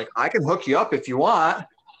 And he's like, "I can hook you up if you want.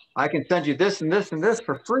 I can send you this and this and this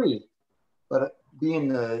for free." But being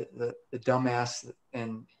the dumbass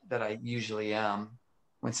and that I usually am,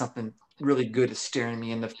 when something really good is staring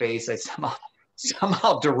me in the face, I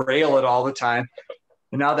somehow derail it all the time.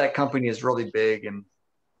 And now that company is really big. And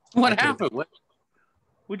what happened?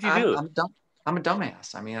 What'd you do? I'm a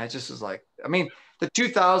dumbass. I mean, I just was like, the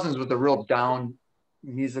 2000s was a real down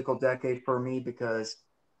musical decade for me because,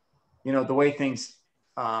 the way things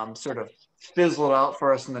sort of fizzled out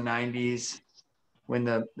for us in the 90s when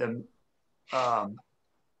the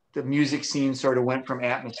music scene sort of went from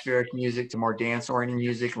atmospheric music to more dance-oriented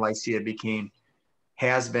music. Lycia became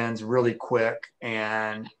has-beens really quick,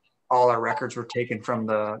 and all our records were taken from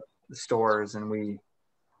the stores, and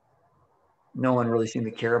no one really seemed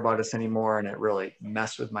to care about us anymore, and it really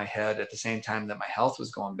messed with my head at the same time that my health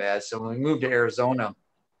was going bad. So when we moved to Arizona,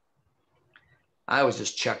 I was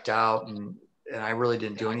just checked out, and I really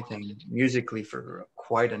didn't do anything musically for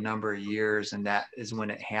quite a number of years, and that is when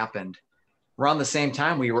it happened. Around the same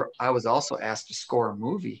time, I was also asked to score a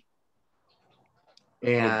movie.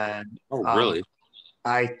 And really?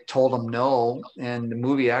 I told them no, and the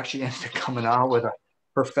movie actually ended up coming out with a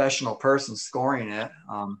professional person scoring it.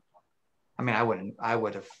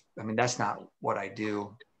 That's not what I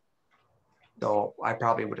do. So I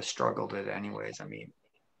probably would have struggled it anyways.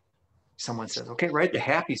 Someone says, "Okay, write the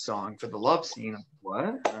happy song for the love scene."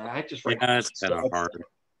 What? I just write. Yeah, it's kind of hard.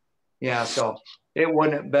 Yeah, so it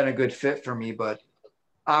wouldn't have been a good fit for me, but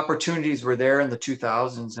opportunities were there in the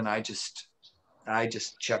 2000s, and I just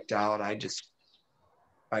checked out. I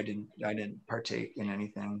didn't partake in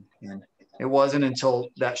anything, and it wasn't until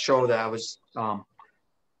that show that I was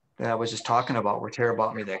just talking about, where Tara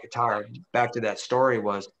bought me that guitar. Back to that story,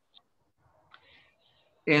 was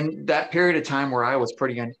in that period of time where I was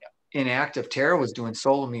pretty inactive. Tara was doing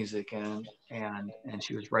solo music, and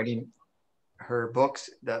she was writing her books.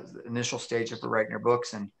 That was the initial stage of her writing her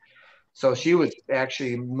books, and so she was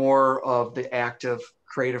actually more of the active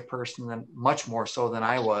creative person, much more so than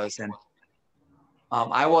I was. And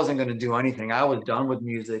I wasn't going to do anything. I was done with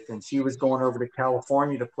music, and she was going over to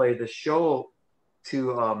California to play this show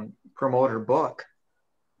to promote her book.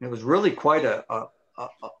 And it was really quite a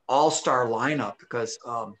all-star lineup, because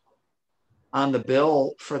on the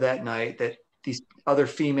bill for that night, that these other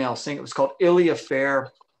female singers, it was called Lycia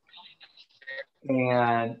Fair,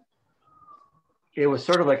 and it was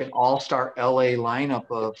sort of like an all-star LA lineup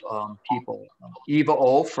of people. Eva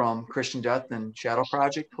O from Christian Death and Shadow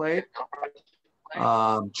Project played.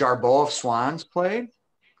 Jarbo of Swans played.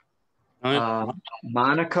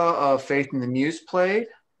 Monica of Faith in the Muse played.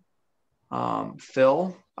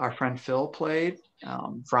 Phil, our friend Phil, played.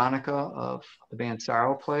 Veronica of the band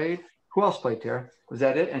Sorrow played. Who else played, Tara? Was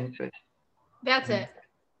that it? And that's it.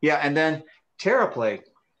 Yeah, and then Tara played.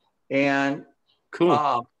 And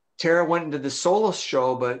cool. Tara went into the solo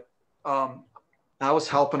show, but I was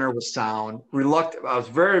helping her with sound. I was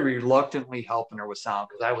very reluctantly helping her with sound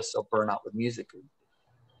because I was so burnt out with music.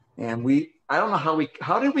 And I don't know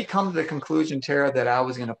how did we come to the conclusion, Tara, that I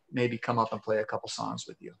was going to maybe come up and play a couple songs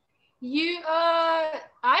with you?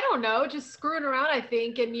 I don't know, just screwing around, I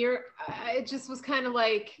think. And it just was kind of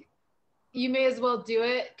like, you may as well do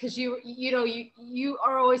it, because you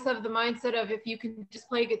are always have the mindset of, if you can just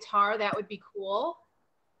play guitar, that would be cool.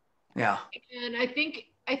 Yeah. And I think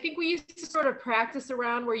we used to sort of practice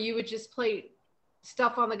around where you would just play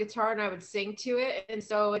stuff on the guitar and I would sing to it. And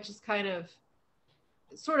so it just kind of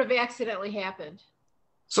sort of accidentally happened.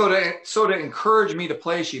 So to encourage me to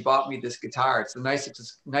play, she bought me this guitar. It's the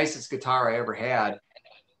nicest guitar I ever had.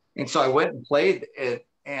 And so I went and played it,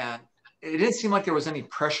 and it didn't seem like there was any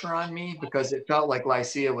pressure on me because it felt like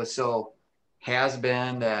Lycia was so has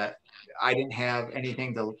been that I didn't have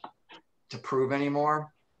anything to prove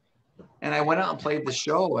anymore. And I went out and played the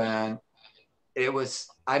show, and it was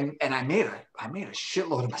I made a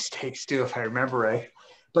shitload of mistakes too, if I remember right.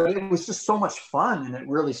 But it was just so much fun, and it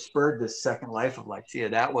really spurred this second life of Lycia.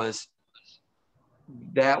 That was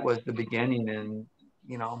the beginning, and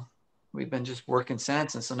you know, we've been just working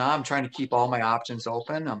since. And so now I'm trying to keep all my options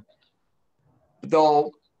open.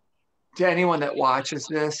 Though, to anyone that watches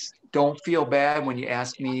this, don't feel bad when you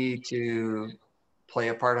ask me to play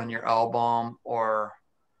a part on your album or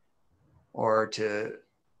to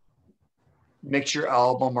mix your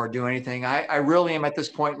album or do anything. I really am at this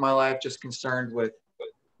point in my life just concerned with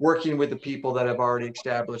working with the people that I've already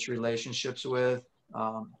established relationships with.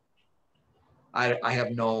 I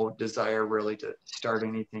have no desire really to start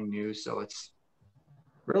anything new. So it's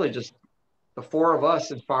really just the four of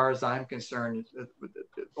us, as far as I'm concerned, the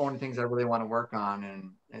only things I really want to work on.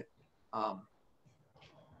 And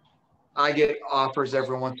I get offers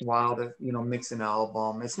every once in a while to, you know, mix an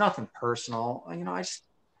album. It's nothing personal. You know, I just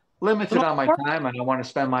limited on my time, and I want to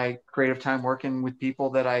spend my creative time working with people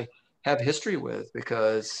that I have history with,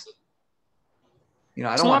 because, you know,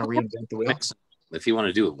 I don't want to reinvent the wheel. If you want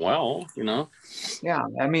to do it well, you know. Yeah,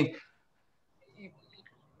 I mean,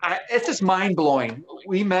 it's just mind blowing.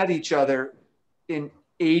 We met each other in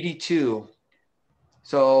 '82,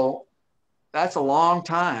 so that's a long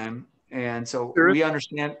time, and so Sure. we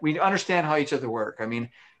understand how each other work. I mean,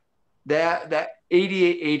 that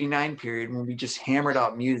 '88, '89 period when we just hammered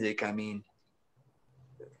out music. I mean,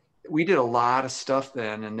 we did a lot of stuff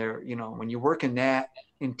then, and there, you know, when you're working that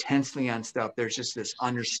intensely on stuff, there's just this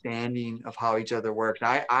understanding of how each other worked.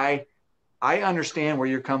 I understand where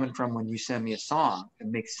you're coming from when you send me a song. It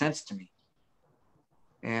makes sense to me,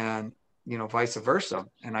 and you know, vice versa.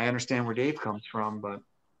 And I understand where Dave comes from, but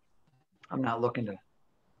I'm not looking to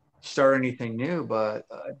start anything new. But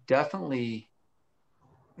definitely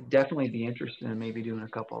be interested in maybe doing a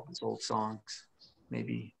couple of his old songs,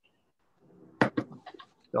 maybe.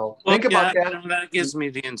 So think about that. You know, that gives me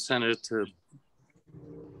the incentive to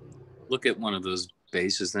look at one of those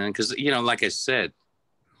bases then, because, you know, like I said,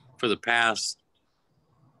 for the past,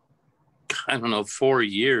 I don't know, 4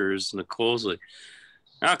 years, Nicole's like,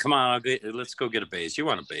 oh, come on, let's go get a bass. You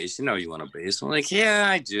want a bass? You know you want a bass. I'm like, yeah,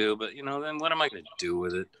 I do. But, you know, then what am I going to do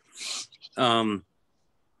with it? So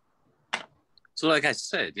like I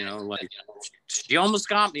said, you know, like she almost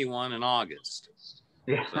got me one in August.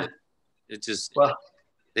 Yeah. But it just, well,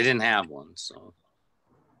 they didn't have one. So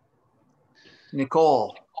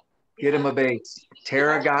Nicole, get him a bass.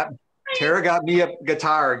 Tara got me a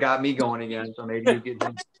guitar, got me going again. So maybe you get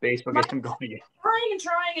him a bass, we'll get him going again.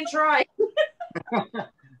 Trying.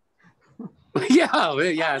 yeah. I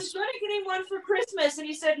was going to get him one for Christmas, and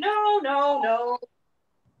he said, no.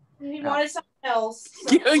 He wanted something else.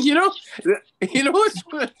 So. You know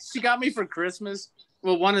what she got me for Christmas?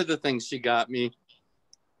 Well, one of the things she got me,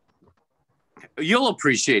 you'll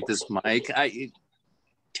appreciate this, Mike.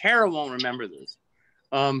 Tara won't remember this.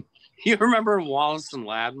 You remember Wallace and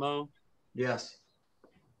Ladmo? Yes.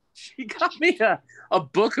 She got me a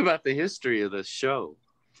book about the history of the show.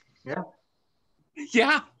 Yeah.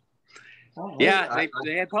 Yeah. Oh, yeah,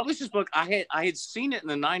 they had published this book. I had seen it in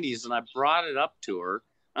the 90s, and I brought it up to her.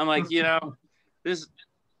 I'm like, you know, this,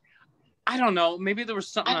 I don't know, maybe there was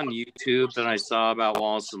something on YouTube that I saw about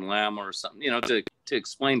Wallace and Lamb or something, you know, to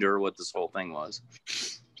explain to her what this whole thing was.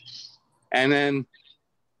 And then,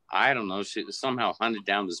 I don't know, she somehow hunted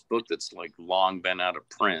down this book that's like long been out of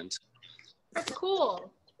print. That's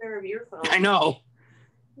cool. I know.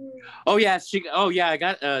 Oh yeah, she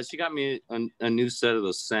got me a new set of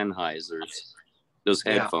those Sennheisers, those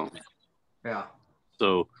headphones. Yeah.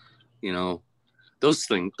 So, you know, those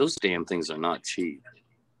damn things are not cheap.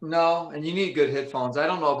 No, and you need good headphones. I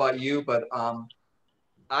don't know about you, but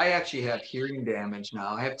I actually have hearing damage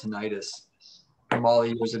now. I have tinnitus from all the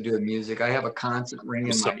years of doing music. I have a constant ring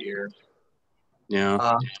in my ear.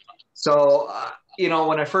 Yeah. So you know,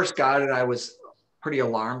 when I first got it, I was pretty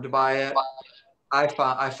alarmed by it. I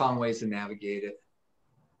found ways to navigate it.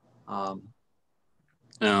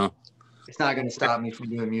 Yeah. It's not going to stop me from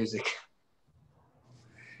doing music.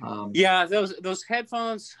 Yeah, those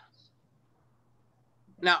headphones.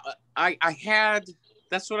 Now I had,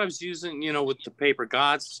 that's what I was using, you know, with the Paper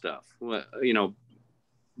Gods stuff, you know,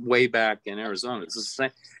 way back in Arizona. It's the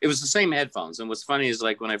same. It was the same headphones. And what's funny is,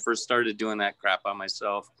 like, when I first started doing that crap on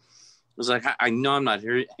myself, I was like, I know I'm not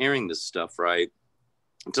hearing this stuff right,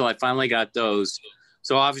 until I finally got those.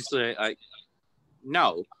 So obviously I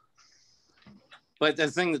know. But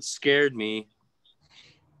the thing that scared me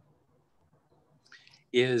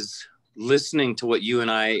is listening to what you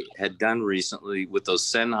and I had done recently with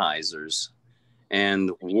those Sennheisers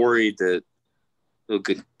and worried that, oh,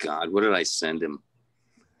 good God, what did I send him?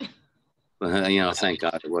 Thank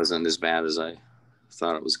God it wasn't as bad as I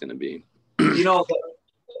thought it was going to be.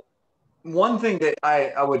 One thing that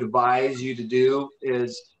I would advise you to do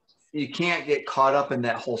is you can't get caught up in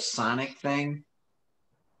that whole sonic thing.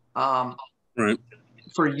 Right.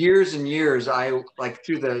 For years and years, I like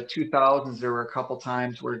through the 2000s, there were a couple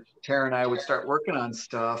times where Tara and I would start working on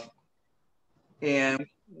stuff, and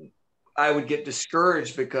I would get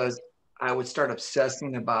discouraged because I would start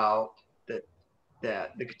obsessing about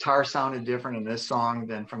that the guitar sounded different in this song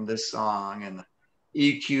than from this song, and the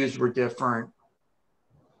EQs were different.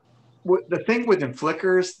 The thing with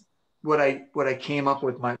flickers, what I came up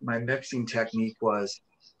with my mixing technique was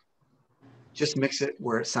just mix it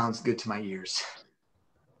where it sounds good to my ears.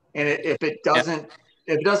 And if it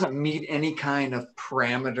doesn't meet any kind of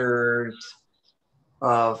parameters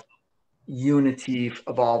of unity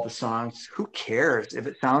of all the songs, who cares if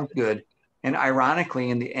it sounds good? And ironically,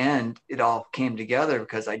 in the end, it all came together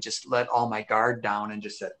because I just let all my guard down and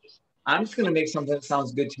just said, I'm just going to make something that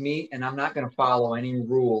sounds good to me, and I'm not going to follow any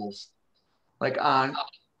rules. Like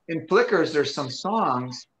in Flickers, there's some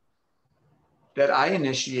songs that I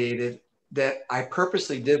initiated that I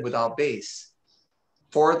purposely did without bass.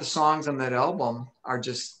 4 of the songs on that album are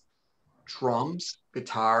just drums,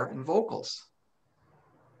 guitar, and vocals.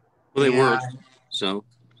 Well, they work. So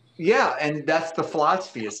yeah, and that's the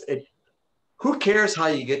philosophy. Who cares how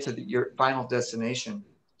you get to your final destination?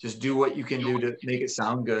 Just do what you can do to make it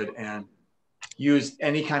sound good, and use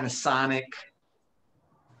any kind of sonic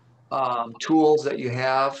tools that you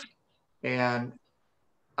have. And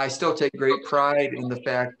I still take great pride in the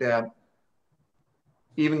fact that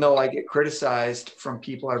even though I get criticized from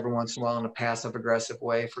people every once in a while in a passive aggressive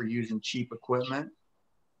way for using cheap equipment,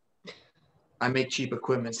 I make cheap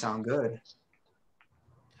equipment sound good.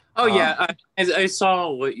 Oh yeah, I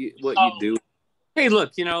saw what you do. Hey,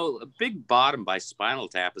 look, a Big Bottom by Spinal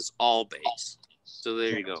Tap is all bass. So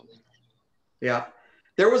there you go. Yeah.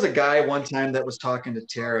 There was a guy one time that was talking to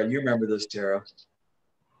Tara. You remember this, Tara?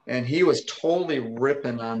 And he was totally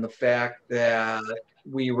ripping on the fact that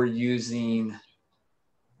we were using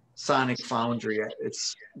Sonic Foundry.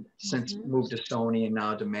 It's since moved to Sony and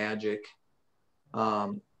now to Magic,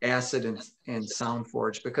 Acid and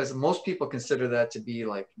SoundForge, because most people consider that to be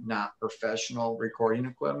like not professional recording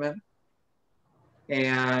equipment.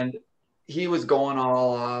 And he was going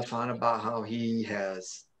all off on about how he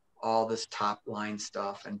has all this top line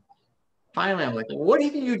stuff. And finally, I'm like, what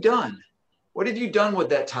have you done? What have you done with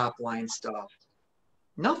that top line stuff?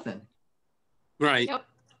 Nothing. Right. Yep.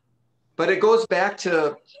 But it goes back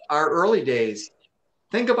to our early days.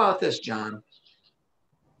 Think about this, John.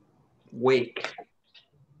 Wake.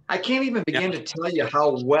 I can't even begin to tell you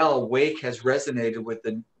how well Wake has resonated with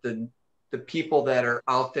the people that are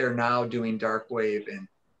out there now doing dark wave and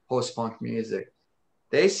post-punk music.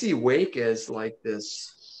 They see Wake as like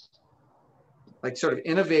this, like sort of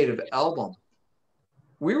innovative album.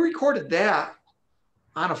 We recorded that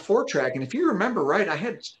on a 4-track, and if you remember right, I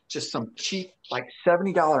had just some cheap, like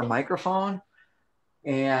 $70 microphone,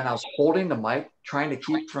 and I was holding the mic, trying to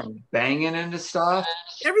keep from banging into stuff.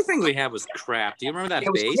 Everything we had was crap. Do you remember that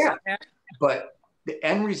bass? Yeah, but the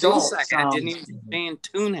end result didn't even stay in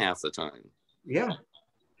tune half the time. Yeah.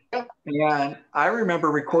 And I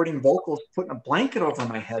remember recording vocals, putting a blanket over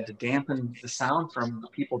my head to dampen the sound from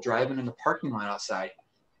people driving in the parking lot outside.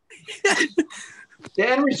 The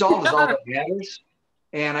end result is all that matters.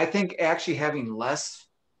 And I think actually having less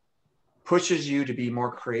pushes you to be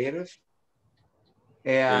more creative.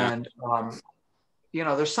 And,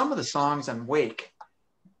 there's some of the songs on Wake.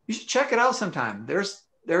 You should check it out sometime.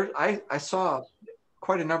 I saw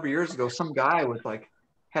quite a number of years ago, some guy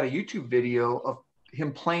had a YouTube video of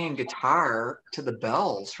him playing guitar to the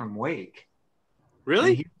bells from Wake.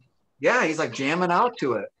 Really? He's like jamming out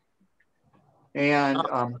to it. And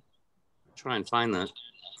try and find that.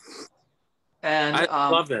 And I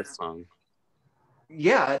love that song.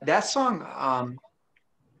 Yeah, that song.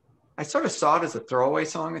 I sort of saw it as a throwaway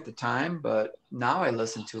song at the time, but now I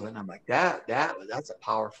listen to it and I'm like, that's a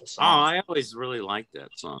powerful song. Oh, I always really liked that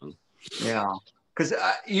song. Yeah, because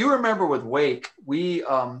you remember with Wake, we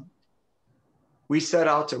set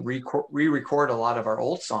out to re-record a lot of our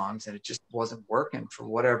old songs, and it just wasn't working for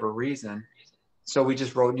whatever reason. So we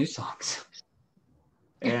just wrote new songs.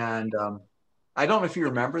 And I don't know if you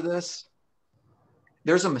remember this.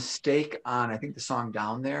 There's a mistake on, I think, the song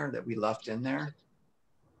Down There that we left in there,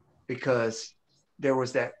 because there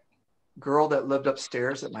was that girl that lived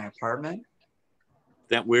upstairs at my apartment.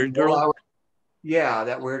 That weird girl? Yeah,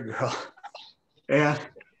 that weird girl. And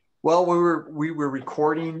well, we were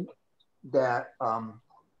recording that.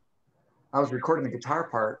 I was recording the guitar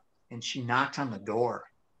part, and she knocked on the door.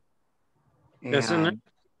 And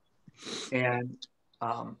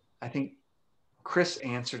I think Chris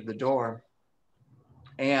answered the door,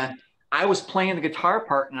 and I was playing the guitar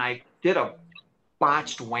part, and I did a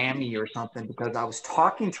botched whammy or something because I was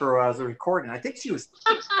talking to her as I was recording. I think she was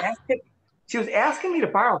asking me to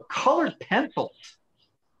borrow colored pencils.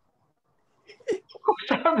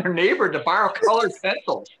 From their neighbor to borrow colored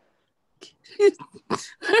pencils.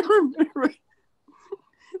 I remember.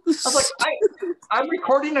 I was like, I'm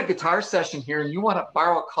recording a guitar session here, and you want to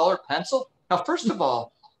borrow a colored pencil? Now, first of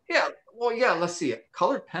all, yeah, let's see it.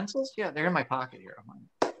 Colored pencils? Yeah, they're in my pocket here.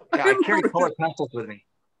 I carry colored pencils with me.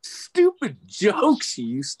 Stupid jokes you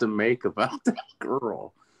used to make about that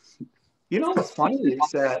girl. You know what's funny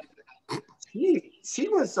is that she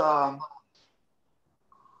was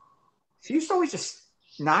she used to always just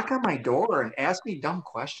knock on my door and ask me dumb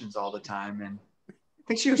questions all the time, and I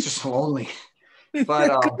think she was just lonely.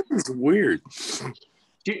 But it's weird.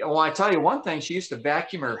 Well, I tell you one thing, she used to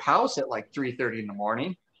vacuum her house at like 3:30 in the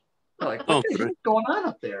morning. They're like, what the heck's going on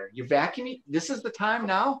up there? You vacuuming? This is the time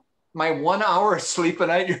now? My 1 hour of sleep a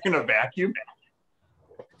night, you're gonna vacuum?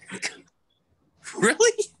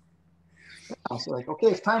 Really? I was like, okay,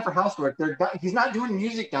 it's time for housework. He's not doing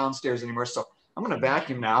music downstairs anymore, so I'm gonna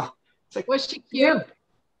vacuum now. It's like, was she cute?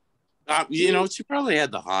 She probably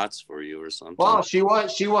had the hots for you or something. Well, she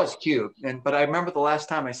was cute, but I remember the last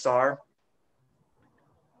time I saw her,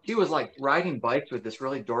 she was like riding bikes with this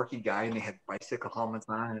really dorky guy, and they had bicycle helmets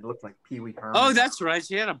on, and it looked like Pee Wee Herman. Oh, that's right.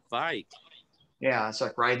 She had a bike. Yeah, it's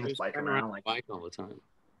like riding this bike around like bike all the time.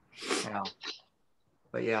 Yeah,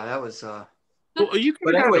 but yeah, that was. Well,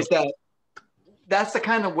 but anyways, that's the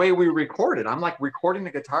kind of way we recorded. I'm like recording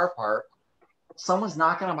the guitar part. Someone's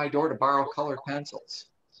knocking on my door to borrow colored pencils.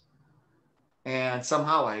 And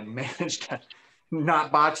somehow I managed to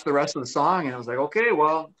not botch the rest of the song. And I was like, okay,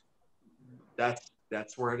 well, that's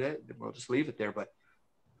where it is. We'll just leave it there. But,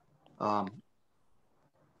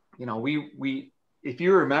 we if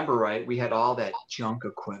you remember right, we had all that junk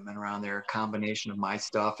equipment around there, a combination of my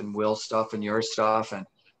stuff and Will's stuff and your stuff.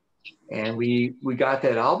 And we got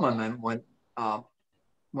that album. And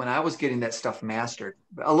when I was getting that stuff mastered,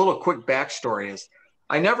 a little quick backstory is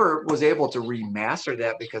I never was able to remaster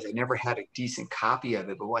that because I never had a decent copy of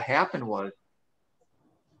it. But what happened was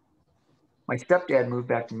my stepdad moved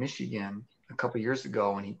back to Michigan a couple of years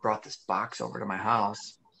ago, and he brought this box over to my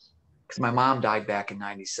house because my mom died back in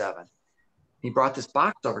 '97. He brought this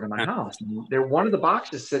box over to my house. And one of the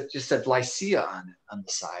boxes just said Lycia on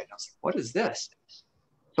the side. I was like, what is this?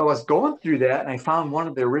 So I was going through that, and I found one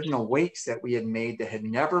of the original wakes that we had made that had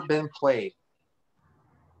never been played.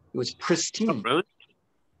 It was pristine. Oh, really?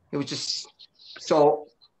 It was just, so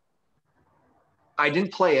I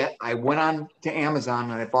didn't play it. I went on to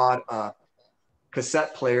Amazon and I bought a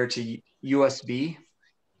cassette player to USB,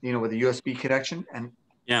 with a USB connection. And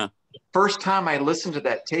yeah, first time I listened to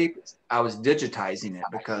that tape, I was digitizing it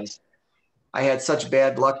because I had such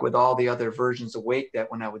bad luck with all the other versions of Wake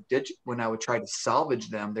that when I would try to salvage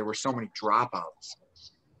them, there were so many dropouts.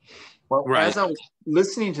 Well, as I was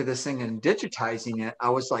listening to this thing and digitizing it, I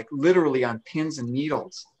was like literally on pins and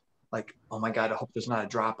needles. Like, oh my God, I hope there's not a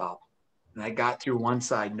dropout. And I got through one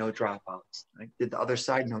side, no dropouts. I did the other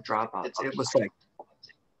side, no dropouts.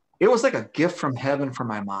 It was like a gift from heaven for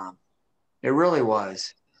my mom. It really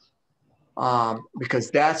was.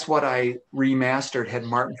 Because that's what I remastered, had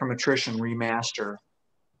Martin from Attrition remaster.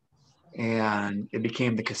 And it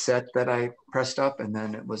became the cassette that I pressed up. And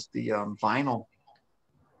then it was the vinyl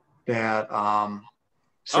that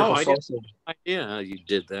Circle I Social. didn't idea you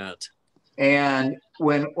did that. And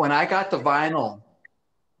when I got the vinyl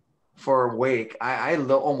for Wake, I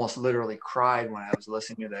almost literally cried when I was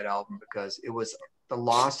listening to that album because it was the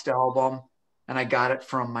lost album, and I got it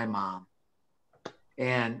from my mom.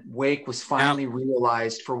 And Wake was finally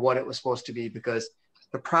realized for what it was supposed to be, because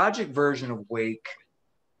the project version of Wake,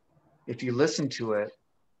 if you listen to it,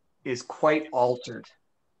 is quite altered.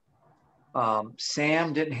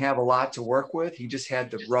 Sam didn't have a lot to work with. He just had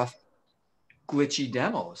the rough, glitchy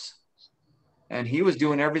demos. And he was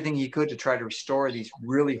doing everything he could to try to restore these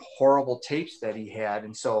really horrible tapes that he had.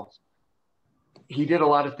 And so he did a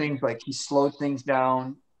lot of things, like he slowed things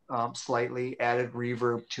down slightly, added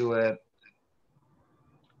reverb to it.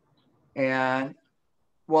 And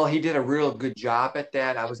well, he did a real good job at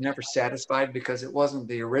that. I was never satisfied because it wasn't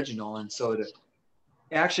the original. And so to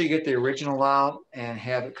actually get the original out and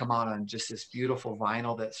have it come out on just this beautiful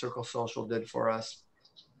vinyl that Circle Social did for us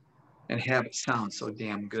and have it sound so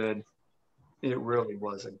damn good. It really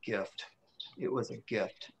was a gift. It was a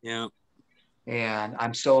gift. Yeah. And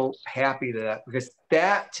I'm so happy because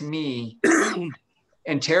that to me,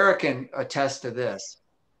 and Tara can attest to this,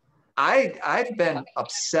 I've been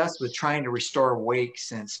obsessed with trying to restore Wake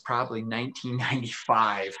since probably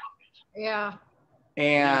 1995. Yeah.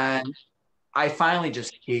 And I finally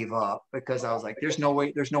just gave up because I was like, there's no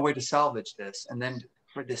way to salvage this. And then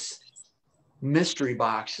for this mystery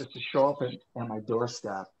box just to show up at my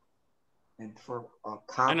doorstep and for a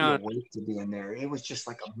copy of Wake to be in there, it was just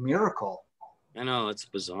like a miracle. I know, it's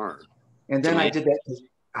bizarre. And then I did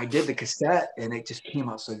the cassette and it just came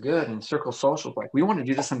out so good. And Circle Social was like, we want to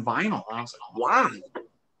do this in vinyl. And I was like, wow.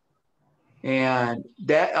 And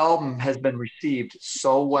that album has been received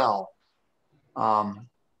so well.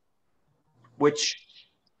 Which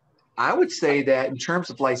I would say that in terms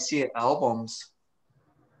of Lycia albums,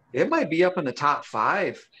 it might be up in the top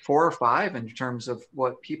 4 or 5 in terms of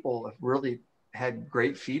what people have really had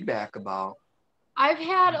great feedback about. I've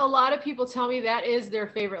had a lot of people tell me that is their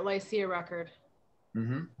favorite Lycia record.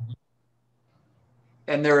 Mm-hmm.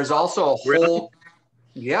 And there is also a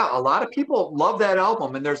lot of people love that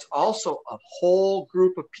album. And there's also a whole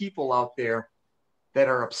group of people out there that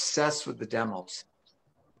are obsessed with the demos.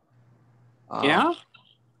 Yeah,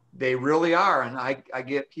 they really are. And I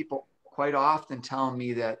get people quite often telling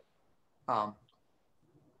me that,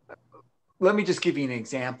 let me just give you an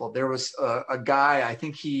example. There was a guy, I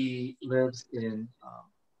think he lives in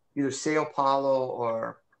either Sao Paulo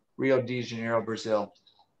or Rio de Janeiro, Brazil.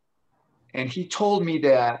 And he told me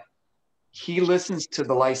that he listens to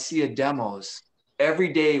the Lycia demos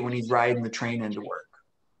every day when he's riding the train into work.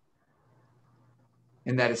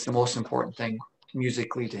 And that it's the most important thing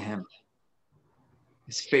musically to him.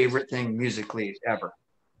 His favorite thing musically ever.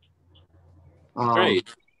 Great.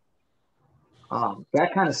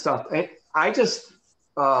 That kind of stuff. I just,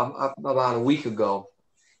 about a week ago,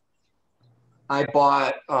 I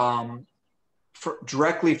bought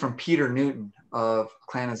directly from Peter Newton of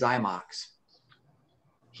Clan of Zymox.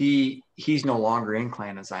 He's no longer in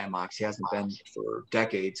Clan of Zymox. He hasn't been for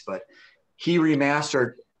decades, but he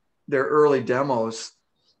remastered their early demos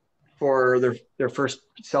for their first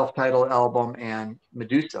self-titled album and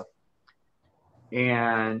Medusa.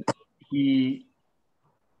 And you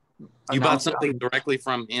bought something directly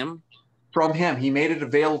from him? From him. He made it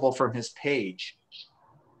available from his page.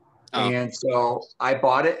 Oh. And so I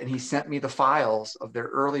bought it and he sent me the files of their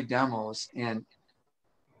early demos. And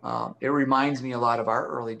it reminds me a lot of our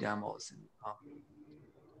early demos. And,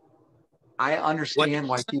 I understand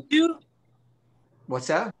why people... What's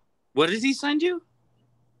that? What did he send you?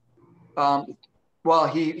 Well,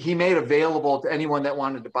 he made available to anyone that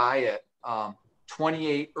wanted to buy it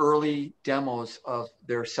 28 early demos of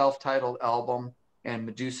their self-titled album and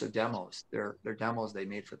Medusa demos. Their demos they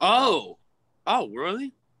made for the album. Oh,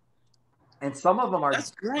 really? And some of them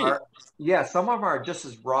That's great. Some of them are just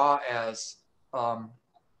as raw as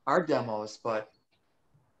our demos, but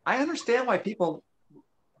I understand why people,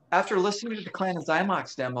 after listening to the Clan of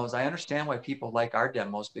Zymox demos, I understand why people like our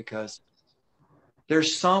demos, because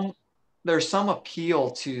there's some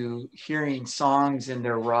appeal to hearing songs in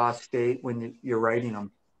their raw state when you're writing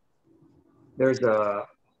them. There's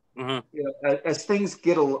as things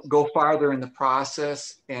go farther in the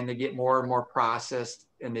process and they get more and more processed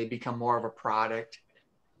and they become more of a product,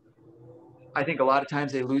 I think a lot of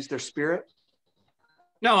times they lose their spirit.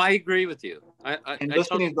 No, I agree with you.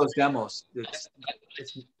 Listening to those demos, it's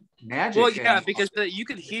magic. Well, yeah, because you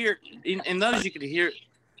could hear in those, you could hear.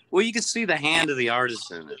 Well, you could see the hand of the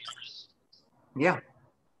artist in it. Yeah.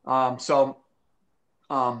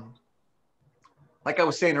 Like I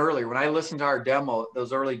was saying earlier, when I listen to our demo,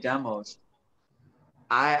 those early demos,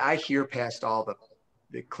 I hear past all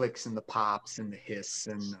the clicks and the pops and the hiss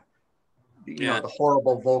and the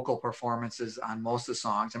horrible vocal performances on most of the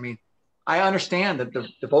songs. I mean, I understand that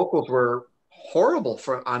the vocals were horrible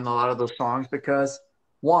on a lot of those songs because,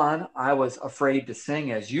 one, I was afraid to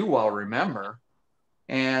sing, as you well remember,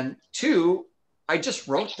 and two, I just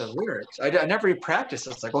wrote the lyrics. I never even practiced.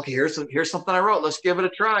 It's like, okay, here's something I wrote. Let's give it a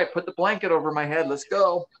try. Put the blanket over my head. Let's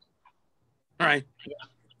go. All right.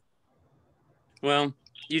 Well,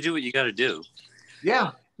 you do what you got to do.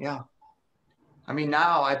 Yeah. I mean,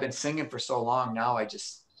 now I've been singing for so long. Now I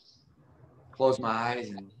just close my eyes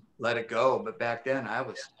and let it go. But back then I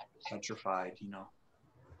was petrified,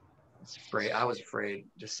 I was afraid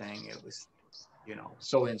just saying it was,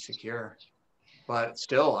 so insecure. But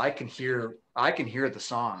still, I can hear the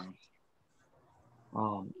song,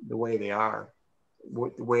 the way they are,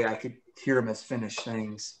 the way I could hear them as finished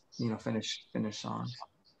things, finished songs.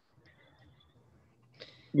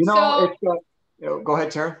 Go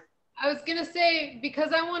ahead, Tara. I was gonna say,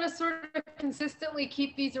 because I want to sort of consistently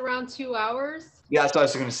keep these around 2 hours. Yeah, that's what I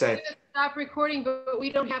was gonna say. I'm gonna stop recording, but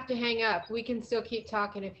we don't have to hang up. We can still keep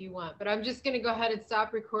talking if you want. But I'm just gonna go ahead and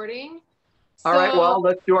stop recording. All right, well,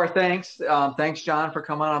 let's do our thanks. Thanks, John, for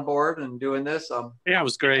coming on board and doing this. Yeah, it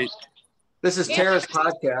was great. This is Tara's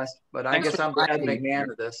podcast, but I Thanks guess I'm Brad McMahon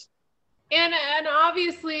of this. And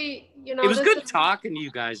obviously, you know, it was good talking to you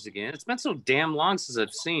guys again. It's been so damn long since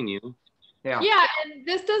I've seen you. Yeah. Yeah, and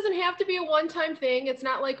this doesn't have to be a one-time thing. It's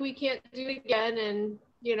not like we can't do it again. And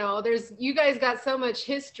you know, you guys got so much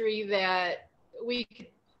history that we could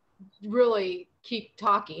really keep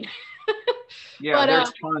talking. Yeah, but,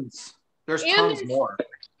 there's tons. There's tons more.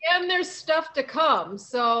 And there's stuff to come.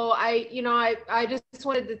 So I just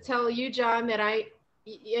wanted to tell you, John, that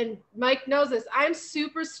and Mike knows this, I'm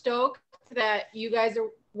super stoked that you guys are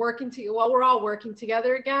working we're all working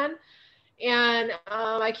together again. And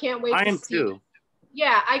I can't wait I am too.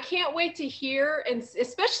 Yeah, I can't wait to hear, and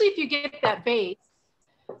especially if you get that bass.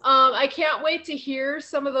 I can't wait to hear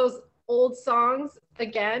some of those old songs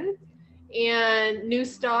again and new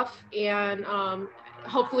stuff. And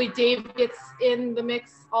hopefully Dave gets in the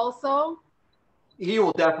mix also. He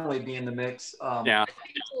will definitely be in the mix. Yeah. I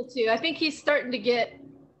think so too. I think he's starting to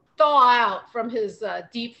thaw out from his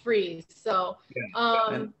deep freeze. So,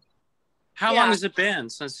 how long has it been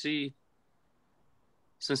since he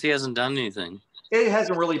hasn't done anything? It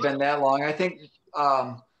hasn't really been that long. I think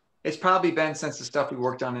it's probably been since the stuff we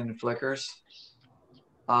worked on in the Flickers.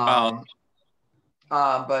 But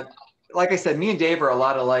like I said, me and Dave are a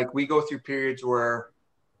lot alike. We go through periods where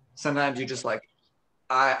sometimes you just like,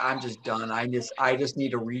 I'm just done. I just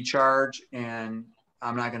need to recharge, and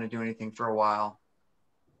I'm not going to do anything for a while.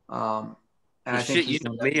 And I think you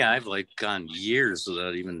know me, I've like gone years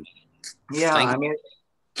without even. Yeah, thinking. I mean,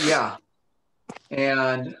 yeah,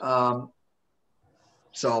 and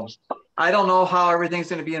so I don't know how everything's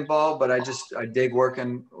going to be involved, but I dig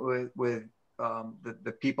working with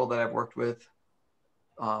the people that I've worked with.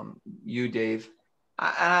 You, Dave.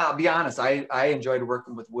 I'll be honest, I enjoyed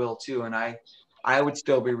working with Will too, and I would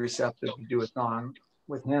still be receptive to do a song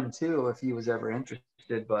with him too if he was ever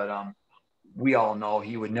interested, but we all know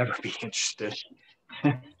he would never be interested.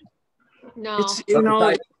 No. It's,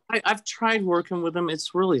 I've tried working with him.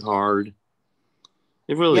 It's really hard.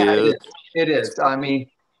 It really is. It is. I mean,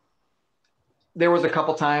 there was a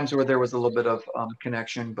couple times where there was a little bit of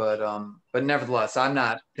connection, but nevertheless, I'm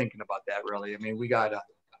not thinking about that really. I mean, we got a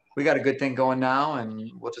good thing going now,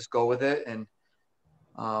 and we'll just go with it. And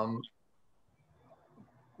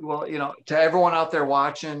well, you know, to everyone out there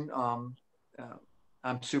watching,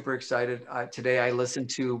 I'm super excited. Today I listened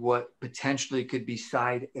to what potentially could be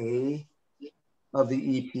side A of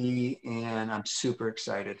the EP, and I'm super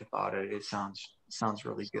excited about it. It sounds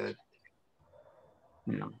really good.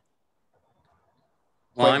 You know.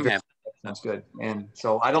 Well, I'm happy. That's good. And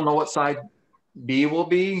so I don't know what side B will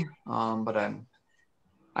be, but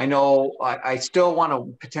I know I still want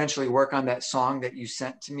to potentially work on that song that you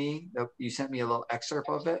sent to me. You sent me a little excerpt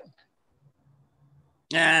of it.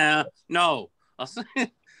 Yeah, no, I'll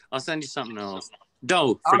send you something else.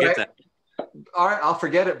 Don't forget that. All right, I'll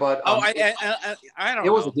forget it. But I don't know.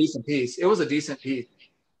 It was a decent piece. It was a decent piece.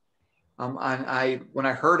 When I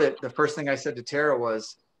heard it, the first thing I said to Tara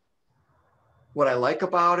was, what I like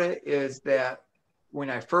about it is that when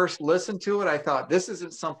I first listened to it, I thought this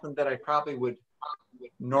isn't something that I probably would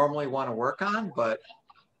normally want to work on, but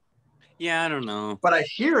yeah, I don't know. But I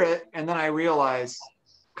hear it, and then I realize,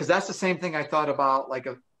 because that's the same thing I thought about, like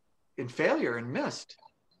in Failure and Mist.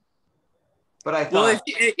 But I thought, well,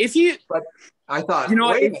 but I thought, you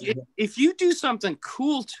know, if you do something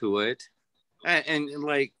cool to it, and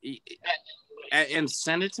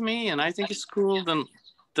send it to me, and I think it's cool,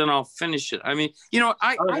 then I'll finish it. I mean, you know,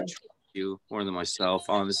 I trust you more than myself,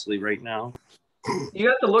 honestly, right now. You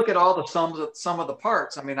have to look at all the sum of the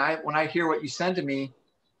parts. I mean, when I hear what you send to me,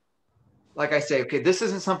 like I say, okay, this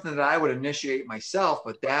isn't something that I would initiate myself,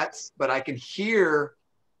 but I can hear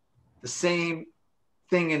the same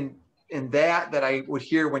thing in that I would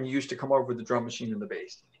hear when you used to come over with the drum machine and the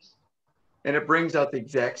bass. And it brings out the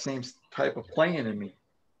exact same type of playing in me.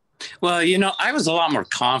 Well, you know, I was a lot more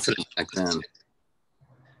confident back then.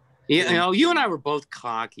 You know, you and I were both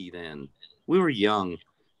cocky then. We were young.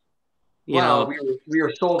 We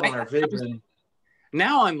were sold on our vision.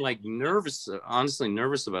 Now I'm like honestly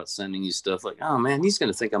nervous about sending you stuff. Like, oh man, he's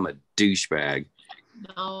gonna think I'm a douchebag.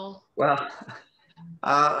 No. Well,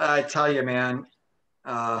 I tell you, man.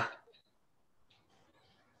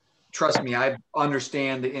 Trust me, I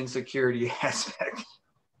understand the insecurity aspect,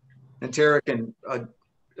 and Tara can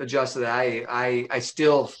adjust to that. I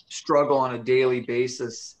still struggle on a daily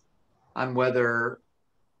basis on whether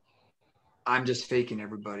I'm just faking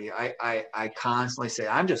everybody. I constantly say,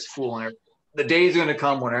 I'm just fooling her. The day's going to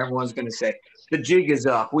come when everyone's going to say, the jig is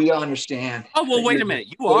up. We understand. Oh, well, wait a minute.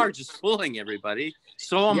 You are just fooling everybody.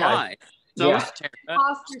 So am I. So is Tara.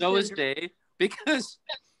 So is Dave. Because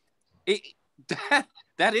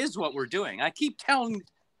that is what we're doing. I keep telling.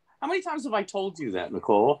 How many times have I told you that,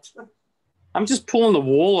 Nicole? I'm just pulling the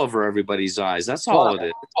wool over everybody's eyes. That's all it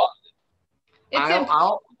is.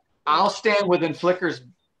 I'll stand within flickers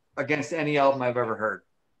against any album I've ever heard.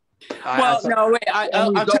 Well, no, wait.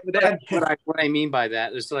 I'll tell you what I mean by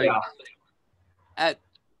that. It's like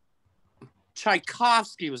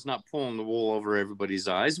Tchaikovsky was not pulling the wool over everybody's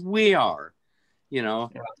eyes. We are, you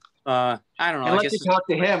know. I don't know. And let's talk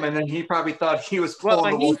to him, and then he probably thought he was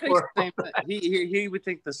pulling the wool over. He would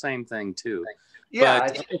think the same thing too.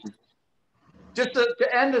 Yeah. Just to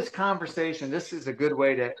end this conversation, this is a good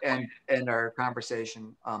way to end our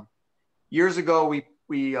conversation. Years ago, we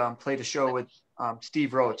played a show with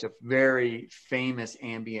Steve Roach, a very famous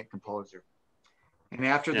ambient composer. And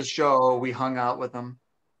after the show, we hung out with him.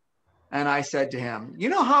 And I said to him, you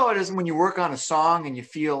know how it is when you work on a song and you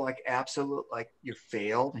feel like like you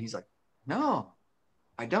failed? And he's like, no,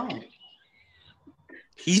 I don't.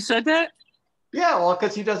 He said that? Yeah, well,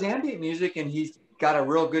 because he does ambient music and he's got a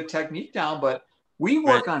real good technique down. But we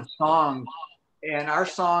work on songs, and our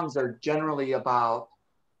songs are generally about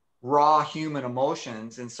raw human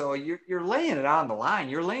emotions. And so you're laying it on the line.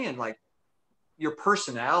 You're laying like your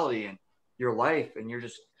personality and your life, and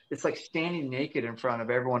it's like standing naked in front of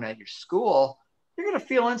everyone at your school. You're going to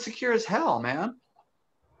feel insecure as hell, man.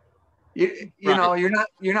 You know,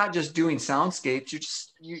 you're not just doing soundscapes.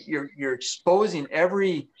 You're exposing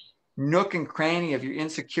every nook and cranny of your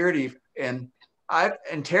insecurity. And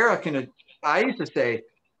Tara I used to say,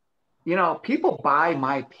 you know, people buy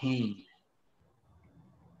my pain.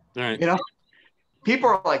 Right. You know, people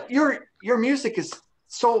are like, your music is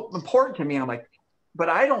so important to me. And I'm like, but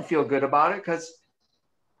I don't feel good about it because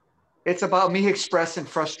it's about me expressing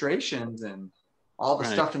frustrations and all the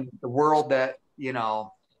stuff in the world that, you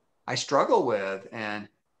know, I struggle with and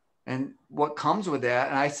what comes with that.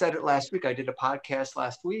 And I said it last week. I did a podcast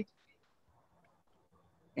last week.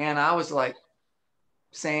 And I was like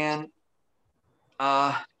saying,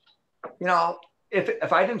 you know,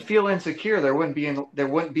 if I didn't feel insecure, there wouldn't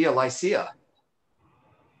be a Lycia.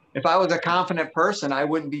 If I was a confident person, I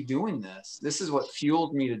wouldn't be doing this. This is what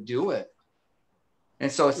fueled me to do it.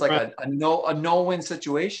 And so it's like a no-win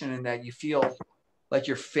situation in that you feel like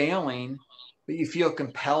you're failing, but you feel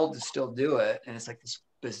compelled to still do it. And it's like this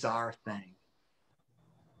bizarre thing.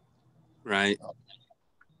 Right.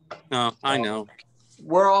 No, I know.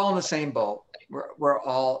 We're all in the same boat. We're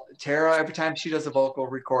all, Tara, every time she does a vocal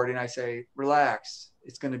recording, I say, relax,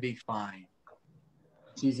 it's going to be fine.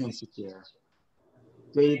 She's insecure.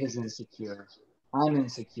 Dave is insecure. I'm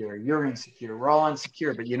insecure. You're insecure. We're all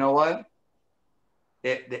insecure. But you know what?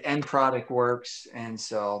 The end product works. And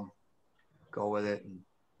so go with it. And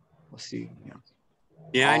we'll see. You know,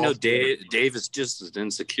 yeah, I know Dave is just as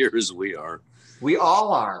insecure as we are. We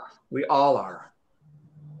all are. We all are.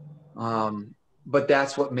 But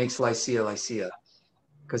that's what makes Lycia.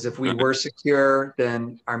 Because if we were secure,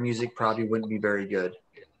 then our music probably wouldn't be very good.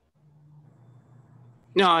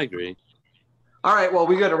 No, I agree. All right. Well,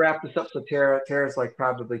 we got to wrap this up. So Tara's like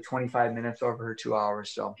probably 25 minutes over her 2 hours.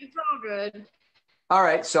 So it's all good. All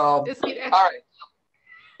right. So all right.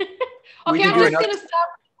 Okay, I'm just gonna stop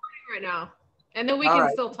recording right now, and then we can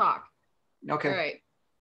still talk. Okay. All right.